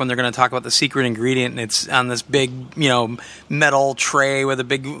dramatic when thgoing to talk about the secret ingredient, and it's on this big, you know, metal tray with a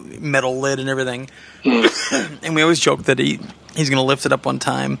big metal lid and everything. And we always joke that he's going to lift it up one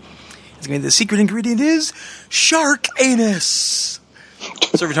time. He's going to be, the secret ingredient is shark anus.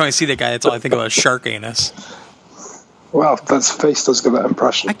 So every time I see that guy, that's all I think about, shark anus. Wow, that face does give that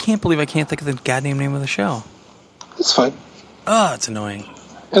impression. I can't believe I can't think of the goddamn name of the show. It's fine. Oh, it's annoying.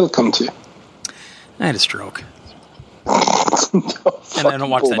 It'll come to you. I had a stroke. And I don't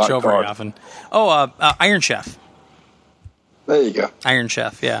watch that show very often. Oh, Iron Chef. There you go. Iron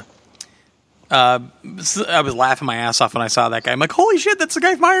Chef, yeah. I was laughing my ass off when I saw that guy. I'm like, holy shit, that's the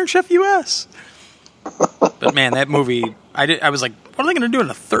guy from Iron Chef US. But man, that movie, I was like, what are they going to do in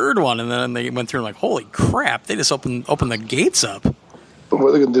a third one? And then they went through and like, holy crap, they just opened the gates up. But what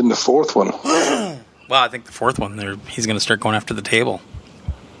are they going to do in the fourth one? Well, I think the fourth one, he's going to start going after the table.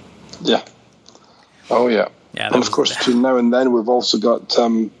 Yeah. Oh, yeah. Yeah, and of course, between now and then, we've also got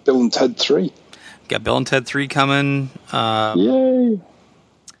Bill and Ted 3. Got Bill and Ted 3 coming. Yay!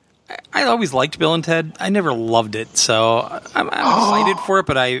 I always liked Bill and Ted. I never loved it, so I'm excited for it,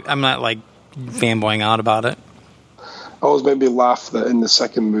 but I'm not like fanboying out about it. Always made me laugh that in the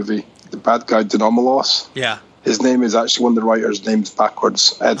second movie, the bad guy Denomalos. Yeah. His name is actually one of the writers' names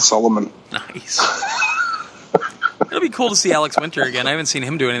backwards, Ed Solomon. Nice. It'll be cool to see Alex Winter again. I haven't seen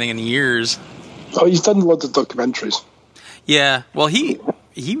him do anything in years. Oh, he's done lots of documentaries. Yeah, well, he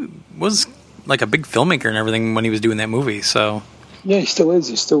was like a big filmmaker and everything when he was doing that movie, so... Yeah, he still is.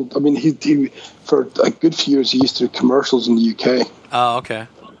 He's still... I mean, he for a good few years, he used to do commercials in the UK. Oh, okay.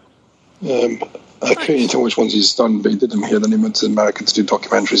 I can't tell which ones he's done, but he did them here, then he went to America to do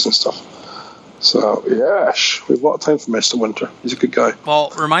documentaries and stuff. So, yeah, we have a lot of time for Mr. Winter. He's a good guy.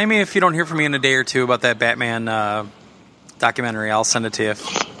 Well, remind me if you don't hear from me in a day or two about that Batman documentary. I'll send it to you.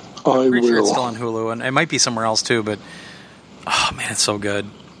 I'm pretty sure it's still on Hulu, and it might be somewhere else too, but oh man, it's so good.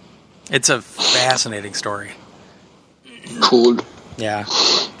 It's a fascinating story. Cool. Yeah. I'm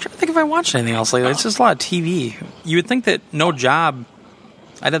trying to think if I watched anything else lately. It's just a lot of TV. You would think that no job,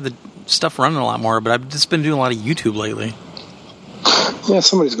 I'd have the stuff running a lot more, but I've just been doing a lot of YouTube lately. Yeah,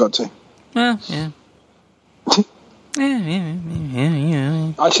 somebody's got to. Well, yeah.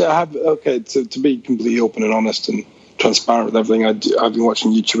 Yeah. Actually, I have, to be completely open and honest and transparent with everything, I've been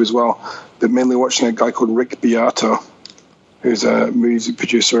watching YouTube as well, but mainly watching a guy called Rick Beato, who's a music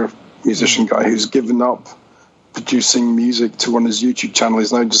producer, musician guy who's given up producing music to run his YouTube channel.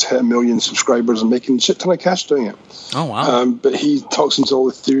 He's now just hit 1 million subscribers and making a shit ton of cash doing it. Oh, wow. But he talks into all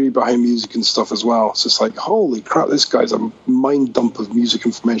the theory behind music and stuff as well. So it's like, holy crap, this guy's a mind dump of music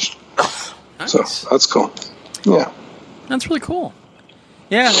information. Nice. So that's cool. Yeah. That's really cool.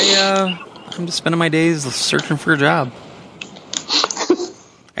 Yeah, I'm just spending my days searching for a job.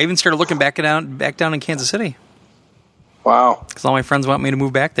 I even started looking back down in Kansas City. Wow. Because all my friends want me to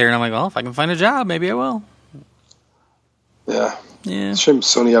move back there, and I'm like, well, if I can find a job, maybe I will. Yeah. Yeah. It's a shame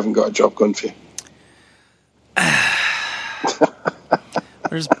Sony haven't got a job going for you.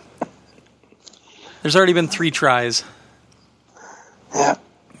 There's already been 3 tries. Yeah.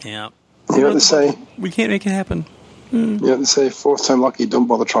 Yeah. You know what they say? We can't make it happen. You know what they say? 4th time lucky, don't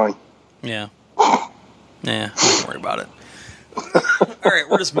bother trying. Yeah. Yeah, don't worry about it. All right,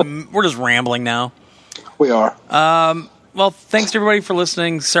 we're just rambling now. We are. Well, thanks to everybody for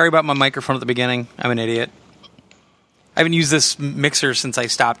listening. Sorry about my microphone at the beginning. I'm an idiot. I haven't used this mixer since I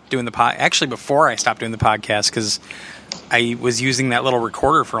stopped doing the actually before I stopped doing the podcast, because I was using that little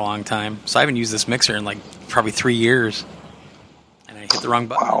recorder for a long time. So I haven't used this mixer in like probably 3 years. And I hit the wrong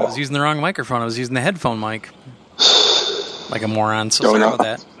button. Wow. I was using the wrong microphone. I was using the headphone mic. Like a moron. So sorry about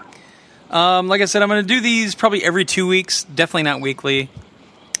that. Like I said, I'm going to do these probably every 2 weeks. Definitely not weekly.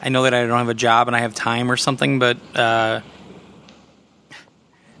 I know that I don't have a job and I have time or something, but I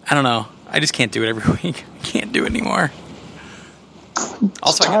don't know. I just can't do it every week. I can't do it anymore.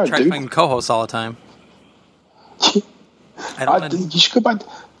 Also, I got to try to find co-hosts all the time. You should go back.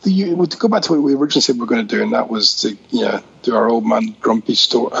 Go back to what we originally said we were going to do, and that was to do our Old Man Grumpy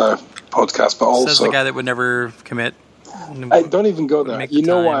podcast. But also, says the guy that would never commit. Hey, don't even go there. You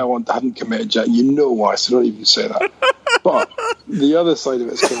know why I haven't committed yet. You know why, so don't even say that. But the other side of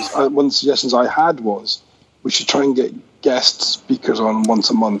it is, because one of the suggestions I had was we should try and get guest speakers on once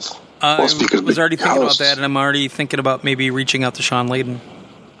a month. I was already thinking about that, and I'm already thinking about maybe reaching out to Shawn Layden.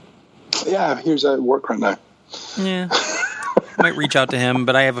 Yeah, here's at work right now. Yeah. Might reach out to him,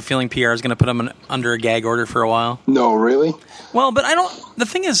 but I have a feeling PR is going to put him under a gag order for a while. No, really? Well, but the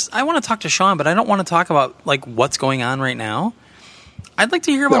thing is, I want to talk to Shawn, but I don't want to talk about like what's going on right now. I'd like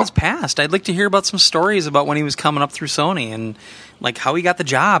to hear about his past. I'd like to hear about some stories about when he was coming up through Sony and like how he got the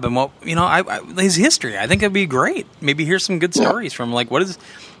job and what, his history. I think it'd be great. Maybe hear some good stories from like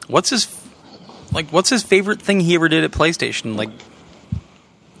what's his favorite thing he ever did at PlayStation? Like,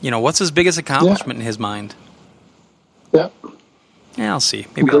 what's his biggest accomplishment in his mind? Yeah. Yeah, I'll see.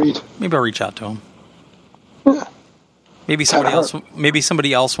 Maybe I'll reach out to him. Yeah. Maybe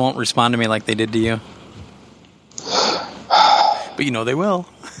somebody else won't respond to me like they did to you. But they will.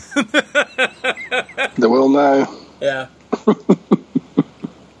 They will now. Yeah.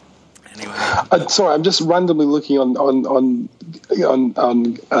 Anyway. Sorry, I'm just randomly looking on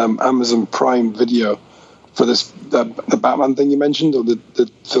Amazon Prime Video for the Batman thing you mentioned, or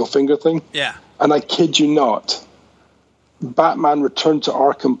the Phil Finger thing. Yeah. And I kid you not, Batman Return to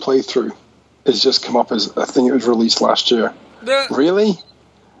Arkham playthrough has just come up as, I think it was released last year. Really?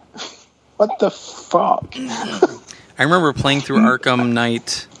 What the fuck? I remember playing through Arkham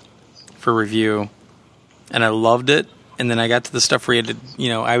Knight for review, and I loved it. And then I got to the stuff where you had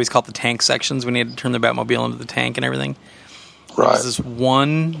to, I always call it the tank sections, when you had to turn the Batmobile into the tank and everything. Right. There was this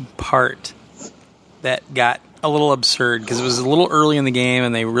one part that got a little absurd because it was a little early in the game,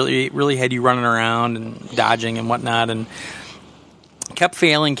 and they really, really had you running around and dodging and whatnot, and kept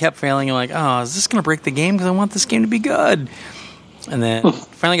failing. I'm like, oh, is this going to break the game? Because I want this game to be good. And then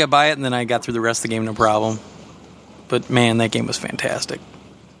finally got by it, and then I got through the rest of the game, no problem. But man, that game was fantastic.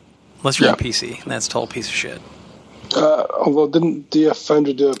 Unless you're on PC, and that's a total piece of shit. Although didn't DF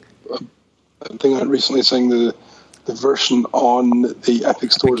Foundry do a thing out recently saying the version on the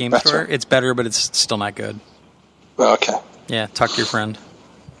Epic Store is better? Store? It's better, but it's still not good. Okay. Yeah, talk to your friend.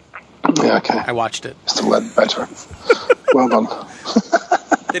 Yeah, okay. I watched it. Still better. Well done.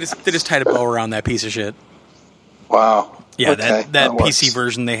 They just tied a bow around that piece of shit. Wow. Yeah, okay, that PC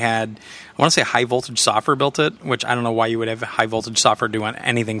version they had, I want to say High Voltage Software built it, which I don't know why you would have High Voltage Software do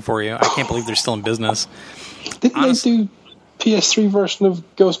anything for you. I can't believe they're still in business. Didn't they do PS3 version of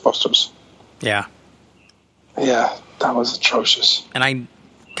Ghostbusters? Yeah. Yeah, that was atrocious. And I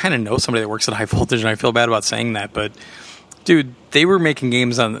kind of know somebody that works at High Voltage, and I feel bad about saying that, but dude, they were making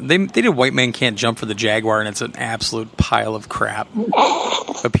games on... They did White Man Can't Jump for the Jaguar, and it's an absolute pile of crap.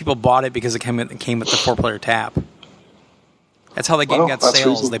 But people bought it because it came with the 4-player tap. That's how the game got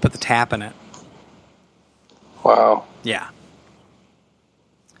sales. They put the tap in it. Wow. Yeah.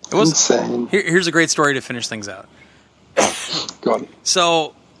 It was insane. Here's a great story to finish things out. Go on.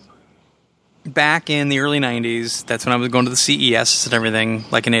 So, back in the early 90s, that's when I was going to the CES and everything,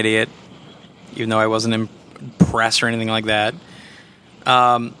 like an idiot, even though I wasn't impressed or anything like that.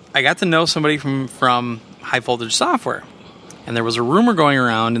 I got to know somebody from High Voltage Software. And there was a rumor going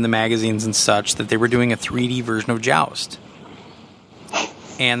around in the magazines and such that they were doing a 3D version of Joust.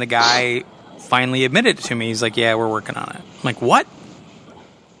 And the guy finally admitted it to me. He's like, yeah, we're working on it. I'm like, what?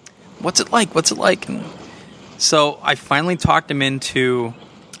 What's it like? And so I finally talked him into...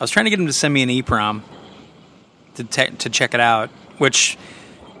 I was trying to get him to send me an EEPROM to check it out, which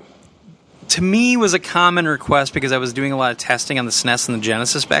to me was a common request because I was doing a lot of testing on the SNES and the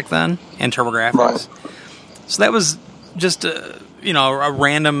Genesis back then, and TurboGrafx. Right. So that was just a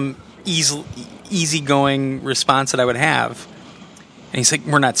random, easygoing response that I would have. And he's like,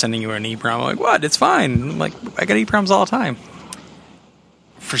 we're not sending you an EEPROM. I'm like, what? It's fine. I'm like, I got EEPROMs all the time.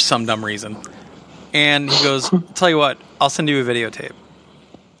 For some dumb reason. And he goes, tell you what, I'll send you a videotape.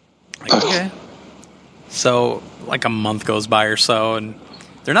 I'm like, okay. So, like a month goes by or so, and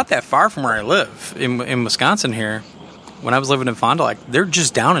they're not that far from where I live in Wisconsin here. When I was living in Fond du Lac, they're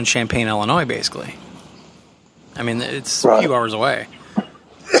just down in Champaign, Illinois, basically. I mean, it's a few hours away.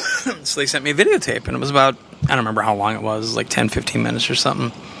 So they sent me a videotape, and it was about, I don't remember how long it was, like 10, 15 minutes or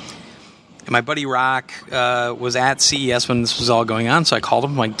something. And my buddy Rock was at CES when this was all going on, so I called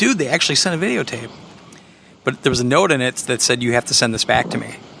him. I'm like, dude, they actually sent a videotape. But there was a note in it that said, you have to send this back to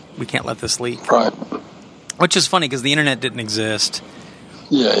me. We can't let this leak. Right. Which is funny, because the internet didn't exist.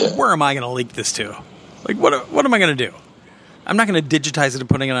 Yeah. Where am I going to leak this to? Like, what am I going to do? I'm not going to digitize it and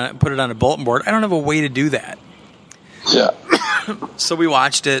put it on a bulletin board. I don't have a way to do that. Yeah. So we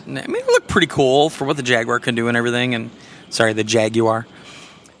watched it, and I mean, it looked pretty cool for what the Jaguar can do and everything. And the Jaguar.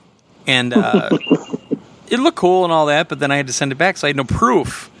 And it looked cool and all that, but then I had to send it back, so I had no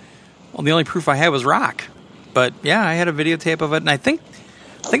proof. Well, the only proof I had was Rock. But yeah, I had a videotape of it, and I think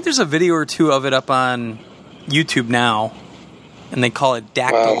there's a video or two of it up on YouTube now, and they call it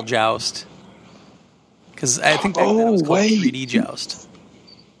Dactyl Joust. Because I think that was called 3D Joust.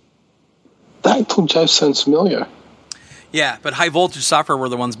 Dactyl Joust sounds familiar. Yeah, but High Voltage Software were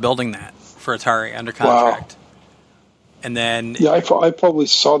the ones building that for Atari under contract. Wow. And then... Yeah, I probably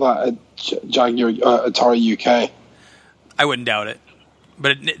saw that at Atari UK. I wouldn't doubt it.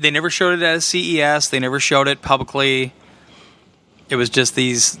 But they never showed it at CES. They never showed it publicly. It was just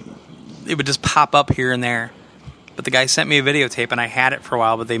these... It would just pop up here and there. But the guy sent me a videotape, and I had it for a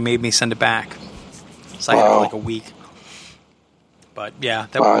while, but they made me send it back. So I had it for like a week. But yeah,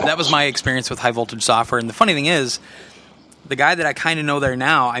 that was my experience with High Voltage Software. And the funny thing is, the guy that I kind of know there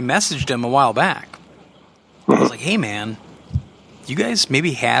now, I messaged him a while back. I was like, hey man, do you guys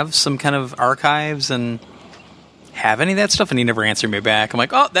maybe have some kind of archives and have any of that stuff? And he never answered me back. I'm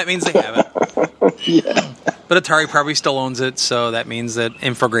like, oh, that means they have it. Yeah. But Atari probably still owns it, so that means that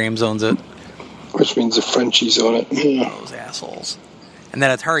Infogrames owns it. Which means the Frenchies own it. Yeah. Those assholes. And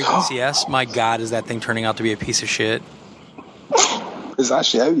that Atari VCS, my God, is that thing turning out to be a piece of shit. Is it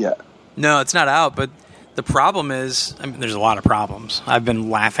actually out yet? No, it's not out, but the problem is, I mean, there's a lot of problems. I've been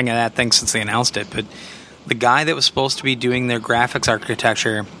laughing at that thing since they announced it, but the guy that was supposed to be doing their graphics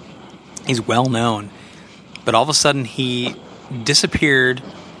architecture, he's well known, but all of a sudden he disappeared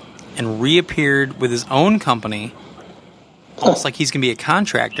and reappeared with his own company, almost like he's going to be a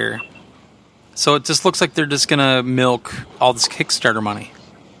contractor. So it just looks like they're just going to milk all this Kickstarter money.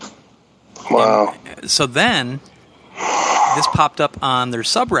 Wow. And so then this popped up on their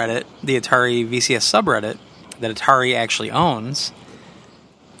subreddit, the Atari VCS subreddit, that Atari actually owns,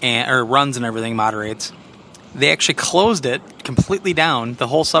 or runs and everything, moderates. They actually closed it completely down, the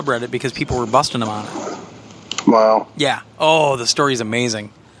whole subreddit, because people were busting them on it. Wow. Yeah. Oh, the story's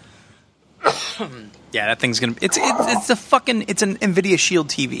amazing. Yeah, that thing's gonna. It's an NVIDIA Shield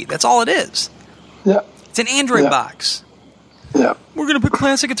TV. That's all it is. Yeah. It's an Android box. Yeah. We're gonna put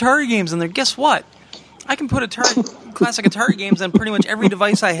classic Atari games in there. Guess what? I can put classic Atari games on pretty much every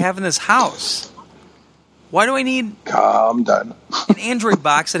device I have in this house. Why do I need Calm down. an Android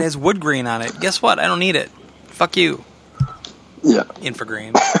box that has wood grain on it? Guess what? I don't need it. Fuck you. Yeah.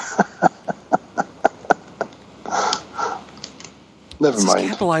 Infograin. Never mind.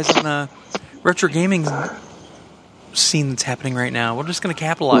 Capitalize on the retro gaming scene that's happening right now. We're just going to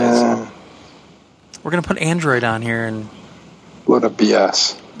capitalize. Yeah. We're going to put Android on here, and what a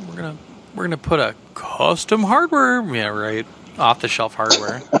BS. we're gonna put a custom hardware. Yeah, right. Off the shelf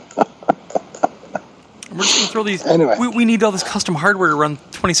hardware. We're just going to throw these. Anyway. We need all this custom hardware to run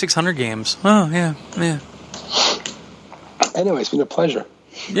 2600 games. Oh, yeah. Anyway, it's been a pleasure.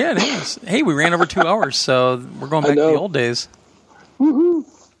 Yeah, it is. Hey, we ran over 2 hours, so we're going back to the old days. Woohoo!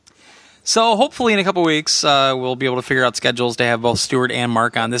 So hopefully in a couple weeks, we'll be able to figure out schedules to have both Stewart and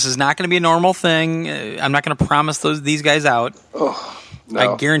Mark on. This is not going to be a normal thing. I'm not going to promise these guys out. Oh, no.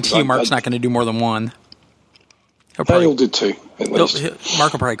 I guarantee you Mark's not going to do more than one. He'll do two, at least.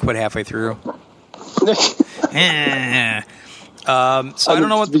 Mark will probably quit halfway through. So I don't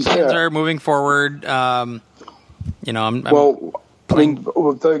know what the plans are moving forward. I'm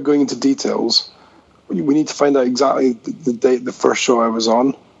without going into details, we need to find out exactly the date the first show I was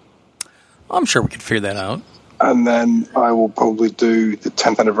on. I'm sure we could figure that out. And then I will probably do the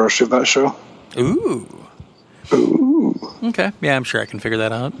 10th anniversary of that show. Ooh. Okay. Yeah, I'm sure I can figure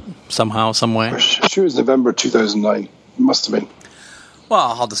that out somehow, some way. Sure, it was November 2009. It must have been.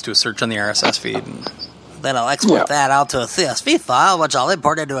 Well, I'll just do a search on the RSS feed. And then I'll export that out to a CSV file, which I'll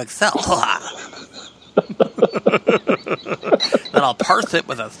import into Excel. Then I'll parse it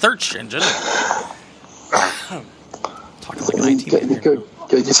with a search engine. Talking like an IT manager.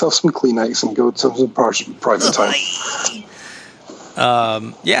 Get yourself some Kleenex and go to some private time.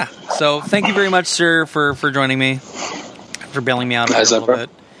 Yeah. So thank you very much, sir, for joining me, for bailing me out a little bit.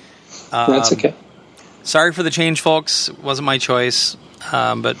 That's okay. Sorry for the change, folks. It wasn't my choice,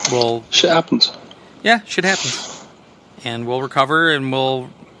 but shit happens. Yeah, shit happens, and we'll recover and we'll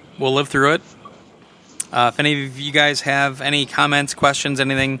live through it. If any of you guys have any comments, questions,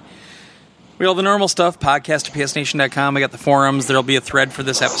 anything. We all the normal stuff, podcast@psnation.com. We got the forums. There'll be a thread for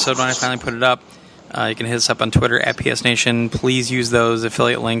this episode when I finally put it up. You can hit us up on Twitter @psnation. Please use those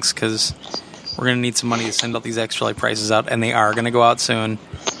affiliate links because we're going to need some money to send all these extra life prices out, and they are going to go out soon.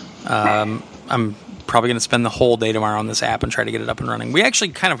 I'm probably going to spend the whole day tomorrow on this app and try to get it up and running. We actually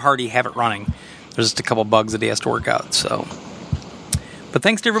kind of already have it running. There's just a couple bugs that he has to work out. So, but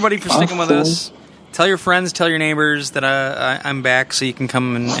thanks to everybody for sticking with us. Tell your friends, tell your neighbors that I'm back so you can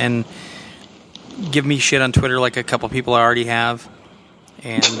come and give me shit on Twitter like a couple people I already have.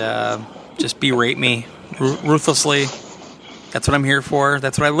 And just berate me ruthlessly. That's what I'm here for.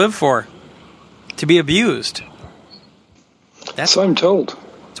 That's what I live for. To be abused. So I'm told.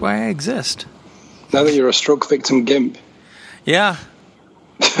 That's why I exist. Now that you're a stroke victim gimp. Yeah.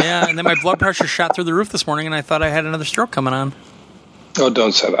 Yeah, and then my blood pressure shot through the roof this morning and I thought I had another stroke coming on. Oh,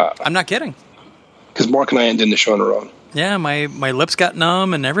 don't say that. I'm not kidding. Because Mark and I ain't doing the show on our own. Yeah, my lips got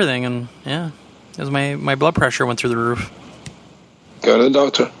numb and everything, and yeah, it was my blood pressure went through the roof. Go to the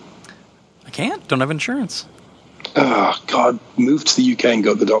doctor. I can't. Don't have insurance. Oh, God. Move to the UK and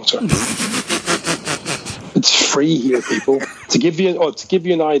go to the doctor. It's free here, people. To give you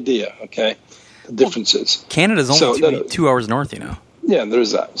an idea, okay, the differences. Canada's only 2 hours north, you know. Yeah, there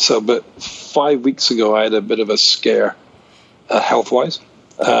is that. So, but 5 weeks ago, I had a bit of a scare, health-wise.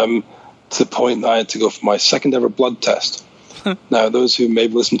 To the point that I had to go for my second ever blood test. Now, those who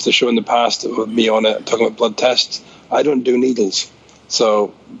maybe listened to the show in the past with me on it talking about blood tests, I don't do needles.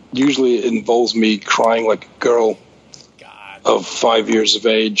 So usually it involves me crying like a girl of 5 years of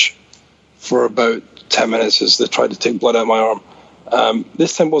age for about 10 minutes as they tried to take blood out of my arm.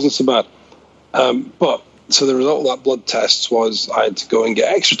 This time wasn't so bad. But so the result of that blood test was I had to go and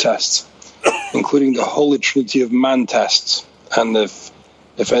get extra tests, including the holy trinity of man tests. And if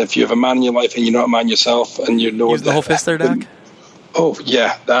you have a man in your life and you're not a man yourself and you know use the whole fist there, Doc? Oh,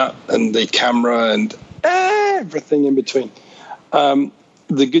 yeah, that and the camera and everything in between.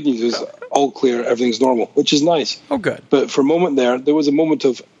 The good news is all clear, everything's normal, which is nice. Oh, good. But for a moment there was a moment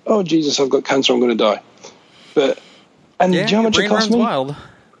of, oh, Jesus, I've got cancer, I'm going to die. Do you know how much it cost me? Wild.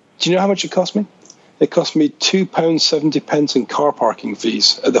 Do you know how much it cost me? It cost me £2.70 in car parking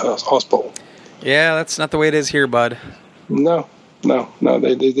fees at the hospital. Yeah, that's not the way it is here, bud. No.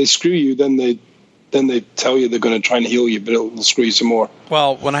 They screw you, then they tell you they're going to try and heal you, but it'll screw you some more.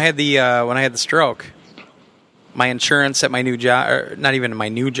 Well, when I had the stroke, my insurance at my new job, or not even my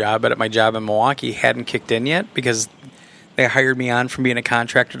new job, but at my job in Milwaukee, hadn't kicked in yet because they hired me on from being a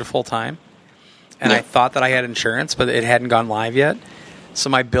contractor to full time. And I thought that I had insurance, but it hadn't gone live yet. So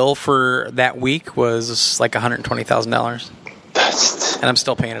my bill for that week was like $120,000. And I'm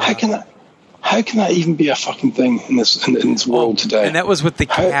still paying it. How can that even be a fucking thing in this world today? And that was with the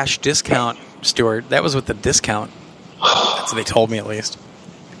cash discount, Stuart. That was with the discount. That's what they told me, at least.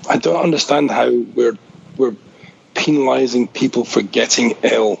 I don't understand how we're penalizing people for getting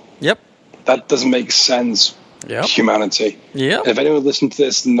ill. Yep. That doesn't make sense. Yep. Humanity. Yep. If anyone listening to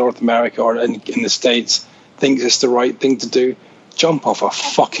this in North America or in the States thinks it's the right thing to do, jump off a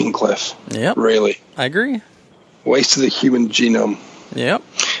fucking cliff. Yep. Really. I agree. Waste of the human genome. Yep.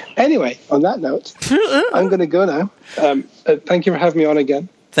 Anyway, on that note, I'm going to go now. Thank you for having me on again.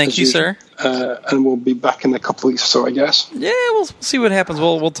 Thank you, usual. sir. And we'll be back in a couple of weeks or so, I guess. Yeah, we'll see what happens.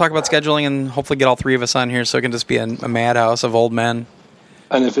 We'll talk about scheduling and hopefully get all three of us on here so it can just be a madhouse of old men.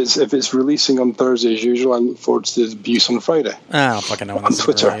 And if it's releasing on Thursday as usual, I look forward to the abuse on Friday. I don't fucking know when on this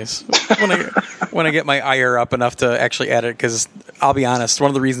Twitter. is when I get my ire up enough to actually edit, because I'll be honest, one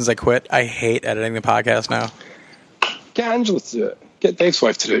of the reasons I quit, I hate editing the podcast now. Get Angela to do it. Get Dave's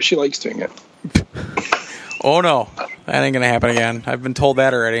wife to do it. She likes doing it. Oh no, that ain't gonna happen again. I've been told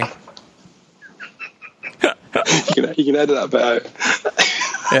that already. You can edit that bit out.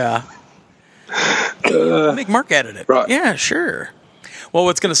 Yeah. Make Mark edit it. Right. Yeah, sure. Well,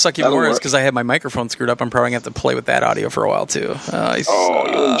 what's going to suck even more is because I have my microphone screwed up. I'm probably going to have to play with that audio for a while, too. You'll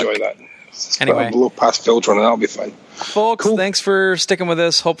enjoy that. Anyway. A low pass filter on it, that'll be fine. Folks, Thanks for sticking with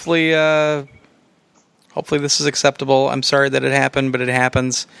us. Hopefully this is acceptable. I'm sorry that it happened, but it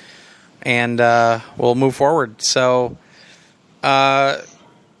happens. And we'll move forward. So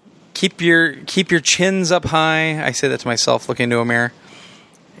keep your chins up high. I say that to myself, looking into a mirror.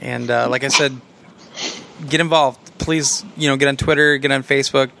 And like I said, get involved. Please, get on Twitter, get on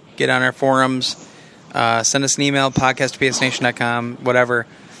Facebook, get on our forums, send us an email, podcast@psnation.com, whatever.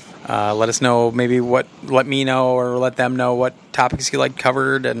 Let us know, let me know or let them know what topics you like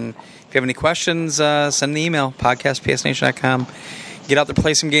covered. And if you have any questions, send the email, podcast@psnation.com. Get out there,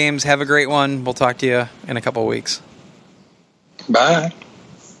 play some games, have a great one. We'll talk to you in a couple of weeks. Bye.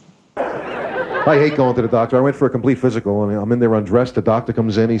 I hate going to the doctor. I went for a complete physical, and I'm in there undressed. The doctor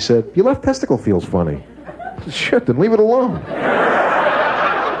comes in. He said, "Your left testicle feels funny." I said, "Shit, then leave it alone."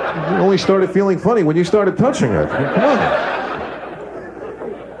 It only started feeling funny when you started touching it. Come on.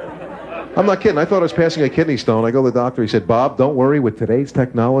 I'm not kidding. I thought I was passing a kidney stone. I go to the doctor. He said, "Bob, don't worry. With today's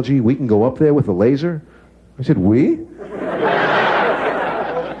technology, we can go up there with a laser." I said, "We?"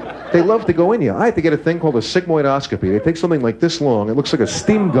 They love to go in you. I had to get a thing called a sigmoidoscopy. They take something like this long. It looks like a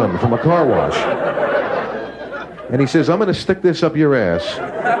steam gun from a car wash. And he says, "I'm going to stick this up your ass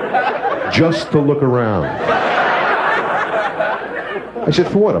just to look around." I said,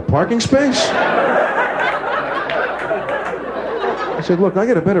 "For what, a parking space?" I said, "Look, I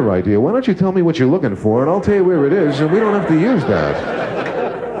got a better idea. Why don't you tell me what you're looking for, and I'll tell you where it is, and we don't have to use that."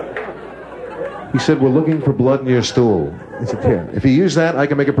 He said, "We're looking for blood in your stool." I said, "Yeah, if you use that, I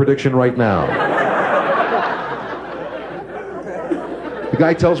can make a prediction right now." The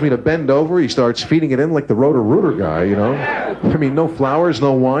guy tells me to bend over. He starts feeding it in like the Roto-Rooter guy, I mean, no flowers,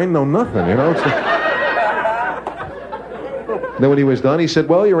 no wine, no nothing, Then when he was done, he said,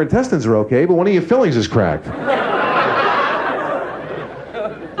 "Well, your intestines are okay, but one of your fillings is cracked."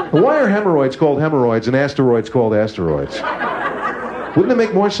 Why are hemorrhoids called hemorrhoids and asteroids called asteroids? Wouldn't it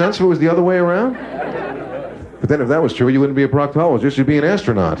make more sense if it was the other way around? But then if that was true, you wouldn't be a proctologist, you'd be an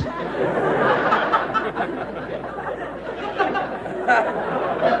astronaut.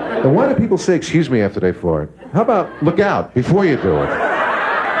 And why do people say "excuse me" after they fart? How about "look out" before you do it?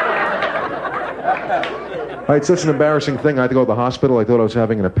 I had such an embarrassing thing. I had to go to the hospital. I thought I was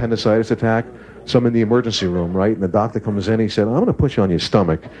having an appendicitis attack. So I'm in the emergency room, right? And the doctor comes in. He said, "I'm going to push on your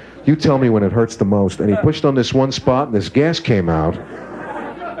stomach. You tell me when it hurts the most." And he pushed on this one spot, and this gas came out,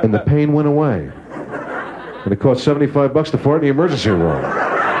 and the pain went away. And it cost $75 to fart in the emergency room.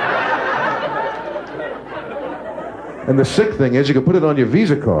 And the sick thing is, you can put it on your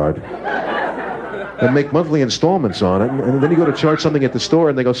Visa card and make monthly installments on it. And then you go to charge something at the store,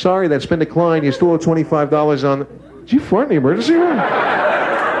 and they go, "Sorry, that's been declined. You still owe $25 on..." Did you fart in the emergency room?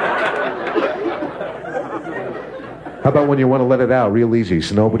 How about when you want to let it out real easy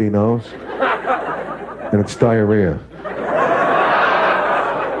so nobody knows? And it's diarrhea.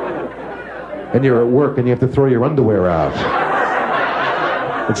 And you're at work and you have to throw your underwear out.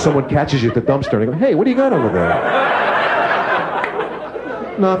 And someone catches you at the dumpster and they go, "Hey, what do you got over there?"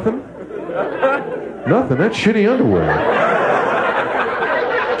 "Nothing." "Nothing? That's shitty underwear."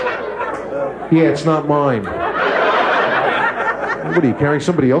 "Yeah, it's not mine." What do you carry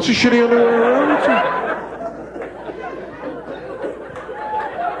somebody else's shitty underwear around?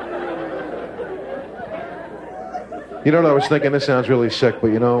 You know what I was thinking? This sounds really sick, but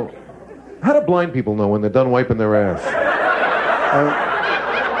you know, how do blind people know when they're done wiping their ass?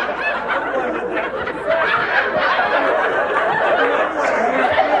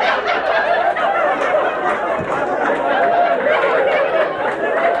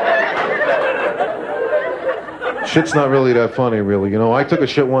 Shit's not really that funny, really. You know, I took a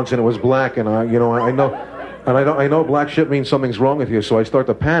shit once and it was black, and I know black shit means something's wrong with you, so I start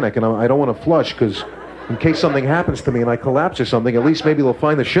to panic, and I don't want to flush because in case something happens to me and I collapse or something, at least maybe they'll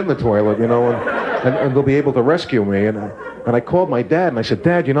find the shit in the toilet, you know, and they'll be able to rescue me. And I called my dad and I said,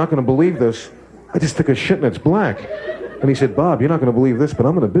 Dad, you're not going to believe this. I just took a shit and it's black. And he said, Bob, you're not going to believe this, but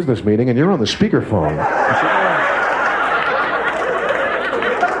I'm in a business meeting and you're on the speakerphone. I said,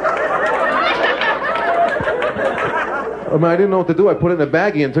 I didn't know what to do. I put it in a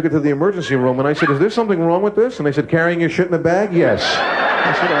baggie and took it to the emergency room. And I said, is there something wrong with this? And they said, carrying your shit in a bag? Yes.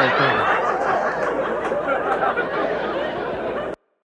 I said, all right, thank you.